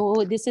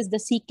 So this is the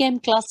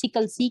CCAM,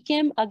 classical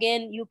CCAM.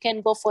 Again, you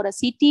can go for a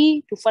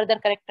CT to further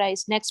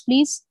characterize. Next,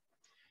 please.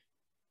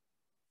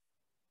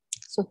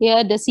 So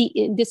here this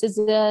is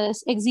the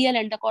axial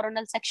and the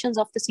coronal sections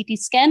of the CT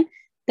scan.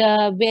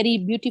 The very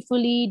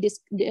beautifully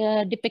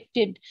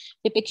depicted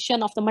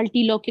depiction of the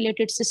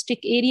multiloculated cystic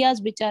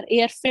areas, which are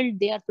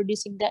air-filled. They are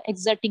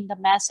exerting the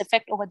mass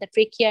effect over the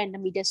trachea and the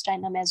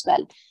mediastinum as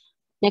well.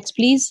 Next,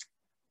 please.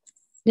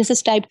 This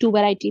is type 2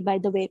 variety, by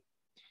the way.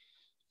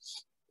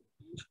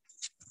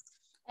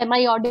 Am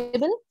I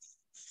audible?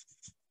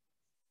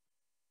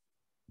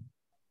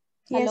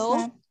 Hello?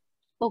 Yes,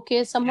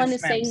 okay, someone Yes,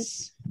 is ma'am. saying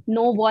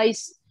no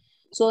voice.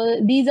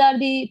 So these are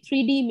the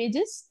 3D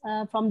images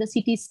from the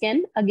CT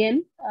scan.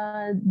 Again,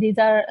 these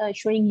are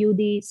showing you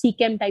the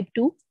CCAM type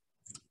 2.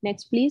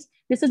 Next, please.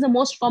 This is the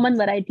most common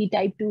variety,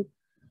 type 2.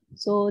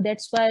 So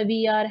that's why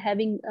we are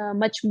having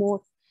much more.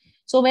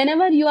 So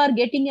whenever you are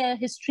getting a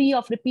history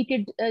of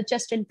repeated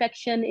chest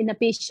infection in a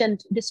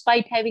patient,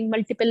 despite having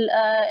multiple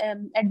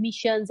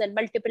admissions and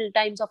multiple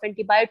times of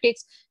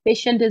antibiotics,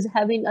 patient is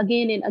having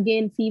again and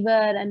again fever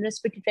and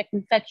respiratory tract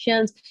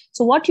infections.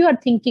 So what you are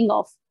thinking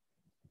of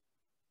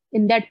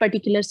in that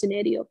particular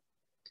scenario?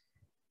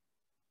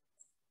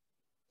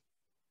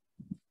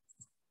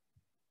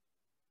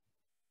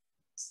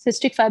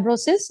 Cystic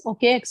fibrosis.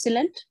 Okay,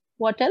 excellent.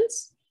 What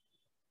else?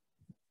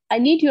 I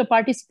need your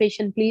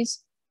participation,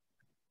 please.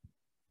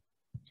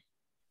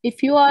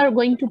 If you are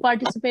going to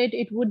participate,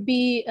 it would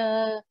be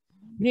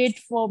great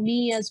for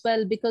me as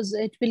well, because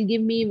it will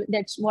give me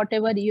that's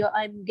whatever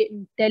I'm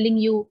telling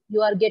you,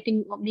 you are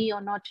getting me or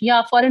not.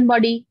 Yeah, foreign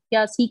body.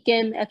 Yeah,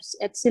 CCAM,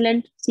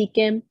 excellent.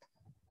 CCAM.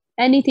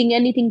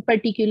 Anything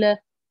particular?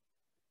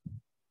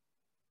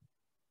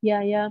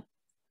 Yeah,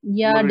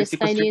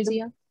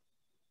 dyskinesia.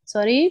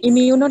 Sorry?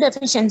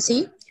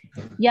 Immunodeficiency.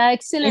 Yeah,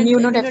 excellent.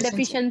 Immunodeficiency.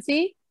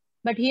 Immunodeficiency.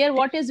 But here,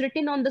 what is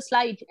written on the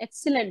slide?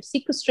 Excellent.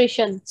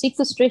 Sequestration.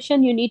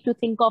 Sequestration, you need to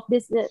think of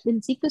this.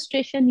 In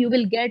sequestration, you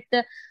will get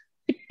the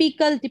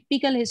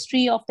typical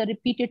history of the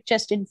repeated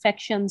chest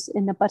infections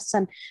in the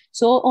person.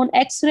 So on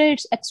X-ray,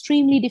 it's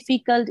extremely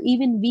difficult.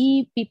 Even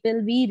we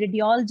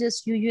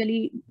radiologists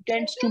usually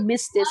tends to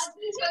miss this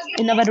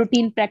in our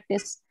routine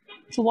practice.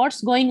 So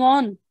what's going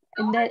on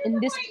in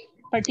this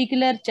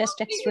particular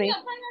chest X-ray?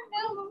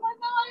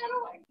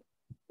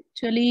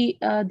 Actually,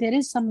 there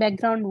is some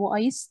background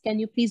voice. Can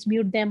you please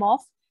mute them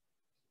off?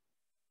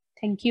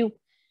 Thank you.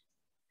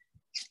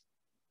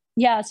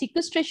 Yeah,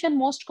 sequestration,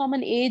 most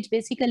common age,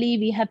 basically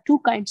we have two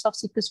kinds of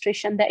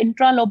sequestration, the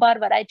intralobar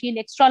variety and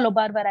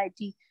extralobar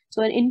variety.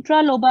 So an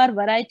intralobar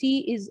variety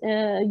is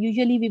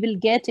usually we will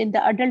get in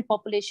the adult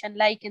population,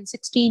 like in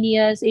 16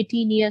 years,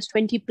 18 years,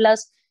 20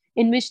 plus,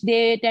 in which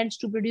they tends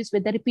to produce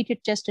with the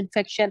repeated chest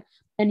infection.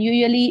 And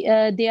usually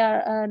they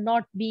are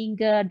not being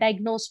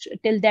diagnosed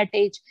till that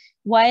age.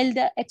 While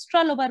the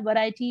extralobar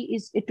variety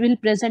it will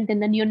present in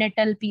the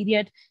neonatal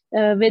period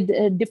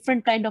with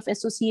different kind of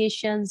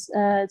associations,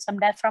 some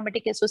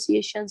diaphragmatic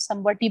associations,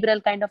 some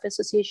vertebral kind of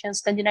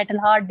associations, congenital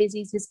heart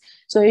diseases.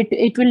 So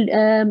it will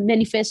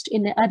manifest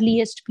in the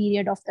earliest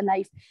period of the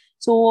life.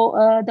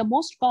 So the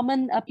most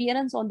common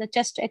appearance on the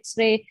chest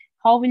X-ray,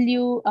 how will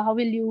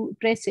you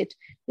trace it?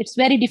 It's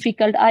very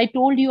difficult. I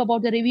told you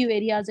about the review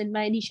areas in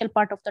my initial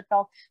part of the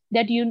talk,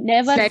 that you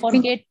never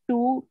forget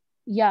to,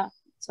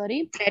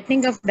 sorry?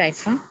 Flattening of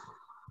diaphragm.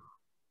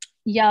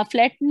 Yeah,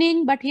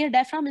 flattening, but here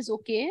diaphragm is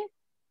okay.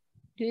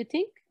 Do you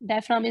think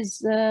diaphragm is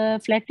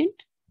flattened?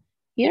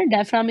 Here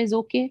diaphragm is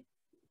okay.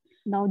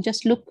 Now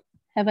just look,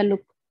 have a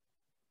look.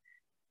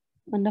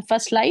 On the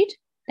first slide,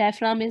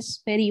 diaphragm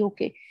is very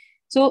okay.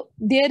 So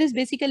there is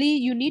basically,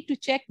 you need to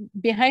check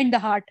behind the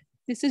heart.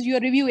 This is your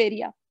review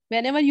area.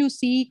 Whenever you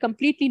see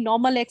completely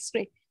normal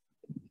X-ray,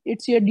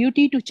 it's your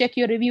duty to check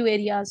your review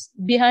areas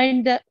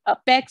behind the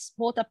apex,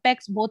 both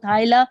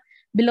hila,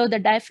 below the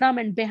diaphragm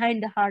and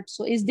behind the heart.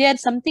 So is there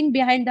something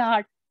behind the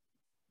heart?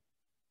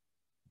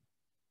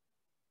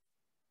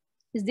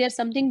 Is there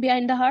something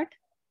behind the heart?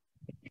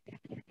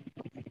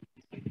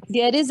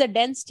 There is a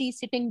density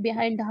sitting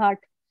behind the heart.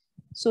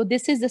 So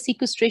this is the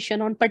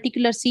sequestration. On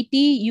particular CT,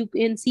 you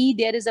can see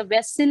there is a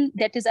vessel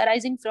that is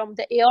arising from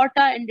the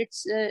aorta, and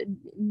it's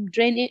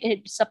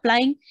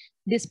supplying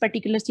this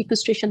particular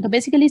sequestration. So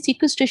basically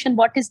sequestration,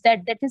 what is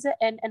that? That is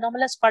an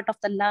anomalous part of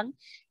the lung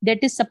that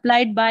is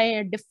supplied by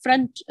a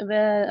different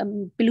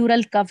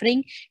pleural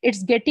covering.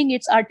 It's getting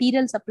its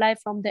arterial supply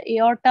from the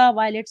aorta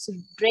while it's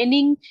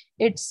draining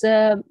its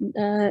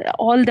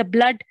all the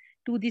blood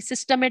to the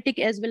systematic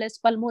as well as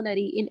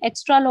pulmonary. In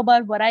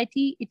extralobar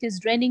variety, it is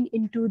draining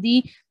into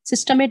the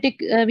systematic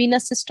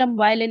venous system,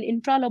 while in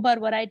intralobar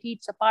variety,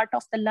 it's a part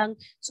of the lung,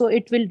 so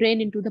it will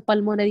drain into the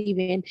pulmonary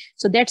vein.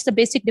 So that's the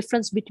basic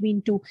difference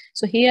between two.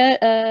 So here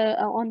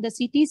on the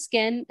CT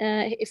scan,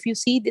 if you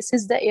see, this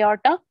is the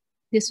aorta.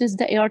 This is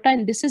the aorta,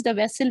 and this is the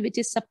vessel which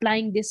is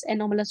supplying this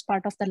anomalous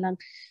part of the lung.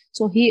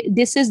 So here,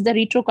 this is the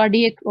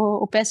retrocardiac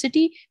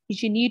opacity,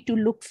 which you need to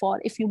look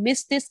for. If you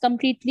miss this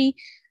completely,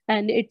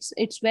 and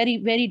it's very,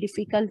 very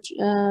difficult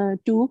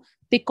to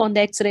pick on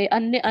the X-ray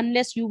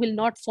unless you will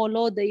not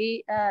follow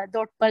the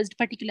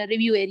particular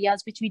review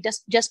areas, which we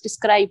just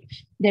described,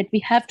 that we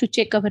have to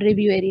check our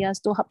review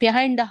areas. So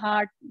behind the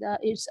heart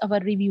is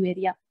our review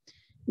area.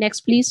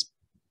 Next, please.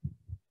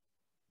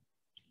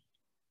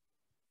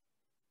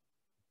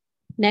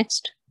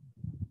 Next.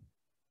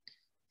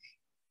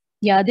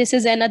 Yeah, this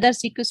is another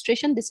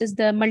sequestration. This is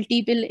the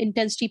multiple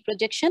intensity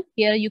projection.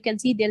 Here you can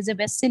see there is a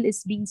vessel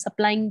is being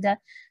supplying the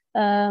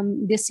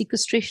this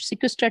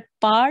sequestered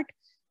part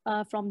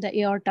from the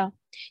aorta.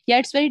 Yeah,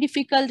 it's very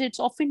difficult. It's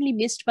oftenly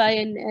missed by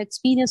an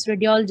experienced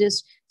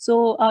radiologist.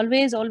 So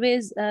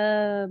always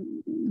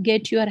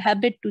get your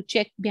habit to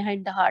check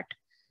behind the heart.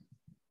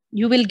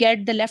 You will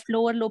get the left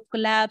lower lobe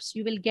collapse.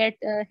 You will get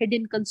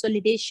hidden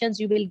consolidations.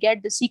 You will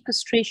get the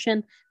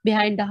sequestration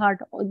behind the heart.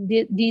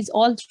 These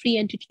all three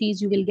entities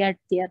you will get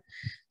there.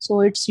 So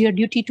it's your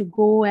duty to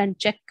go and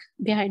check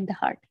behind the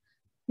heart.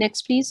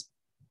 Next, please.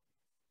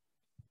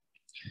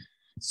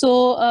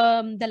 So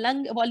the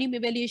lung volume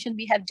evaluation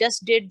we have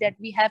just did that.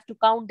 We have to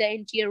count the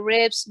anterior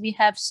ribs. We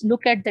have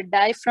look at the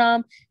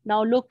diaphragm.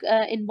 Now look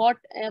in what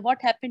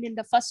happened in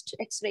the first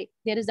X-ray.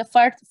 There is the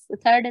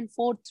third and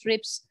fourth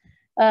ribs.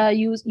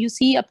 You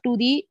see up to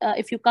the,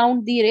 if you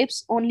count the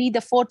ribs, only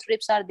the fourth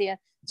ribs are there.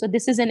 So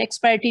this is an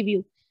expiratory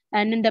view.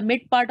 And in the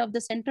mid part of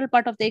the central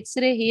part of the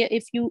X-ray here,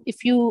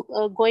 if you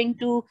going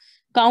to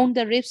count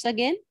the ribs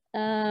again,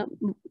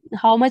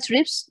 how much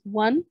ribs?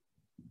 1,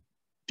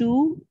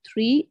 2,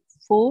 3,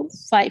 4,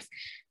 5.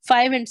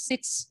 5 and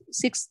 6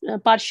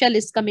 partial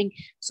is coming.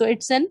 So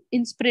it's an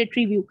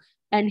inspiratory view.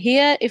 And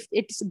here, if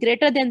it's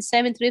greater than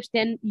 7th ribs,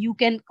 then you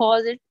can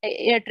cause it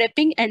air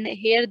trapping. And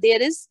here there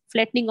is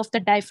flattening of the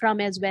diaphragm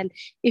as well.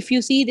 If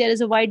you see, there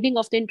is a widening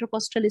of the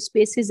intercostal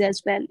spaces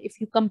as well, if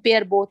you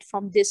compare both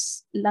from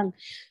this lung.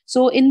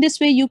 So in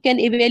this way, you can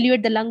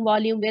evaluate the lung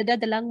volume, whether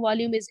the lung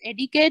volume is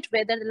adequate,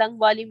 whether the lung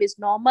volume is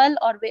normal,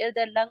 or whether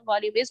the lung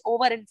volume is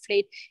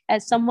overinflated.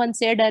 As someone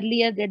said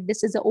earlier, that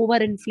this is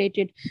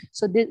overinflated.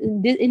 So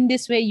in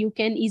this way, you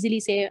can easily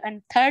say.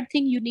 And third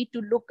thing, you need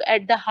to look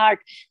at the heart.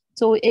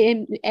 So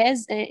in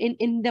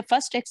the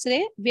first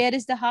X-ray, where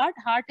is the heart?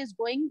 Heart is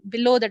going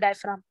below the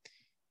diaphragm.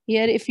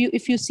 Here, if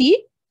you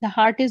see, the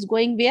heart is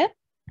going where?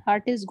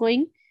 Heart is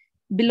going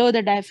below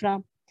the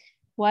diaphragm.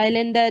 While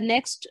in the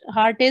next,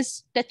 heart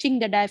is touching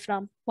the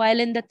diaphragm. While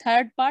in the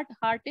third part,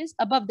 heart is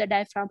above the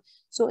diaphragm.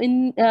 So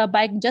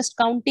by just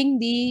counting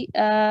the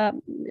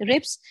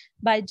ribs,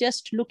 by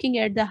just looking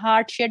at the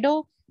heart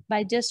shadow,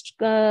 by just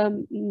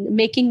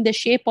making the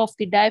shape of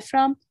the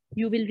diaphragm,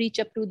 you will reach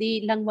up to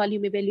the lung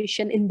volume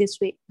evaluation in this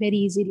way very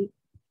easily.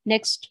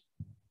 Next.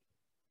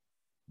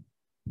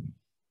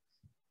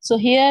 So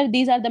here,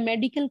 these are the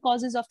medical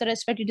causes of the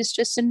respiratory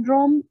distress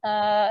syndrome.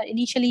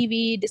 Initially,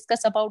 we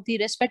discussed about the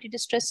respiratory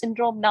distress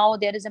syndrome. Now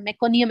there is a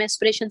meconium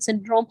aspiration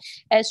syndrome.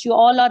 As you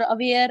all are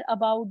aware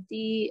about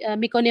the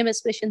meconium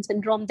aspiration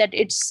syndrome, that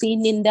it's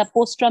seen in the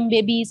postpartum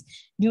babies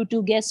due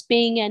to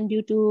gasping and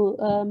due to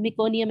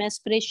meconium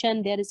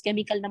aspiration. There is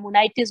chemical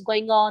pneumonitis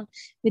going on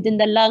within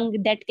the lung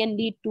that can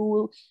lead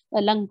to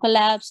lung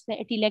collapse, the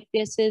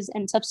atelectasis,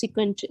 and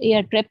subsequent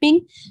air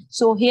trapping.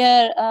 So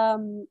here,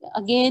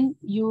 again,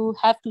 you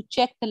have to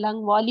check the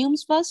lung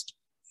volumes first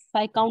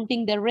by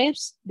counting the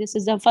ribs. This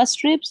is the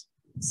first ribs,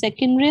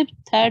 second rib,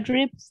 third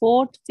rib,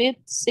 fourth, fifth,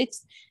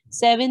 sixth,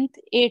 seventh,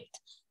 eighth.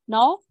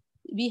 Now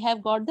we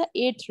have got the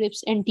 8th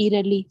ribs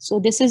anteriorly. So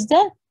this is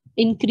the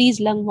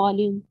increased lung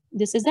volume.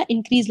 This is the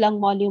increased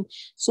lung volume.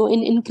 So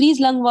in increased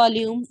lung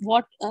volume,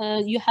 what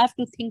you have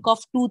to think of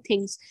two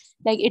things.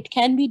 Like it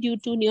can be due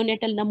to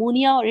neonatal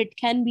pneumonia, or it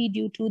can be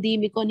due to the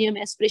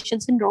meconium aspiration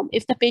syndrome.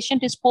 If the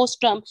patient is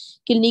postpartum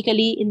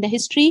clinically in the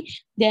history,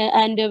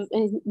 and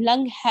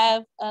lung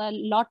have a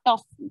lot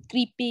of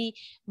creepy,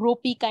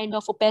 ropey kind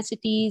of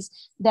opacities,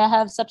 they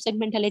have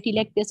subsegmental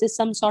atelectasis,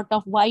 some sort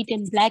of white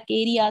and black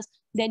areas,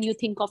 then you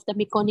think of the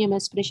meconium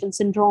aspiration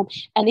syndrome.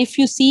 And if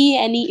you see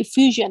any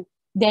effusion,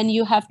 then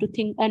you have to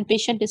think, and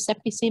patient is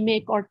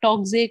septicemic or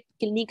toxic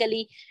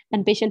clinically,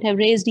 and patient have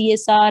raised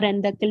ESR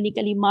and the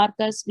clinically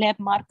markers, lab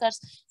markers,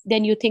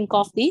 then you think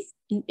of the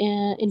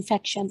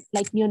infection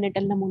like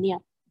neonatal pneumonia.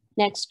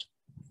 Next.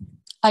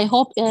 I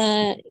hope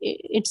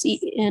it's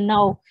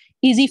now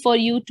easy for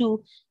you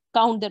to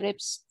count the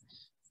ribs.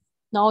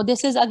 Now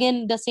this is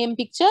again the same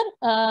picture,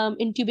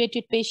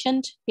 intubated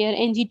patient. Here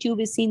NG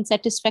tube is seen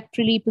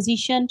satisfactorily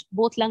positioned,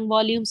 both lung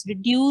volumes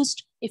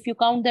reduced. If you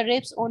count the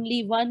ribs,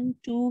 only 1,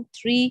 2,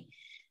 3,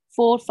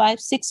 4, 5,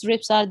 6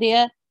 ribs are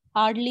there.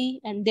 hardly,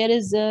 and there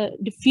is a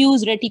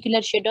diffuse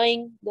reticular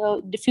shadowing,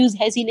 the diffuse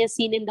haziness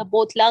seen in the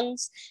both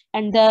lungs,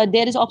 and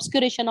there is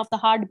obscuration of the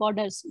hard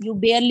borders. You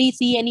barely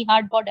see any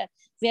hard border.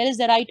 Where is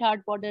the right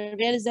hard border?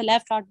 Where is the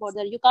left hard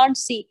border? You can't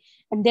see.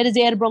 And there is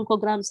air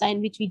bronchogram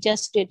sign, which we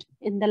just did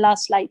in the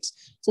last slides.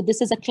 So this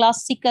is a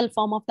classical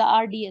form of the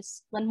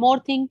RDS. One more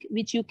thing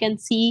which you can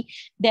see,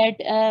 that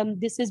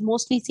this is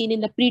mostly seen in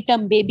the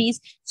preterm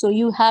babies. So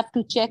you have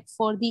to check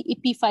for the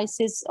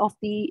epiphysis of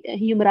the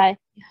humeri.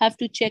 You have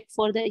to check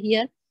for the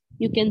here.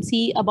 You can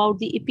see about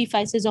the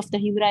epiphysis of the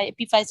humeri.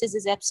 Epiphysis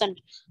is absent,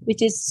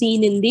 which is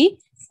seen in the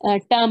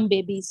term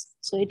babies.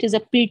 So it is a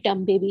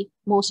preterm baby,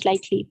 most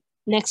likely.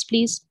 Next,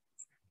 please.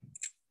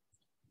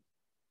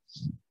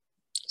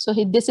 So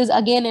this is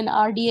again an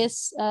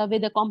RDS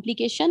with a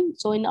complication.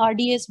 So in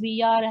RDS,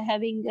 we are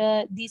having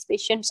these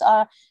patients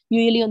are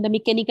usually on the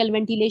mechanical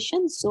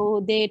ventilation.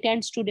 So they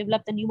tends to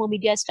develop the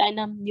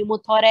pneumomediastinum,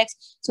 pneumothorax.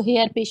 So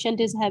here patient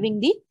is having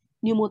the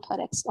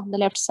pneumothorax on the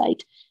left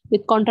side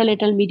with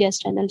contralateral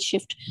mediastinal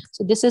shift.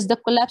 So this is the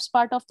collapsed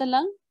part of the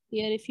lung.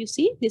 Here, if you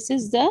see, this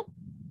is the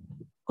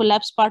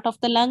collapsed part of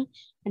the lung,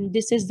 and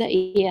this is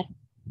the air.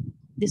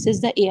 This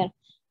is the air,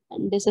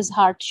 and this is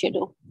heart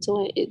shadow.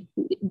 So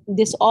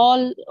this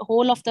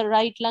whole of the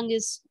right lung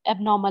is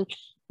abnormal.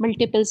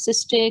 Multiple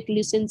cystic,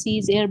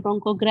 lucencies, air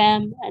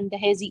bronchogram, and the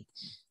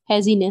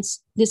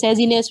haziness. This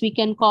haziness we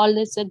can call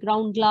this a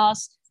ground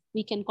glass.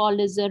 We can call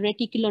this a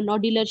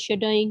reticulonodular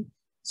shadowing.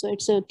 So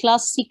it's a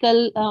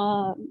classical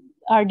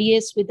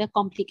RDS with a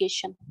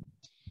complication.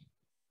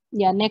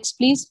 Yeah, next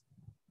please.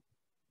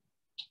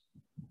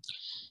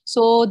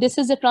 So this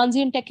is a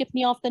transient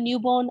tachypnea of the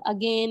newborn.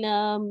 Again,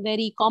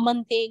 very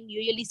common thing,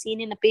 usually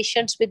seen in the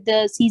patients with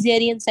the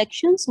cesarean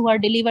sections who are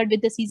delivered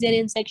with the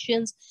cesarean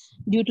sections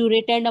due to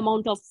retained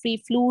amount of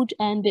free fluid,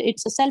 and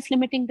it's a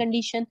self-limiting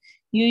condition.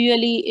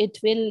 Usually it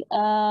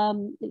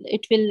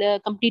will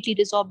completely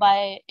resolve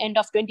by end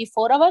of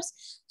 24 hours.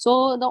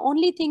 So the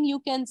only thing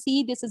you can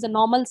see, this is a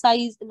normal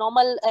size,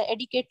 normal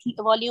adequate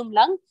volume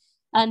lung.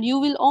 And you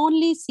will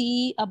only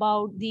see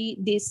about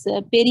this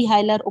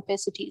perihilar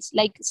opacities,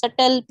 like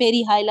subtle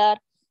perihilar,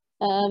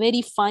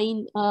 very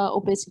fine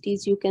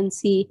opacities you can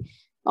see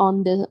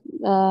on the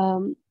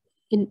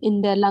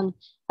in the lung.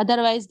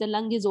 Otherwise, the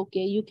lung is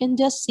okay. You can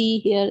just see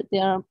here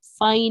there are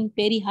fine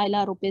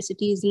perihilar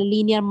opacities,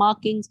 linear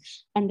markings,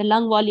 and the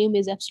lung volume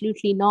is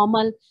absolutely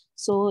normal.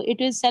 So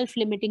it is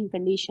self-limiting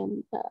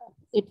condition.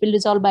 It will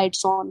resolve by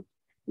its own.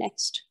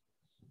 Next.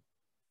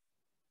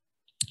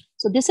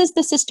 So this is the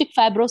cystic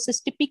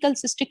fibrosis, typical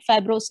cystic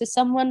fibrosis.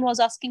 Someone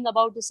was asking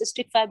about the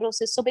cystic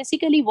fibrosis. So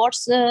basically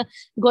what's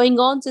going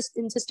on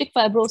in cystic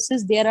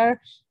fibrosis, there are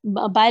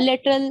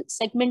bilateral,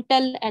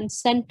 segmental, and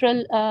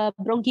central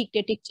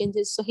bronchiectatic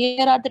changes. So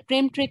here are the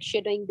Tremtrich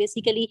shadowing.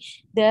 Basically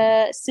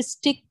the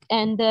cystic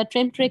and the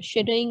Tremtrich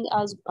shadowing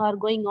are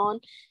going on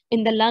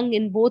in the lung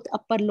in both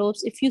upper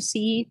lobes. If you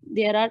see,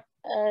 there are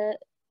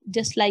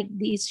just like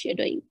these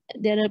shadowing.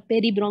 There are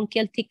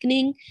peribronchial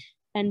thickening,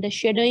 and the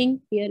shadowing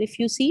here, if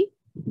you see,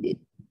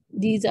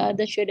 these are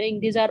the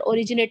shadowing. These are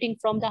originating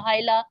from the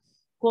hyla,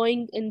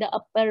 going in the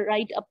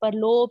right upper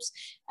lobes.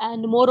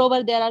 And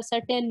moreover, there are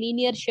certain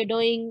linear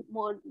shadowing,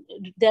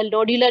 the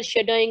nodular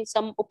shadowing,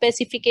 some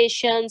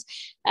opacifications,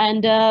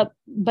 and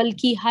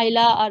bulky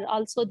hyla are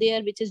also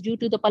there, which is due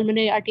to the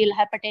pulmonary arterial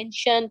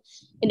hypertension.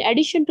 In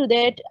addition to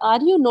that,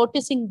 are you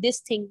noticing this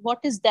thing? What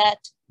is that?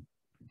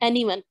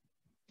 Anyone?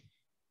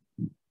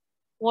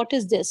 What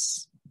is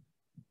this?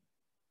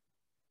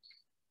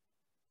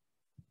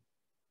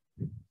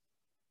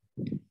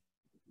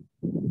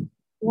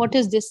 What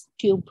is this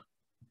tube?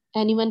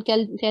 Anyone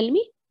can tell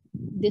me?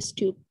 This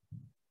tube.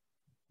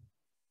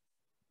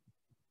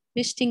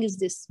 Which thing is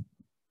this?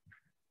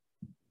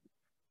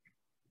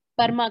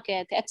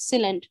 Permacath.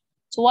 Excellent.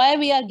 So why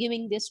we are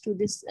giving this to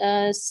this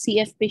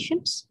CF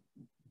patients?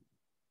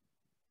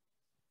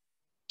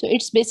 So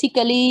it's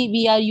basically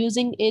we are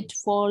using it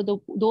for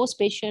those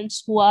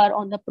patients who are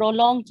on the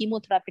prolonged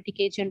chemotherapeutic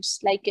agents,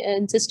 like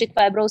in cystic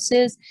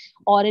fibrosis,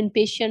 or in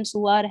patients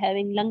who are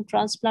having lung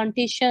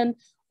transplantation,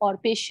 or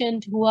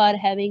patient who are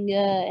having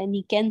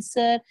any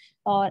cancer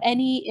or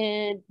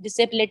any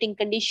disabling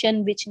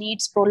condition which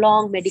needs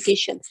prolonged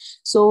medication.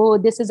 So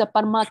this is a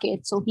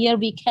permacath. So here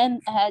we can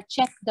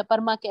check the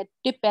permacath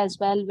tip as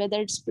well,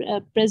 whether it's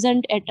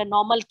present at a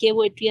normal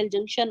cavo-atrial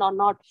junction or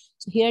not.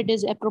 So here it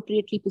is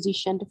appropriately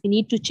positioned. We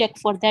need to check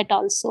for that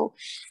also.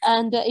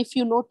 And if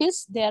you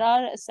notice, there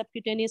are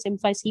subcutaneous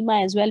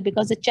emphysema as well,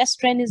 because the chest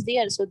drain is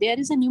there. So there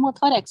is a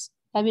pneumothorax.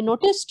 Have you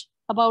noticed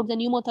about the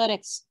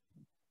pneumothorax?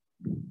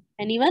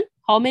 Anyone?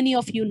 How many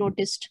of you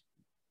noticed?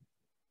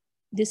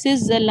 This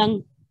is the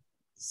lung.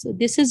 So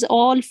this is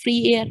all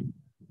free air.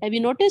 Have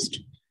you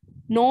noticed?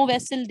 No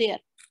vessel there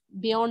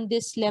beyond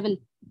this level.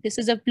 This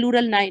is a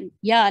pleural 9.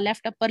 Yeah,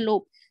 left upper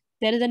lobe.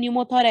 There is a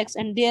pneumothorax,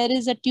 and there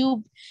is a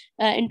tube.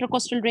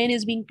 Intercostal drain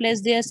is being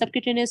placed there.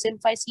 Subcutaneous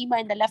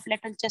emphysema in the left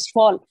lateral chest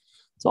wall.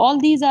 So all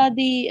these are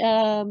the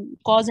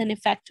cause and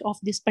effect of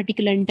this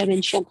particular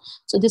intervention.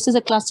 So this is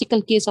a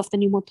classical case of the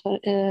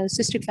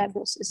cystic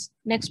fibrosis.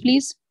 Next,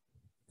 please.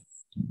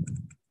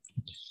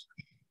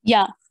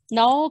 Yeah.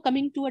 Now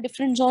coming to a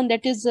different zone,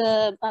 that is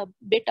a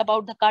bit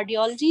about the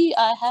cardiology.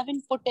 I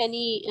haven't put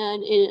any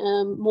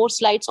more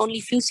slides,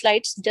 only few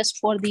slides just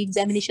for the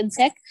examination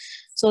sake.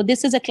 So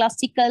this is a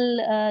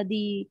classical,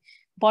 the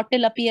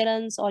bottle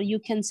appearance, or you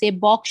can say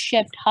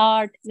box-shaped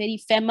heart, very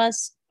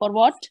famous for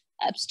what?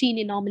 Epstein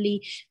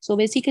anomaly. So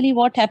basically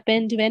what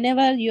happened,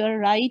 whenever your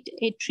right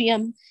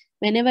atrium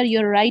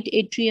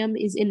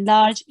is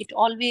enlarged, it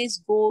always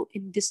go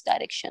in this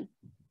direction.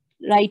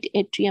 Right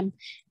atrium,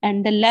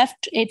 and the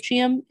left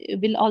atrium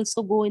will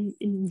also go in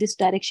this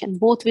direction.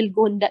 Both will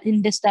go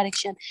in this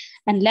direction,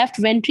 and left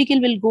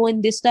ventricle will go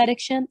in this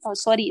direction, or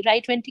sorry,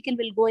 right ventricle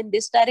will go in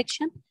this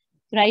direction,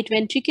 right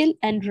ventricle,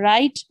 and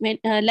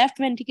left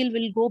ventricle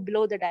will go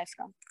below the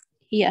diaphragm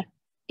here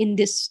in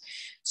this.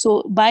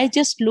 So by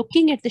just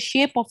looking at the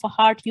shape of a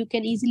heart, you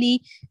can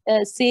easily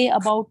say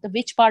about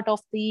which part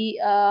of the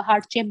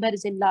heart chamber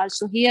is enlarged.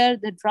 So here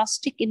the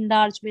drastic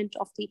enlargement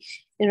of the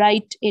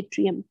right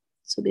atrium.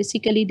 So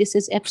basically this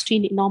is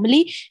Epstein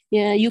anomaly.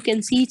 You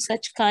can see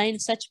such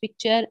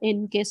picture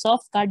in case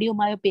of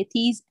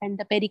cardiomyopathies and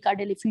the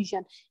pericardial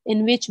effusion,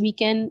 in which we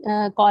can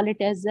call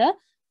it as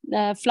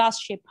a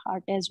flask-shaped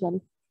heart as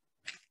well.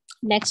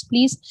 Next,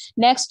 please.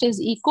 Next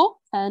is echo,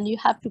 and you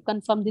have to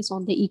confirm this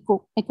on the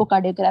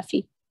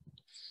echocardiography.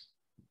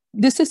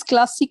 This is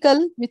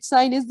classical. Which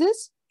sign is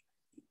this?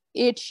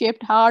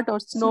 8-shaped heart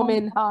or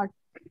snowman heart.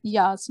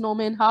 Yeah,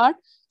 snowman heart.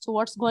 So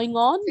what's going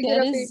on?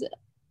 There is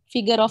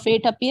figure of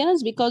 8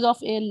 appearance because of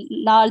a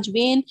large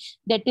vein,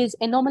 that is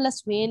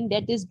anomalous vein,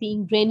 that is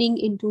being draining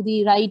into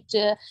the right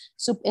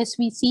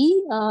sub-SVC,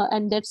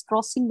 and that's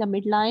crossing the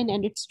midline,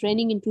 and it's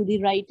draining into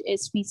the right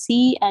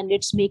SVC, and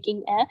it's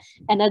making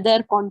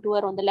another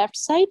contour on the left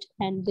side,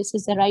 and this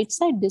is the right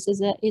side, this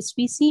is a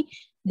SVC,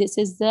 this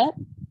is the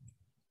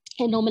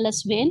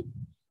anomalous vein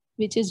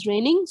which is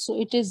draining. So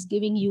it is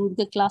giving you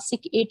the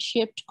classic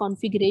 8-shaped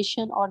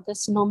configuration or the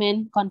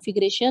snowman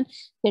configuration.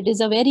 That is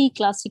a very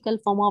classical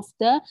form of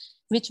the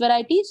which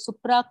variety?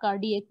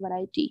 Supracardiac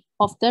variety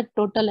of the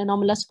total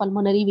anomalous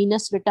pulmonary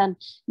venous return.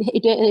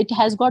 It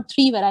has got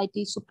 3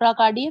 varieties: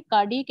 supracardiac,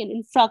 cardiac, and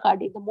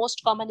infracardiac. The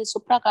most common is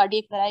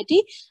supracardiac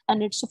variety,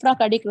 and its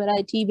supracardiac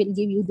variety will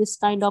give you this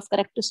kind of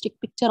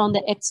characteristic picture on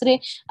the X-ray.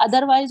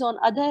 Otherwise, on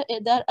other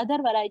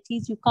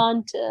varieties, you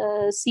can't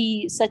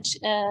see such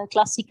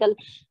classical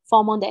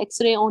form on the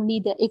X-ray.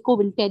 Only the echo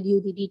will tell you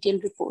the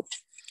detailed report.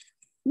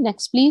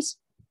 Next, please.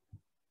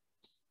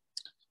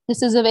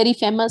 This is a very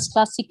famous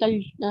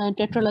classical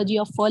tetralogy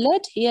of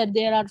Follett. Here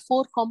there are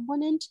 4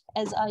 components.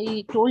 As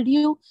I told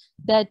you,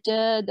 that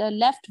the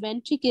left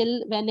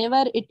ventricle,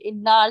 whenever it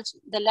enlarges,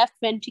 the left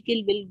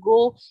ventricle will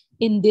go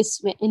in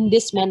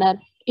this manner.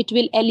 It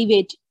will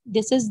elevate.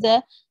 This is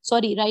the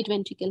right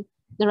ventricle.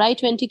 The right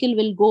ventricle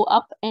will go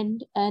up,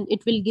 and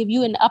it will give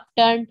you an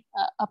upturned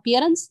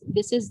appearance.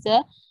 This is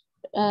the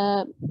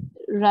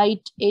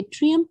right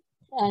atrium,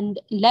 and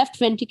left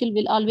ventricle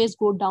will always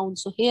go down.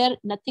 So here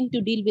nothing to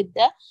deal with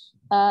the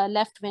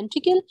left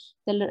ventricle.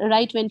 The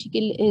right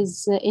ventricle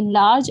is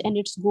enlarged, and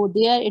it's go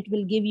there. It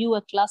will give you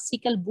a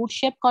classical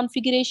boot-shaped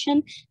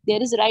configuration.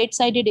 There is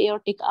right-sided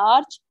aortic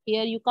arch.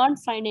 Here you can't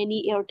find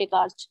any aortic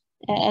arch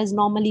as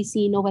normally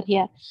seen over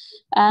here,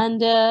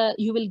 and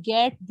you will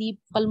get the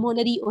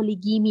pulmonary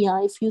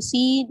oligemia. If you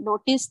see,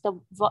 notice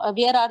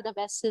where are the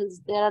vessels?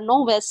 There are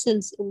no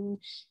vessels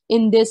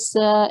in this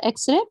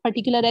X-ray,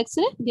 particular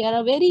X-ray. There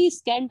are very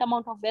scant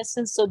amount of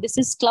vessels. So this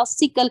is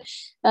classical,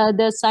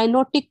 the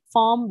cyanotic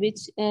form,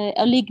 which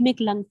oligemic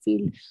lung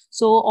field.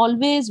 So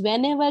always,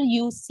 whenever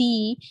you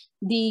see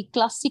the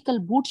classical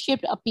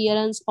boot-shaped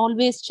appearance,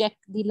 always check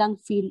the lung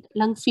field.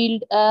 Lung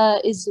field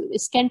is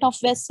scant of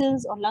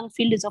vessels, or lung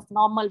field is of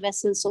normal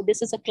vessels. So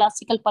this is a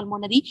classical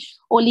pulmonary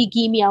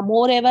oligemia.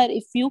 Moreover,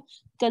 if you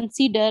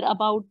consider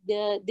about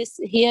this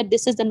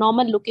is the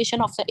normal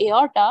location of the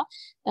aorta.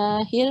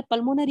 Here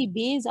pulmonary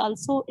bay is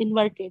also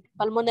inverted.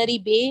 Pulmonary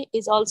bay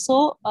is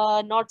also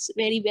not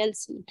very well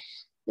seen.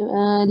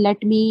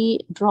 Let me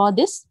draw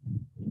this.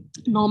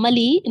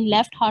 Normally in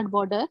left heart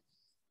border,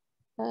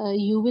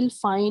 you will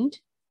find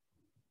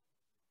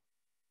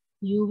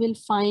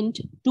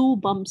 2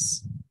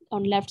 bumps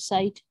on left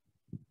side.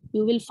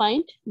 You will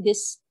find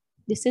this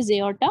is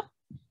aorta,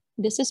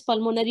 this is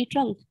pulmonary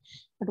trunk.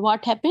 But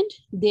what happened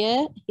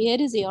there? Here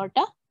is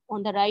aorta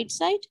on the right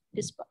side,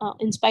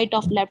 in spite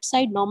of left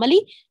side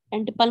normally,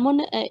 and the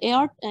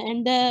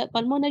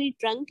pulmonary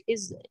trunk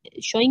is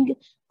showing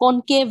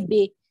concave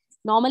bay.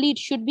 Normally it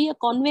should be a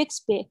convex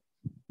bay,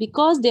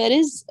 because there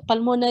is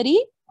pulmonary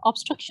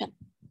obstruction.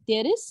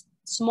 There is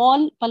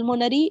small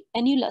pulmonary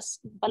annulus.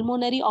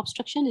 Pulmonary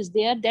obstruction is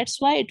there.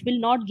 That's why it will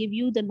not give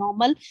you the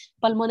normal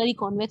pulmonary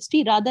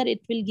convexity. Rather,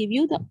 it will give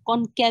you the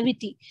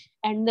concavity.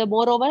 And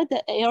moreover,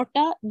 the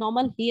aorta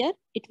normal here,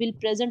 it will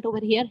present over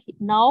here.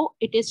 Now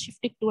it is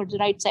shifted towards the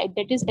right side.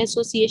 That is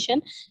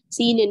association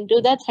seen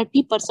into the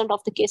 30%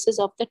 of the cases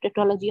of the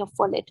tetralogy of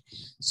Fallot.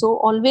 So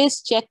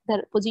always check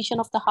the position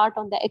of the heart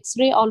on the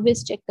X-ray,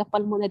 always check the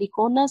pulmonary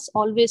conus,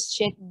 always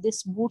check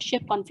this boot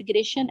shape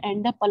configuration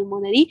and the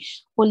pulmonary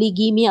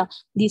polygemia.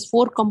 These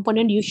 4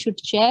 components you should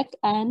check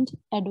and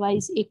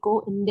advise echo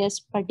in this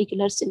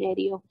particular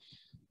scenario.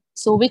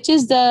 So which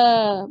is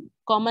the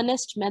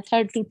commonest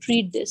method to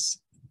treat this?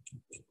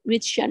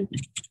 Which shunt?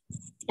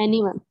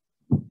 Anyone?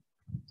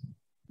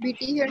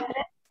 BT here.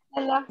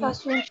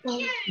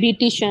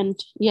 BT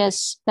shunt.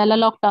 Yes,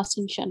 Telalock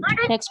tossing shunt.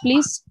 Next,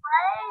 please.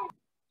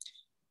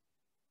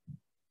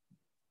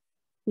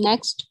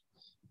 Next.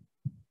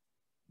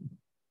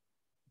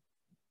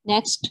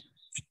 Next.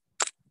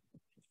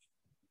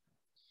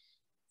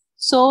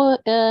 So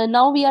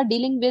now we are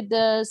dealing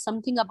with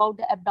something about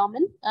the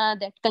abdomen,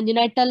 that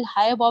congenital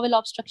high bowel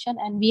obstruction,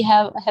 and we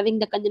have having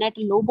the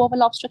congenital low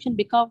bowel obstruction.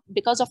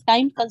 Because of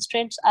time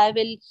constraints, I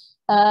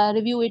will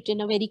review it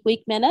in a very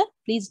quick manner.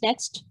 Please,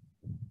 next.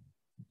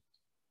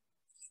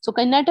 So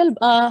congenital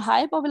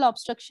high bowel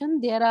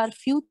obstruction, there are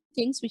few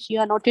things which you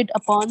are noted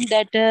upon,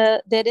 that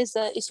there is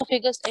a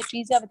esophagus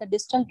atresia with a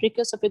distal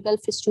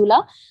tracheoesophageal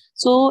fistula.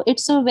 So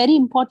it's very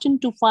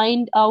important to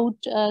find out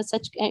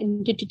such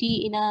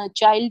entity in a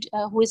child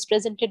who is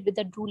presented with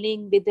a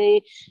drooling, with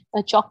a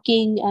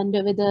choking, and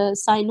with a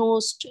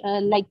cyanosed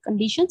like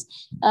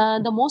conditions.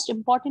 The most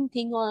important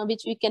thing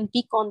which we can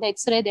pick on the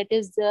X-ray, that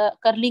is the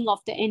curling of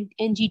the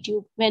NG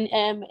tube. When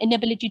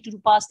inability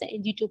to pass the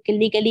NG tube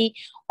clinically,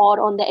 or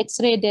on the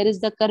X-ray there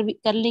is the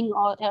curling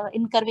or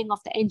incurving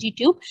of the NG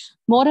tube.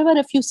 Moreover,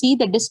 if you see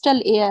the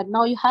distal air,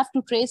 now you have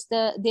to trace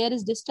there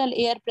is distal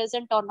air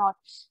present or not.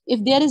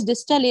 If there is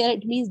distal air,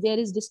 it means there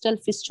is distal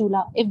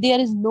fistula. If there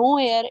is no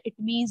air, it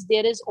means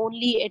there is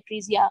only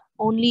atresia.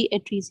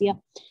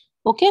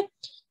 Okay.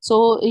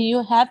 So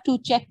you have to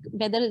check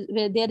whether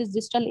there is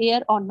distal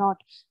air or not.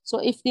 So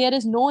if there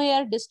is no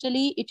air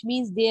distally, it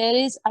means there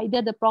is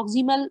either the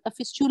proximal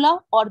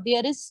fistula or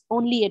there is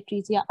only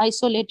atresia,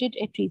 isolated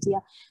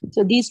atresia.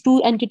 So these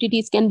 2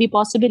 entities can be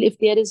possible if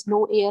there is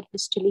no air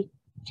distally.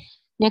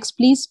 Next,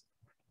 please.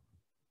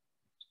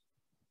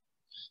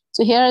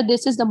 So here,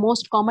 this is the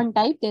most common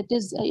type, that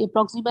is a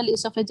proximal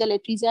esophageal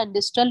atresia and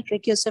distal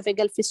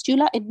tracheoesophageal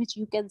fistula, in which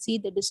you can see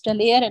the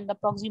distal air and the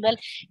proximal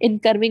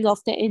incurving of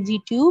the NG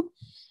tube.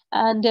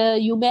 And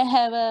you may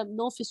have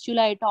no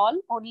fistula at all,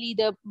 only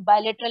the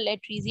bilateral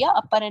atresia,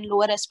 upper and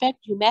lower aspect.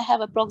 You may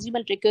have a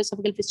proximal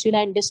tracheoesophageal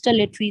fistula and distal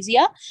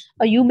atresia,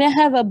 or you may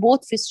have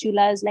both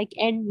fistulas like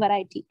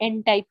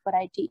N-type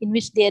variety, in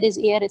which there is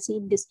air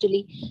seen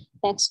distally.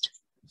 Next.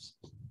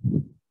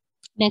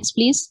 Next,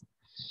 please.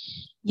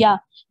 Yeah,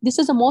 this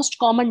is the most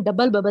common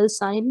double bubble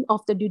sign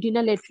of the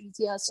duodenal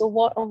atresia. So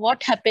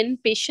what happened?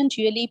 Patient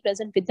really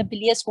present with the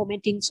bilious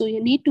vomiting. So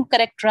you need to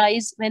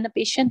characterize when a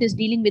patient is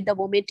dealing with the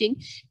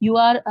vomiting. You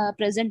are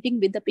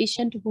presenting with the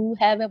patient who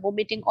have a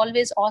vomiting.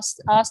 Always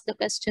ask the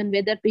question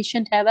whether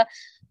patient have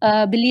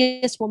a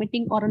bilious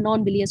vomiting or a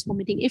non-bilious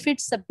vomiting. If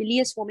it's a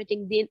bilious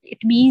vomiting, then it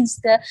means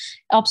the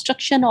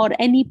obstruction or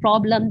any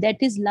problem that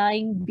is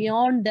lying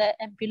beyond the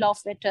ampulla of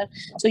Vetter.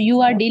 So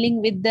you are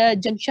dealing with the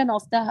junction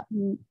of the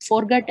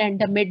foregut and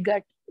the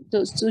midgut.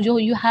 So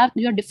you have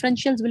your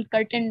differentials will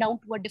curtain down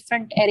to a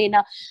different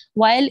arena.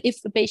 While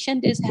if the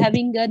patient is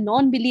having a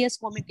non-bilious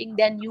vomiting,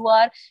 then you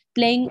are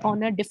playing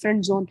on a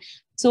different zone.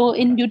 So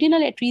in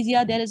duodenal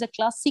atresia, there is a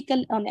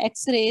classical on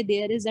X-ray.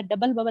 There is a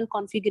double bubble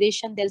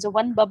configuration. There is a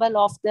one bubble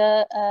of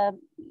the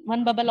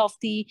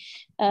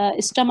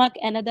stomach,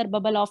 another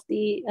bubble of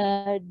the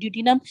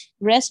duodenum.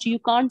 Rest you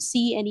can't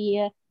see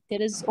any.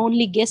 There is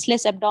only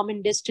gaseless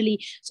abdomen distally.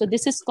 So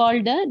this is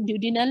called the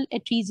duodenal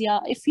atresia.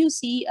 If you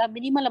see a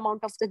minimal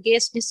amount of the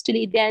gas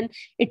distally, then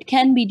it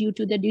can be due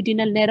to the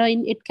duodenal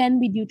narrowing, it can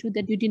be due to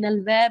the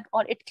duodenal web,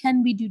 or it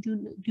can be due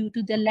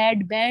to the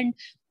lead band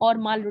or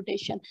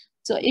malrotation.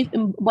 So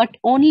but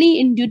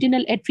only in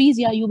duodenal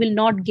atresia, you will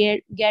not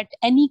get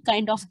any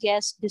kind of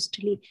gas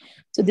distally.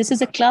 So this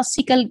is a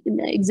classical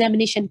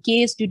examination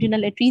case,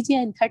 duodenal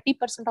atresia. In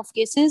 30% of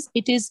cases,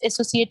 it is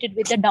associated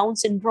with the Down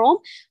syndrome.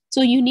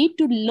 So you need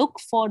to look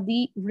for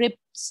the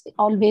ribs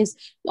always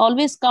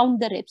count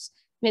the ribs,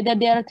 whether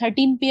there are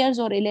 13 pairs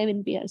or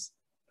 11 pairs,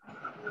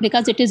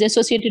 because it is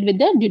associated with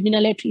the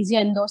duodenal atresia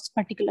in those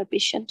particular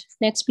patient.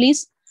 Next,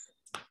 please.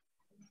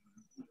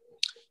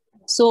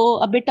 So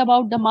a bit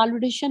about the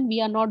malrotation,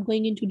 we are not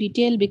going into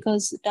detail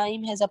because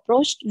time has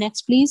approached.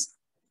 Next, please.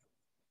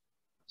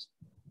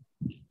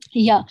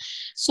 Yeah,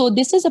 so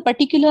this is a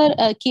particular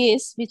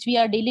case which we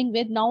are dealing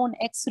with now on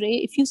X-ray.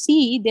 If you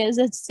see, there is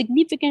a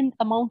significant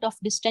amount of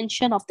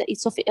distension of the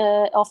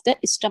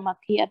stomach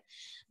here,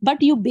 but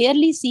you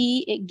barely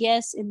see a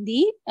gas in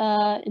the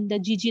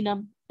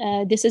jejunum.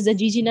 This is the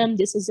jejunum,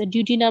 this is the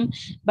duodenum,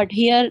 but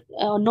here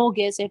no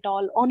gas at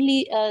all,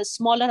 only a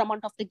smaller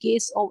amount of the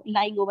gas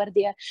lying over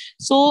there.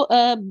 So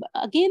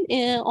again,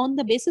 on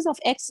the basis of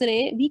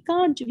X-ray, we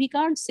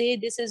can't say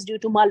this is due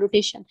to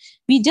malrotation.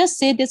 We just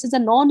say this is a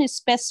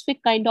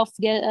non-specific kind of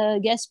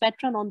gas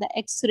pattern on the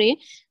X-ray,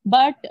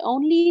 but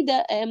only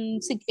the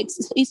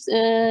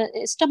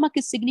stomach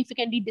is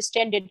significantly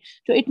distended.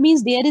 So it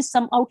means there is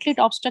some outlet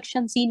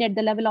obstruction seen at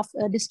the level of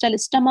distal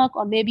stomach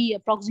or maybe a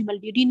proximal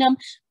duodenum,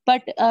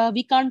 but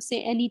we can't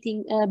say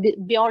anything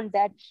beyond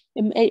that.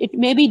 It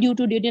may be due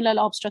to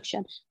duodenal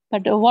obstruction,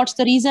 but what's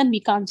the reason, we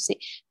can't say.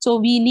 So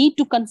we need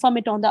to confirm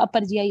it on the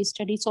upper GI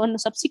study. So on the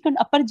subsequent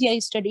upper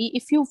GI study,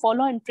 if you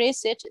follow and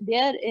trace it,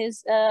 there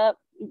is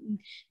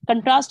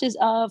contrast is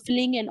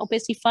filling and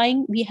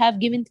opacifying. We have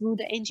given through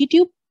the NG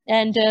tube,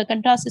 and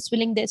contrast is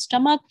filling the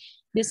stomach.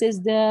 This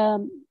is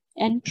the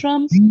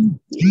antrum,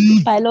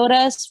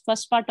 pylorus,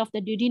 first part of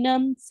the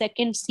duodenum,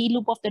 second C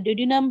loop of the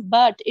duodenum,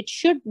 but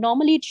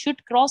normally it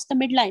should cross the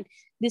midline.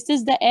 This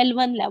is the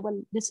L1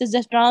 level. This is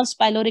the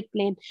transpyloric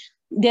plane.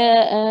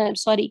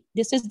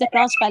 This is the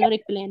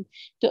transpyloric plane.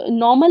 So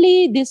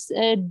normally this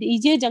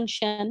DJ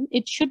junction,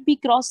 it should be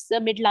cross the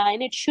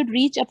midline. It should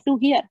reach up to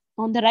here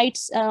on the right,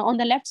 on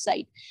the left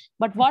side.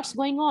 But what's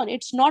going on?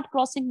 It's not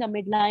crossing the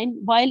midline,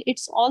 while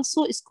it's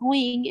also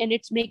screwing, and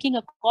it's making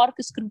a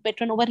corkscrew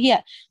pattern over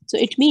here. So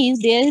it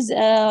means there is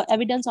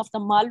evidence of the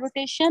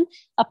malrotation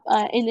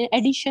in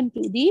addition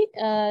to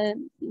the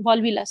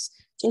volvulus.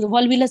 So the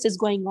volvulus is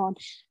going on,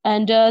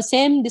 and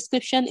same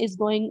description is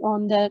going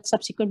on the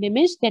subsequent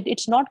image, that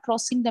it's not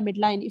crossing the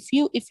midline.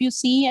 If you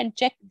see and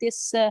check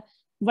this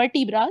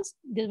vertebra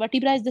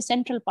is the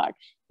central part.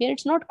 Here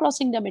it's not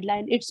crossing the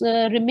midline. It's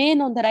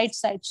remain on the right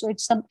side. So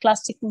it's some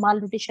classic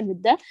malrotation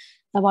with the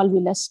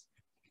volvulus,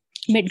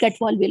 midgut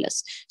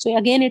volvulus. So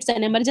again, it's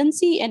an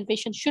emergency, and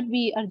patient should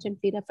be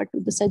urgently referred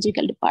to the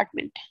surgical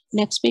department.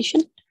 Next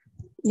patient.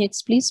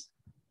 Next, please.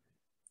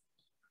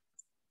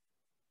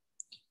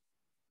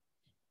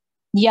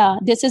 Yeah,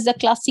 this is the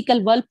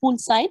classical whirlpool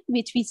sign,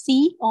 which we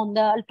see on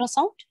the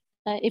ultrasound.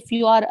 If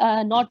you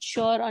are not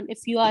sure, and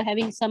if you are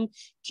having some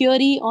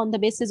query on the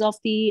basis of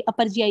the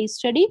upper GI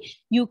study,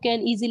 you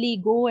can easily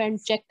go and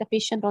check the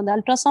patient on the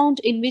ultrasound,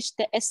 in which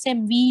the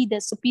SMV, the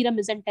superior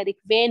mesenteric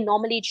vein,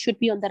 normally it should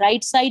be on the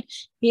right side.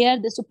 Here,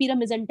 the superior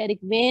mesenteric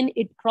vein,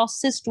 it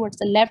crosses towards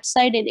the left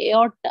side, and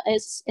aorta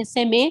is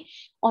SMA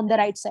on the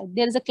right side.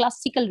 There is a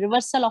classical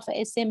reversal of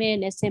a SMA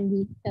and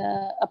SMV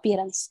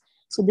appearance.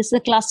 So this is a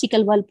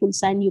classical whirlpool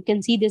sign. You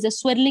can see there's a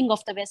swirling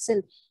of the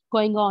vessel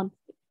going on.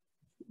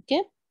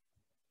 Okay.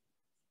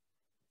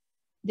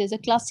 There's a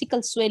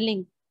classical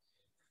swelling.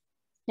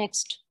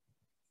 Next.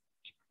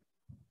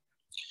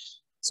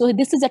 So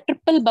this is a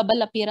triple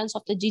bubble appearance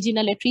of the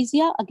jejunal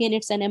atresia. Again,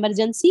 it's an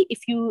emergency.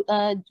 If you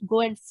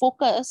go and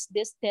focus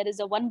this, there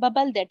is a one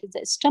bubble, that is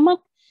the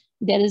stomach.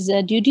 There is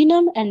a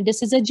duodenum, and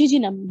this is a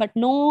jejunum, but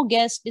no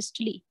gas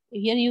distally.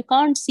 Here you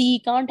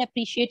can't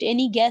appreciate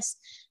any gas.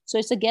 So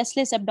it's a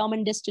gasless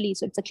abdomen distally.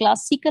 So it's a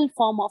classical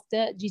form of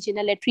the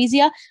jejunal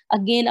atresia.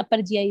 Again,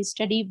 upper GI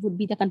study would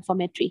be the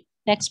confirmatory.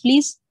 Next,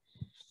 please.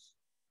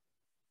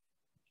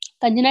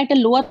 Congenital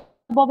lower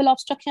bowel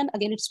obstruction.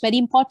 Again, it's very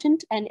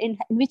important, and in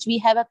which we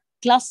have a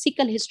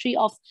classical history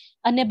of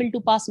unable to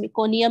pass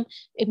meconium.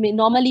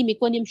 Normally,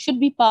 meconium should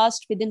be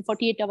passed within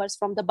 48 hours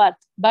from the birth.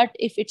 But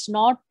if it's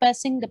not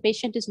passing, the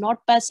patient is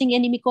not passing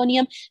any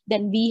meconium,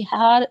 then we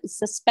are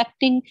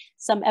suspecting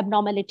some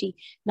abnormality.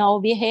 Now,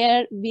 we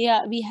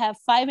have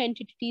 5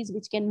 entities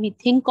which can we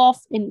think of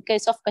in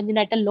case of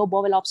congenital low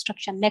bowel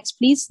obstruction. Next,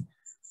 please.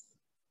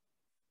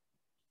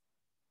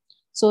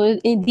 So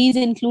these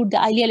include the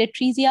ileal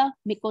atresia,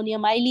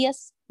 meconium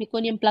ileus,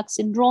 meconium plug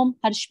syndrome,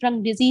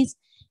 Hirschsprung disease,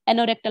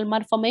 anorectal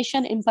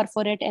malformation,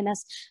 imperforate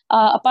anus.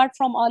 Apart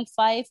from all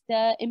 5,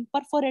 the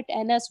imperforate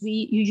anus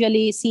we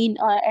usually seen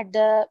at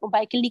the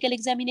biclinical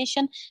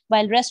examination,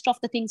 while rest of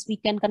the things we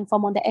can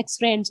confirm on the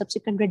X-ray and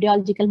subsequent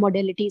radiological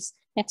modalities.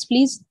 Next,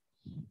 please.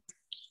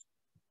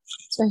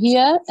 So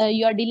here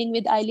you are dealing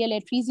with ileal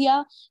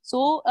atresia.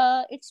 So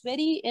it's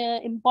very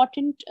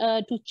important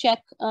to check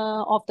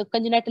of the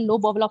congenital low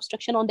bowel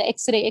obstruction on the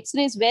X-ray.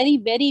 X-ray is very,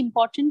 very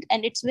important,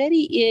 and it's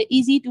very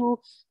easy to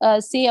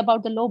say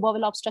about the low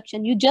bowel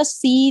obstruction. You just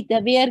see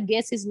where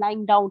gas is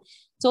lying down.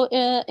 So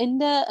in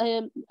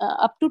the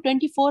up to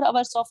 24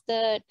 hours of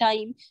the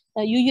time,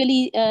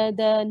 usually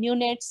the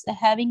neonates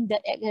having the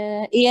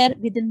air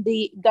within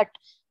the gut.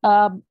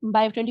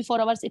 By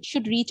 24 hours, it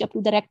should reach up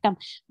to the rectum.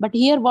 But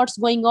here, what's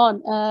going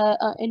on?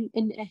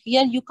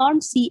 Here, you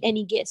can't see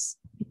any gas.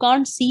 You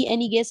can't see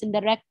any gas in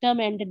the rectum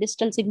and the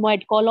distal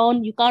sigmoid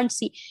colon. You can't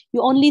see.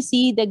 You only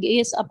see the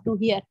gas up to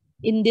here.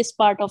 in this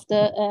part of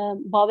the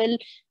bowel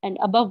and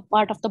above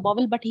part of the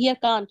bowel, but here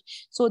can't.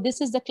 So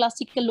this is the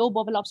classical low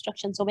bowel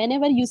obstruction. So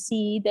whenever you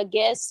see the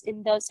gas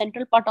in the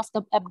central part of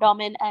the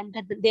abdomen and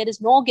there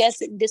is no gas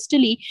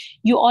distally,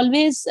 you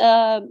always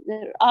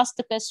ask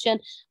the question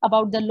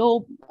about the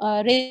low,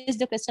 raise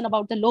the question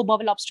about the low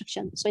bowel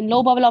obstruction. So in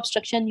low bowel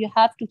obstruction, you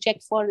have to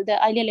check for the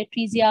ileal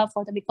atresia,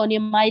 for the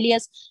meconium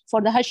ileus,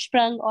 for the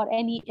Hirschsprung or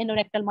any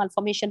anorectal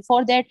malformation.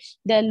 For that,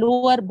 the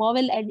lower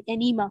bowel and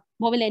enema,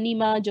 large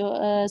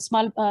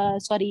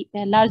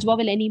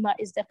bowel enema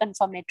is the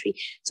confirmatory.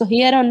 So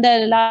here on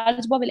the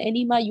large bowel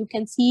enema, you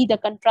can see the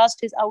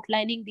contrast is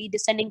outlining the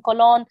descending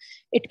colon.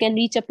 It can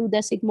reach up to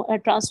the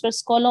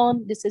transverse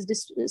colon. This is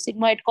this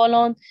sigmoid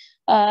colon,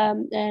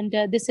 and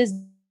this is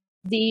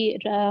the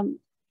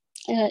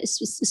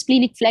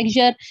splenic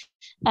flexure,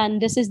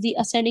 and this is the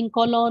ascending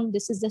colon.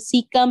 This is the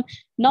cecum.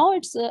 Now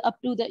it's up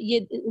to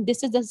the,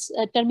 this is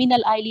the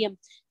terminal ileum,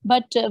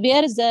 but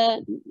where is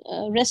the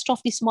rest of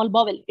the small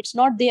bowel? It's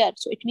not there.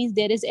 So it means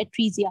there is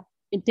atresia.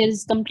 There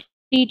is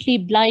completely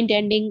blind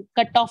ending,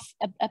 cut off,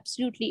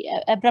 absolutely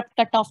abrupt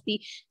cut off the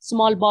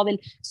small bowel.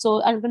 So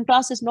and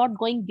contrast is not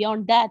going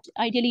beyond that.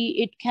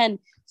 Ideally, it can.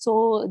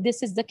 So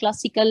this is the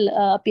classical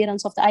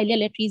appearance of the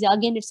ileal atresia.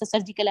 Again, it's a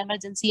surgical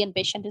emergency and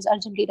patient is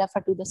urgently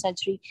referred to the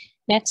surgery.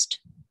 Next.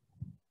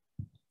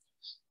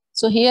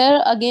 So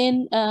here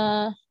again,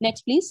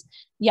 next please.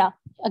 Yeah,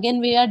 again,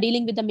 we are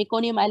dealing with the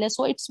meconium ileus.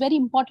 So it's very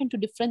important to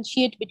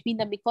differentiate between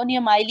the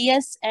meconium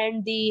ileus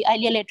and the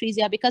ileal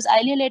atresia, because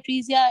ileal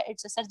atresia,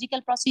 it's a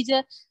surgical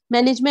procedure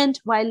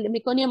management, while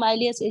meconium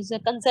ileus is a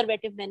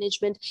conservative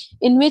management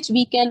in which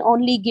we can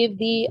only give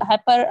the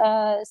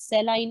hypertonic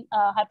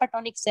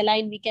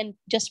saline. We can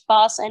just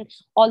pass and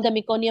all the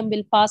meconium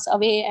will pass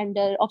away and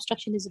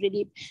obstruction is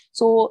relieved.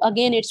 So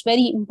again, it's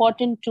very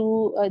important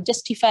to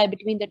justify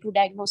between the two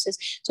diagnoses.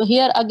 So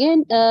here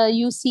again,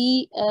 you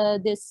see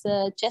this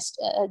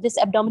chest, this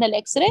abdominal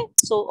X-ray.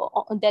 So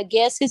the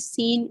gas is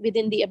seen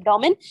within the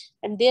abdomen,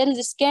 and there is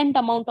a scant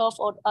amount of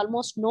or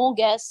almost no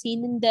gas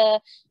seen in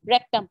the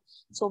rectum.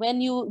 So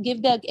when you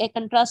give the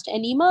contrast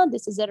enema,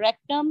 this is a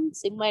rectum,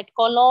 sigmoid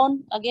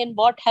colon. Again,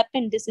 what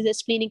happened? This is a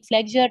splenic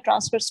flexure,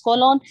 transverse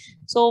colon.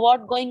 So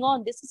what going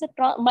on? This is a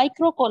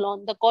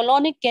microcolon. The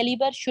colonic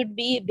caliber should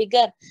be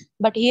bigger,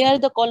 but here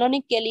the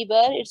colonic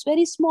caliber, it's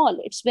very small.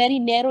 It's very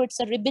narrow. It's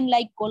a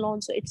ribbon-like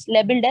colon. So it's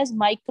labeled as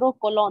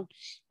microcolon.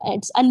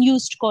 It's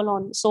unused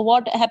colon. So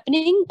what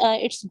happening?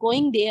 It's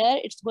going there.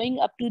 It's going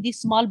up to the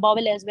small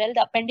bowel as well.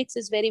 The appendix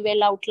is very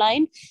well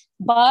outlined,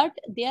 but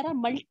there are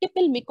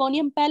multiple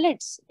meconium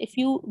pallets. If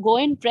you go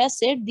and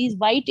press it, these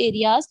white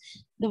areas,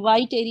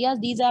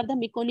 these are the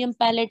meconium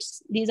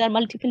pallets. These are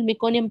multiple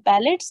meconium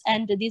pallets,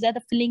 and these are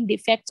the filling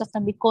defects of the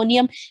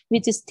meconium,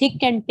 which is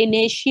thick and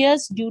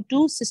tenacious due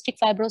to cystic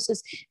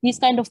fibrosis. These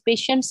kind of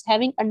patients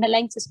having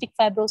underlying cystic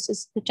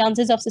fibrosis, the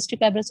chances of cystic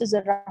fibrosis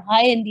are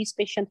high in these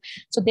patients.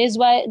 So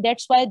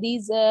that's why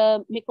these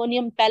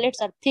meconium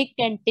pallets are thick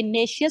and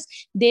tenacious.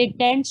 They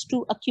tends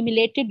to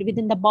accumulate it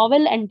within the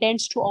bowel and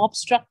tends to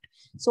obstruct.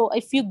 So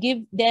if you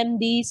give them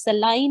the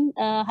saline,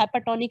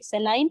 hypertonic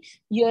saline,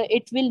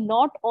 it will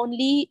not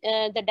only,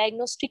 the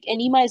diagnostic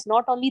enema is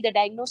not only the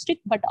diagnostic,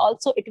 but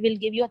also it will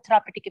give you a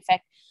therapeutic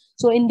effect.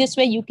 So in this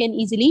way, you can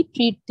easily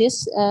treat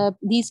these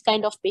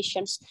kind of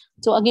patients.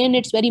 So again,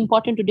 it's very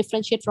important to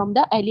differentiate from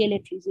the ileal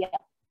atresia.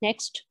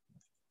 Next.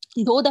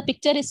 Though the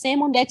picture is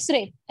same on the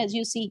X-ray, as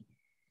you see.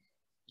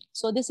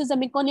 So this is a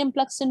meconium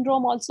plug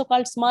syndrome, also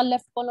called small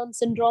left colon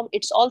syndrome.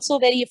 It's also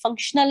very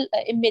functional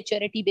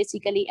immaturity,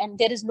 basically, and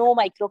there is no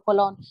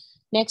microcolon.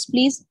 Next,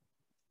 please.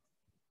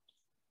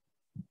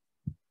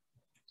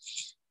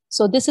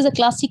 So this is a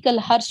classical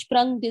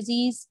Hirschsprung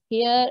disease.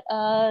 Here,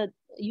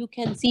 you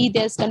can see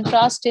there's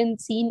contrast in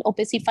seen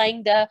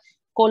opacifying the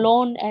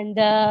colon and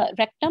the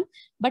rectum.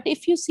 But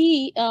if you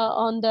see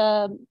on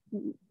the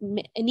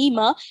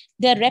enema,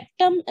 the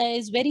rectum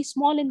is very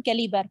small in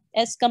caliber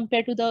as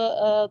compared to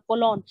the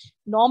colon.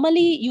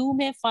 Normally, you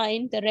may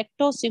find the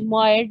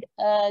rectosigmoid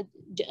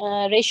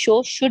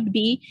ratio should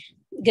be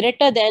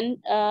greater than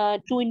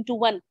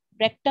 2:1.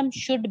 Rectum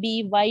should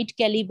be wide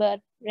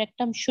caliber.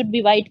 Rectum should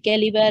be wide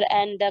caliber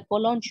and the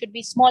colon should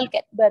be small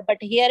caliber.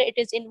 But here it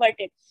is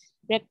inverted.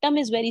 Rectum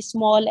is very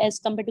small as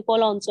compared to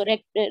colon. So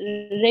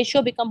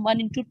ratio become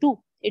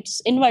 1:2. It's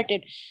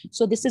inverted.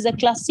 So this is a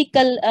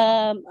classical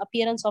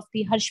appearance of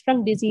the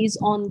Hirschsprung disease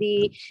on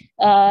the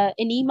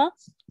enema.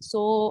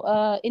 So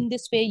in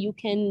this way, you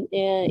can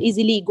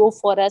easily go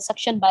for a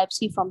suction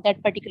biopsy from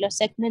that particular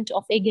segment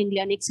of a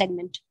ganglionic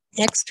segment.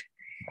 Next.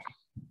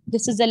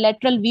 This is a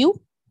lateral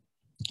view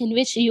in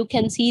which you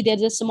can see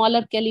there's a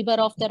smaller caliber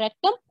of the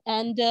rectum,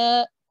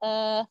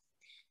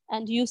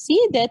 and you see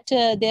that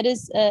there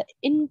is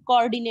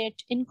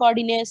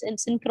incoordinates and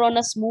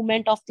synchronous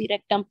movement of the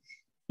rectum.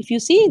 If you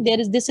see,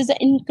 this is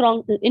an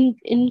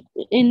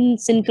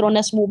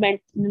synchronous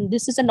movement.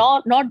 This is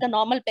not the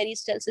normal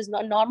peristalsis.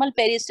 Normal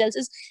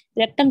peristalsis,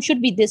 rectum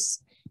should be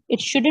this.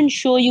 It shouldn't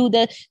show you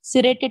the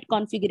serrated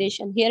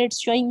configuration. Here it's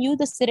showing you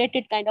the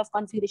serrated kind of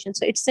configuration.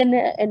 So it's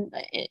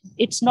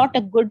it's not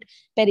a good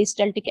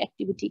peristaltic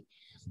activity.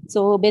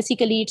 So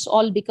basically it's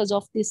all because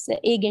of this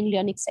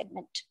aganglionic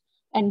segment.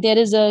 And there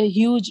is a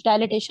huge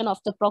dilatation of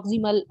the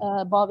proximal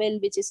bowel,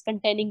 which is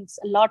containing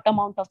a lot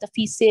amount of the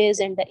feces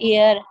and the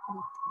air and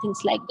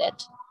things like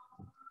that.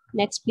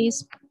 Next,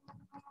 please.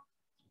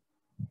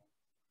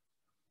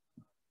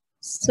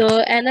 So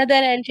another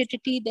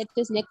entity that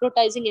is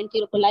necrotizing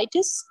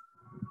enterocolitis.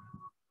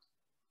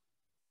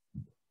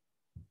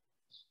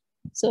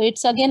 So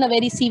it's again a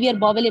very severe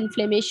bowel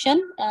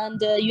inflammation,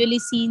 and usually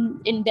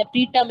seen in the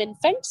preterm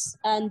infants,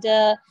 and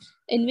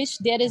in which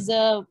there is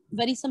a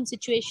worrisome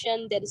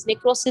situation. There is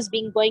necrosis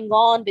being going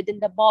on within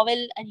the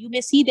bowel, and you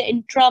may see the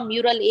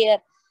intramural air,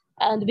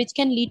 and which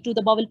can lead to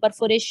the bowel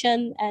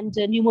perforation and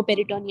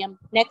pneumoperitoneum.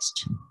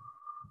 Next.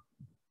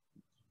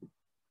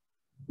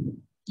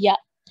 Yeah.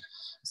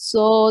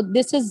 So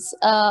this is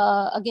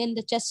again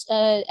the chest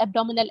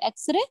abdominal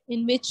X-ray,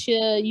 in which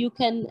you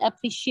can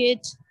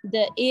appreciate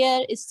the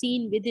air is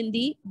seen within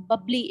the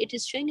bubbly. It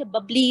is showing a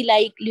bubbly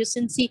like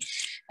lucency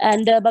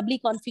and bubbly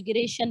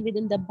configuration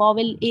within the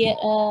bowel air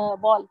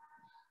wall.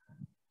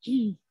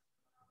 Can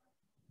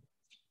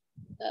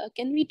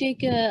we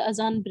take a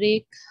azan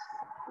break?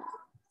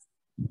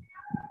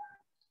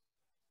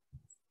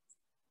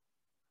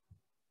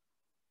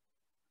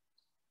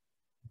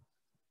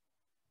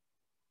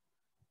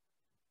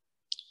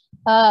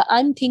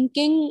 I'm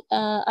thinking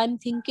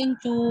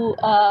to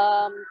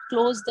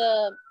close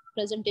the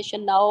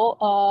presentation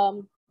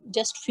now.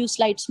 Just few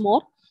slides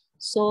more,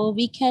 so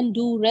we can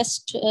do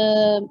rest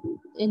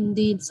in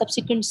the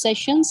subsequent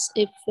sessions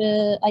if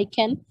I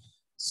can.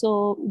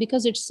 So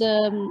because it's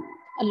a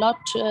lot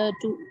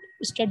to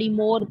study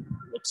more,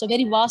 it's a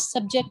very vast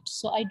subject.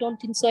 So I don't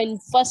think so.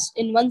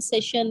 In one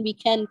session we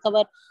can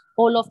cover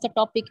all of the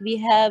topic. We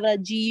have a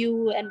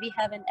GU and we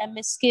have an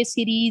MSK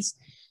series.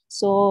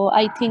 So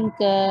I think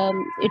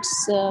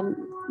it's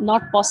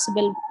not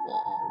possible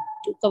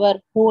to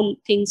cover whole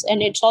things,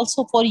 and it's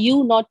also for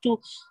you not to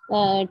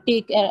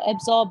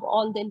absorb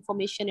all the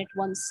information at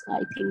once,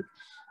 I think.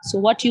 So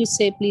what you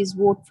say, please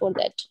vote for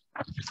that.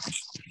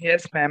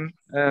 Yes, ma'am.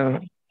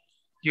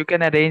 You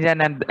can arrange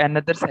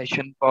another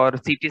session for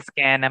CT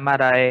scan,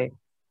 MRI,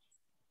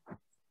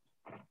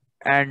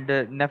 and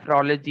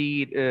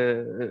nephrology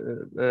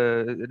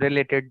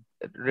related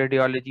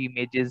radiology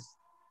images.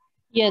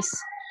 Yes.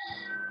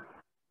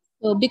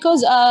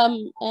 Because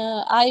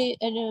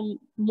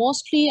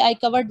mostly I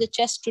covered the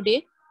chest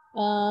today,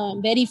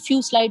 very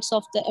few slides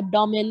of the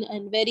abdomen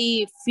and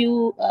very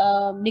few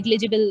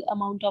negligible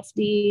amount of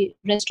the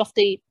rest of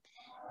the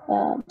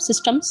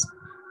systems,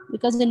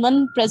 because in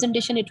one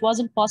presentation it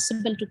wasn't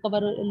possible to cover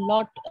a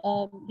lot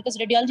because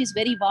radiology is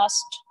very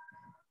vast.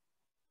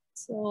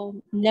 So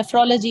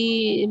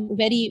nephrology,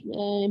 very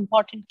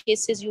important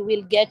cases you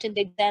will get in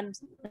the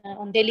exams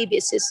on daily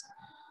basis.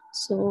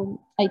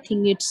 So I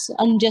think it's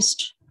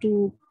unjust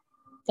to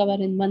cover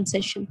in one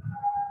session.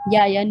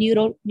 Yeah,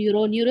 neuro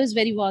is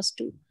very vast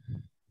too.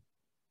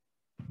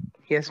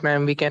 Yes,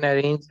 ma'am, we can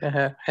arrange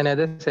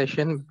another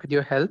session with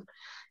your help.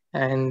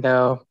 And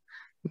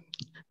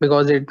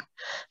because it,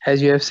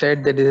 as you have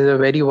said, that this is a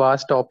very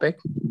vast topic,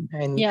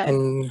 and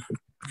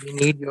we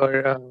need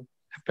your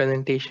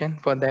presentation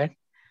for that.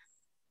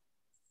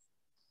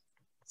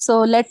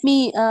 So let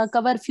me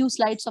cover a few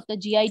slides of the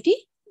GIT,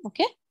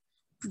 okay?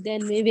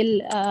 Then we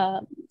will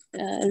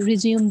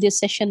resume this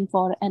session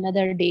for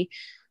another day,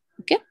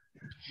 okay?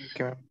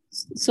 Okay.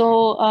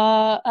 So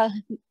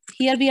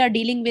here we are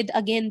dealing with,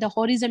 again, the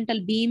horizontal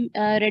beam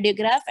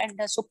radiograph and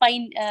the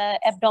supine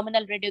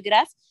abdominal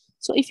radiograph.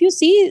 So if you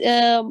see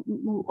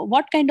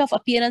what kind of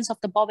appearance of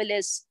the bowel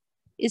is,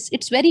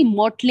 it's very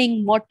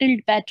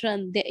mottled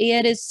pattern. The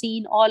air is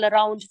seen all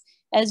around.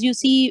 As you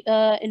see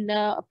in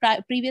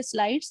previous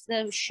slides,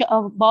 the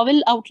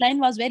bowel outline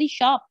was very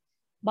sharp.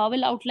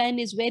 Bowel outline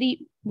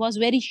was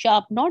very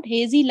sharp, not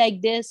hazy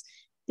like this.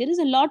 There is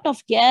a lot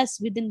of gas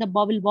within the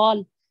bowel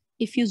wall.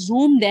 If you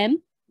zoom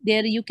them,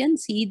 there you can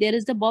see there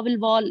is the bowel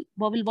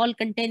wall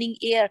containing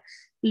air,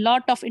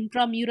 lot of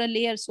intramural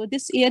air. So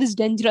this air is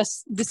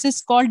dangerous. This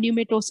is called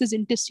pneumatosis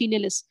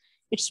intestinalis.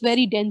 It's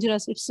very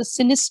dangerous. It's a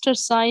sinister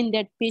sign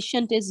that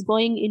patient is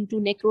going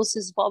into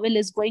necrosis. Bowel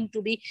is going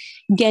to be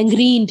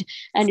gangrened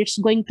and it's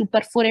going to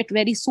perforate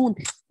very soon.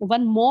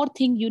 One more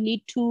thing you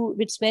need to,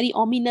 it's very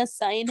ominous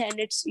sign, and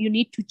you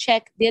need to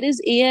check. There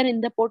is air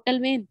in the portal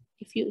vein.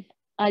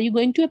 Are you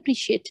going to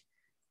appreciate?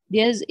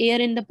 There's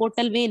air in the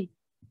portal vein.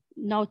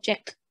 Now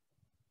check.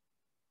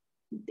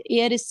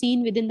 The air is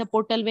seen within the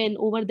portal vein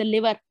over the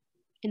liver,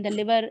 in the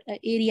liver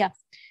area.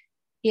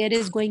 Air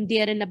is going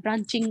there in a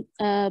branching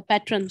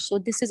pattern. So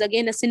this is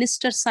again a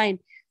sinister sign.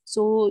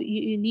 So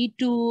you need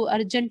to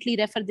urgently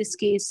refer this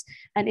case.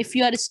 And if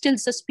you are still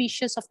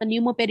suspicious of the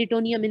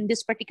pneumoperitoneum in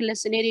this particular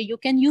scenario, you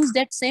can use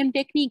that same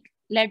technique,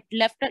 left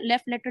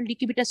lateral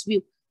decubitus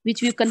view,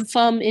 which we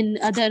confirm in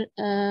other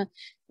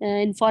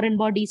in foreign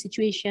body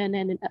situation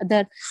and in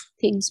other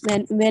things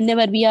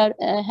whenever we are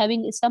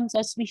having some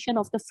suspicion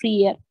of the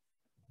free air.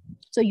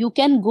 So you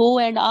can go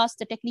and ask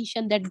the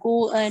technician that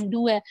go and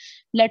do a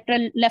left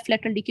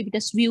lateral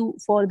decubitus view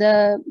for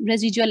the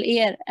residual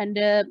air. And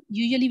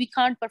usually we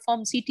can't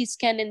perform CT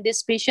scan in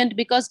this patient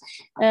because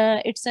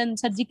it's a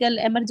surgical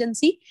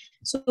emergency.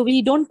 So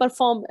we don't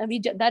perform, we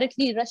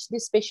directly rush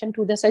this patient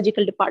to the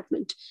surgical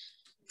department.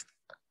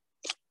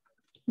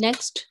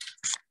 Next,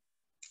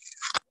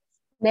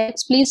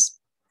 please.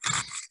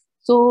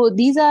 So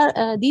these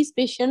are these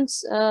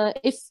patients,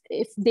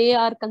 if they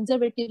are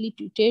conservatively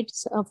treated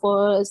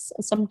for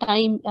some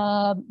time,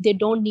 they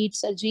don't need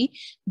surgery,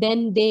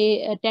 then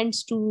they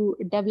tends to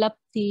develop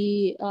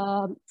the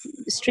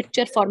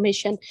stricture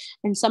formation,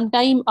 and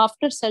sometime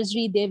after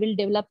surgery they will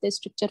develop the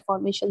stricture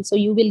formation. So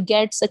you will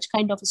get such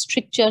kind of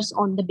strictures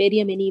on the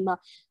barium enema.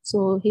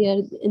 So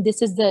here,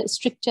 this is the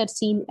stricture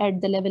seen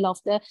at the level of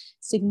the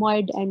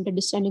sigmoid and the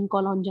descending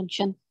colon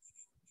junction.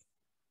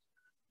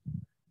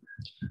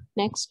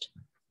 Next.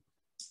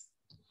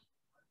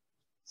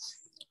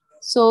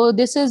 So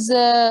this is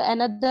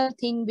another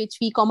thing which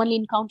we commonly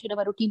encounter in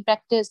our routine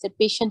practice, that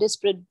patient is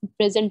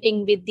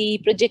presenting with the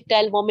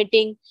projectile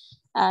vomiting,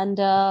 and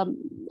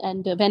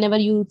whenever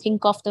you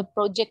think of the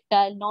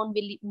projectile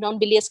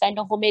non-bilious kind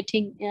of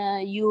vomiting,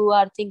 you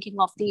are thinking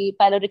of the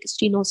pyloric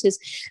stenosis.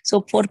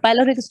 So for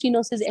pyloric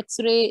stenosis,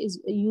 X-ray is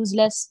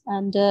useless,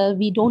 and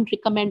we don't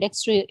recommend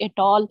X-ray at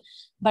all.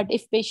 But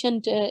if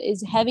patient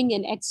is having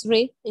an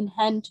X-ray in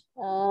hand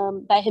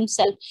by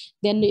himself,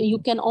 then you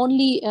can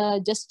only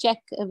just check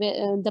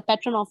the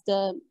pattern of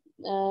the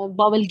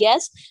bowel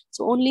gas.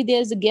 So only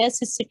there's a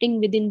gas is sitting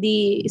within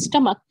the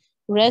stomach.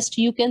 Rest,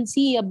 you can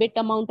see a bit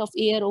amount of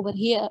air over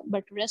here,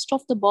 but rest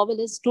of the bowel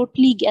is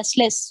totally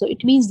gasless. So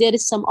it means there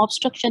is some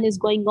obstruction is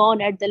going on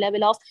at the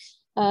level of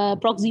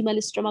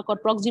proximal stomach, or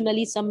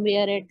proximally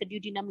somewhere at the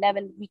duodenum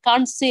level. We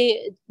can't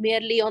say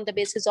merely on the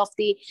basis of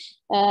the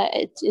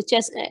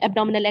chest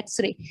abdominal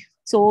X-ray.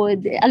 So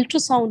the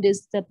ultrasound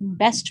is the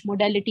best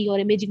modality or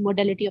imaging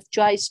modality of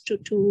choice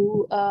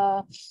to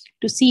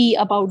see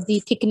about the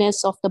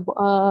thickness of the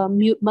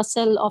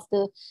muscle of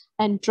the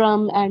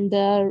antrum and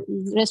the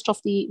rest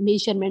of the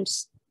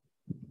measurements.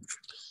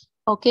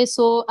 Okay,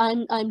 so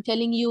I'm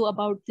telling you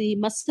about the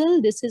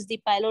muscle. This is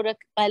the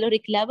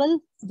pyloric level.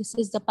 This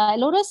is the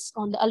pylorus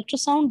on the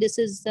ultrasound. This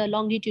is the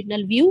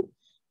longitudinal view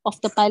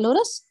of the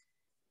pylorus.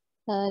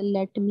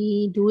 Let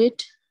me do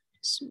it.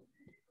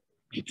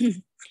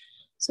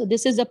 So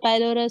this is the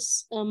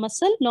pylorus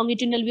muscle,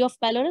 longitudinal view of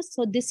pylorus.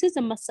 So this is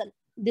the muscle.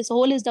 This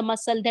whole is the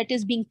muscle that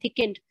is being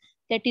thickened,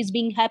 that is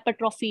being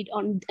hypertrophied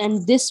on,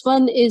 and this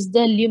one is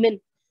the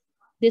lumen.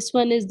 This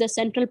one is the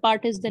central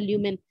part is the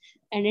lumen,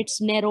 and it's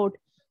narrowed.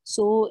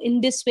 So in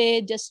this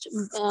way, just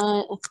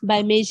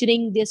by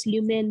measuring this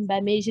lumen,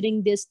 by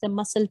measuring this the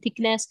muscle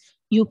thickness,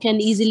 you can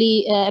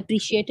easily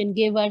appreciate and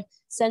give a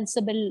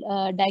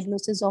sensible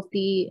diagnosis of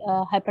the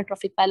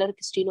hypertrophic pyloric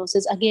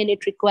stenosis. Again,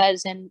 it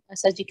requires a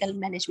surgical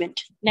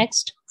management.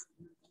 Next.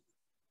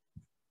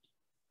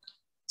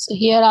 So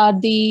here are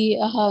the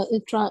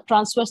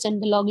transverse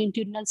and the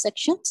longitudinal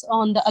sections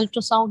on the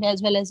ultrasound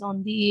as well as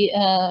on the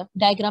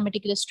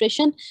diagrammatic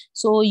illustration.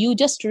 So you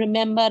just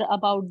remember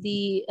about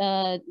the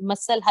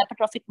muscle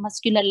hypertrophic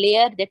muscular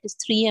layer, that is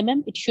 3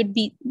 mm. It should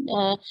be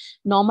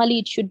normally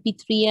it should be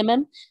 3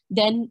 mm.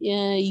 Then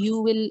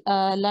you will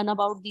learn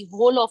about the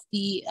whole of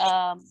the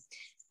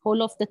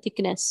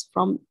thickness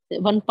from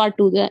one part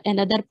to the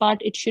another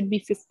part. It should be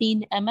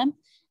 15 mm.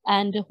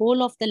 And the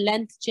whole of the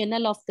length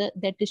channel of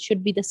that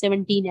should be the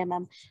 17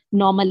 mm.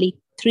 Normally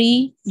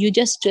 3, you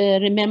just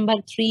remember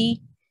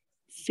 3,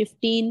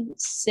 15,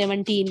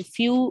 17.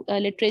 Few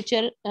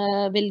literature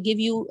will give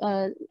you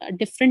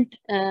different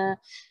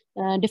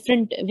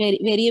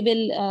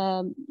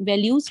variable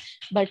values,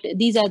 but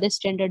these are the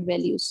standard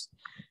values.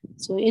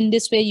 So in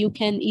this way, you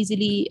can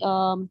easily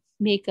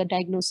make a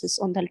diagnosis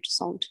on the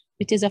ultrasound,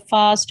 which is a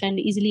fast and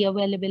easily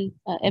available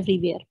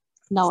everywhere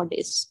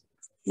nowadays.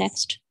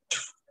 Next.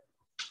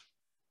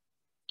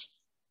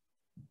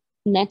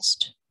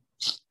 Next.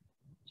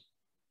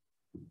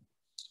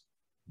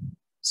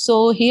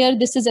 So here,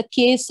 this is a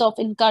case of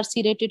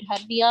incarcerated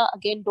hernia.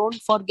 Again,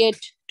 don't forget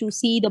to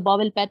see the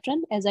bowel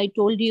pattern, as I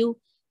told you.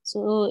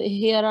 So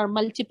here are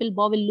multiple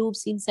bowel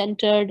loops in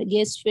centered,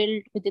 gas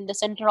filled within the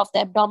center of the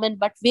abdomen.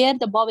 But where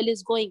the bowel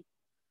is going?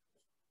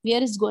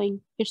 Where is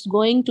going? It's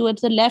going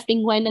towards the left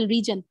inguinal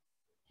region.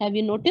 Have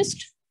you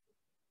noticed?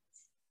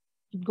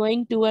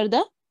 Going toward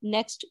the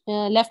next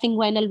left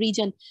inguinal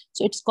region.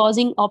 So it's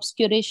causing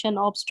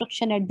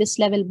obstruction at this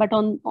level. But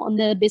on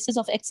the basis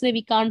of X-ray,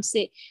 we can't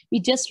say. We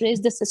just raise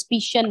the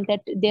suspicion that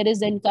there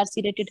is an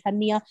incarcerated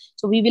hernia.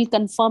 So we will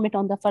confirm it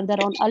on the further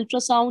on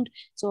ultrasound.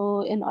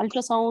 So in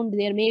ultrasound,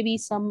 there may be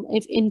some,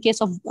 if in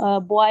case of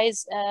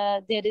boys,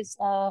 there is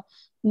some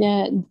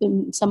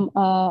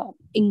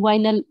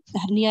inguinal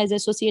hernia is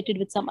associated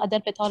with some other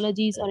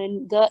pathologies, or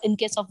in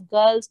case of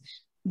girls,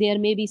 there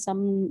may be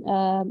some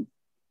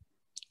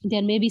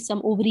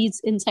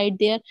ovaries inside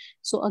there.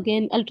 So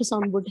again,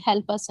 ultrasound would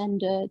help us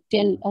and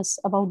tell us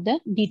about the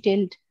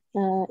detailed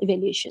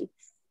evaluation.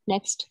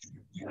 Next.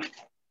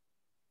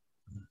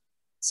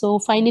 So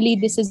finally,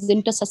 this is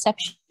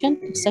intersusception.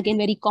 It's again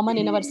very common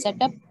in our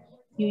setup.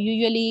 You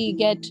usually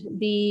get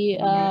the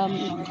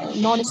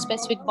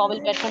non-specific bowel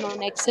pattern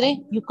on X-ray.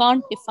 You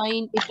can't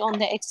define it on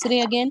the X-ray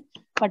again,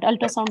 but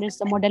ultrasound is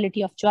the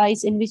modality of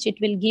choice in which it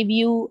will give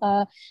you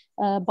a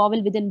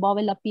bowel within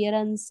bowel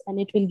appearance, and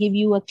it will give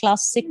you a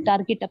classic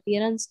target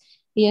appearance.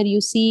 Here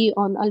you see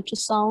on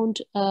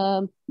ultrasound,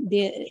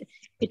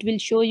 it will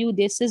show you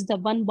this is the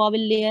one bowel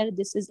layer,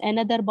 this is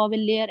another bowel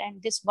layer,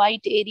 and this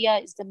white area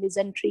is the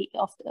mesentery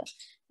of the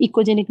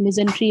echogenic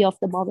mesentery of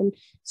the bowel.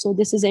 So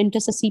this is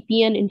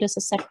intersuscipian,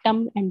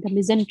 intersusceptum, and the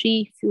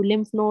mesentery. Few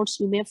lymph nodes,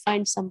 you may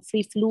find some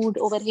free fluid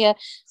over here.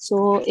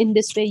 So in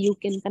this way, you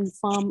can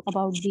confirm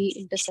about the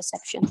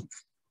intersusception.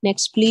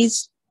 Next,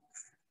 please.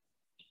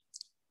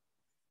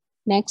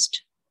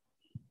 Next.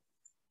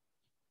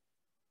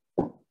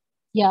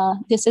 Yeah,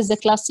 this is the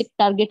classic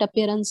target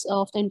appearance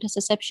of the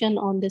intersusception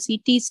on the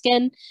CT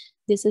scan.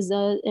 This is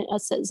a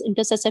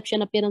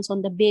intersusception appearance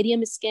on the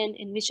barium scan,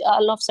 in which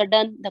all of a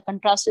sudden the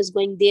contrast is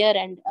going there,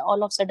 and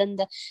all of a sudden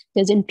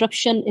there's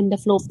interruption in the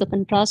flow of the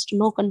contrast,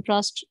 no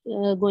contrast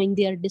going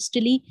there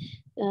distally.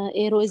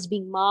 Arrow is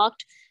being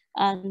marked.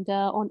 And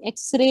on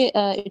X-ray,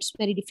 it's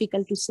very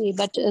difficult to say,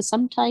 but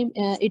sometimes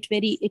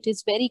it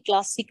is very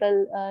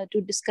classical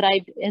to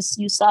describe, as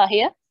you saw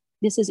here.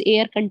 This is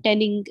air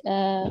containing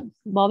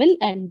bowel,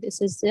 and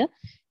this is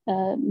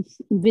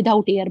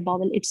without air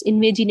bowel. It's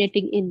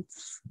invaginating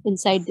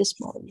inside this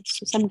bowel.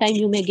 So sometimes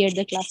you may get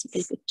the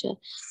classical picture.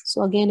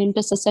 So again,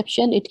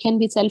 intersusception, it can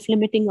be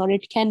self-limiting, or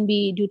it can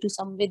be due to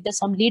some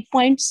lead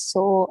points.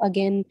 So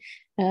again,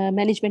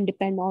 management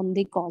depend on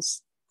the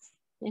cause.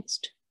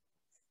 Next.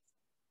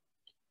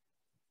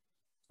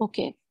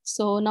 Okay,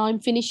 so now I'm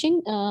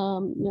finishing.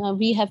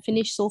 We have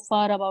finished so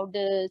far about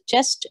the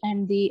chest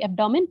and the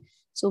abdomen.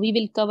 So we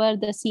will cover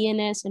the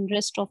CNS and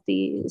rest of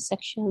the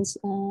sections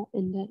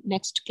in the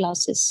next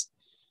classes.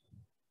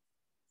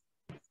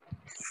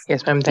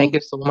 Yes, ma'am. Thank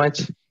you so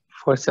much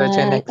for such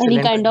an excellent.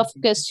 Any kind of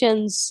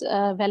questions,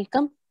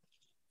 welcome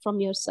from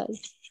your side.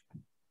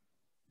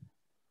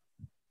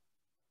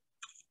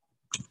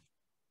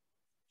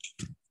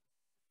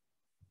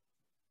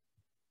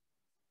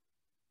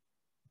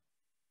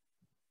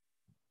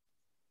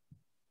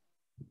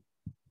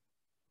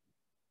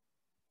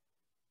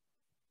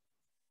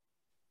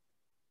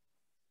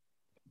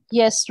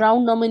 Yes,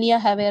 round pneumonia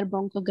have air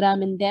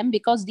bronchogram in them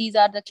because these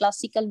are the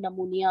classical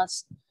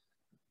pneumonias.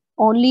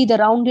 Only the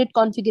rounded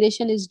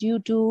configuration is due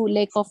to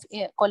lack of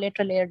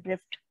collateral air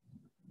drift.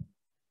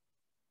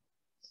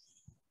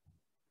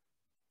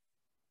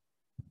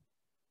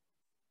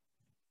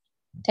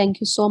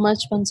 Thank you so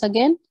much once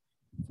again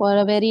for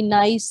a very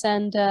nice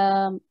and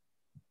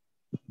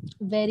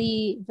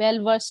very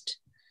well-versed,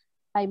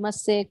 I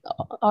must say,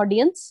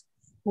 audience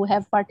who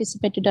have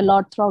participated a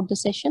lot throughout the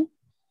session.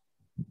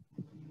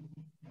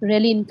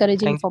 Really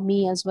encouraging for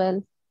me as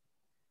well.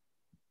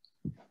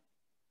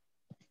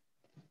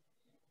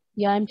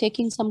 Yeah, I'm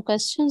taking some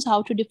questions.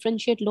 How to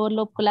differentiate lower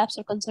lobe collapse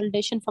or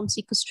consolidation from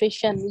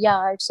sequestration?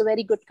 Yeah, it's a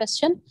very good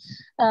question.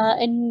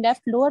 In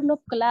left lower lobe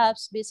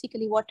collapse,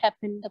 basically what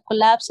happened, the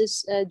collapse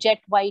is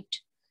jet white.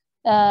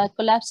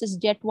 Collapse is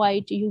jet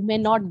white. You may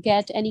not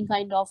get any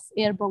kind of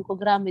air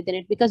bronchogram within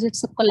it because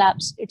it's a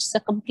collapse. It's a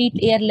complete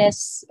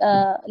airless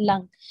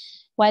lung.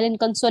 While in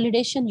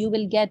consolidation, you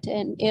will get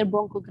an air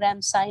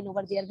bronchogram sign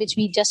over there, which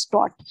we just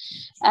taught.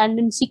 And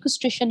in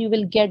sequestration, you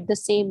will get the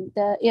same,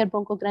 the air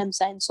bronchogram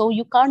sign. So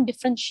you can't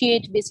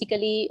differentiate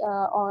basically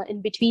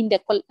in between the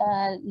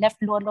left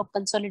lower lobe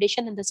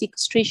consolidation and the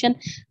sequestration,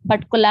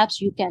 but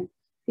collapse you can,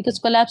 because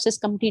collapse is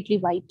completely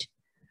white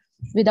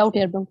without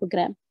air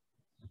bronchogram.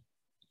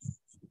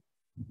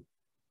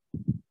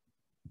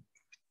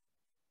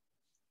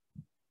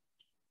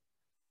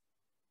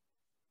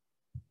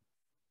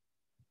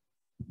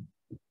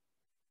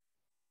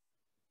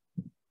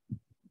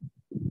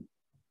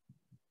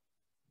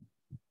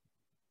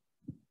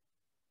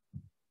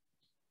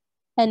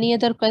 Any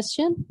other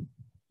question?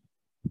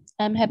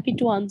 I'm happy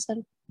to answer.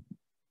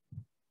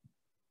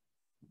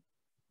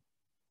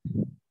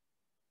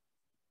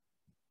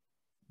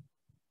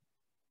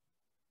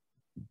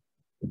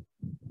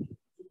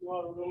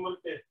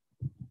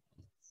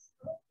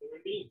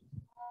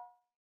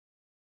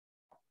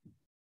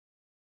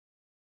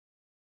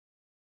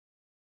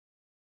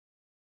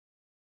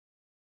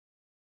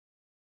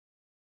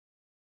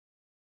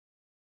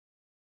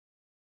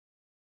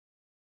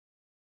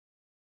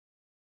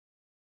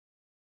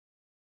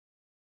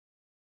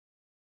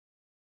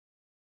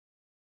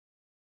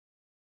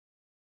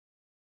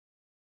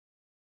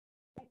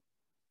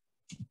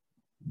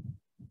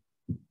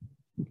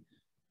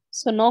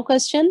 So no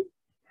question?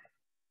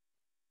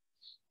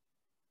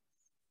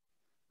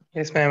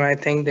 Yes, ma'am. I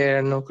think there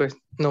are no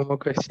more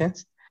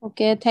questions.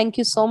 Okay, thank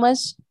you so much.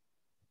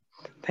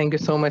 Thank you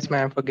so much,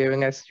 ma'am, for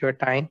giving us your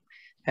time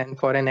and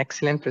for an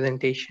excellent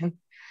presentation.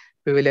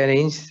 We will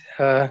arrange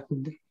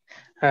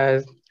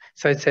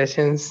such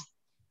sessions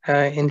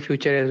in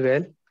future as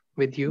well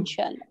with you.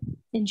 Inshallah.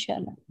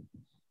 Inshallah.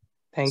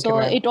 Thank you, So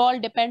ma'am. it all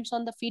depends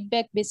on the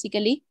feedback,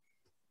 basically.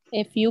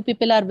 If you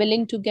people are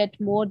willing to get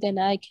more, then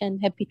I can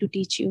happy to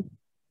teach you.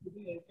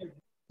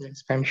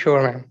 Yes, I'm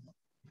sure, ma'am.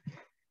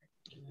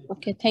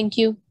 Okay, thank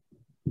you.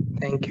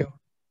 Thank you.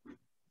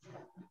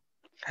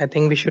 I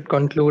think we should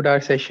conclude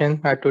our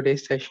session, our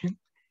today's session.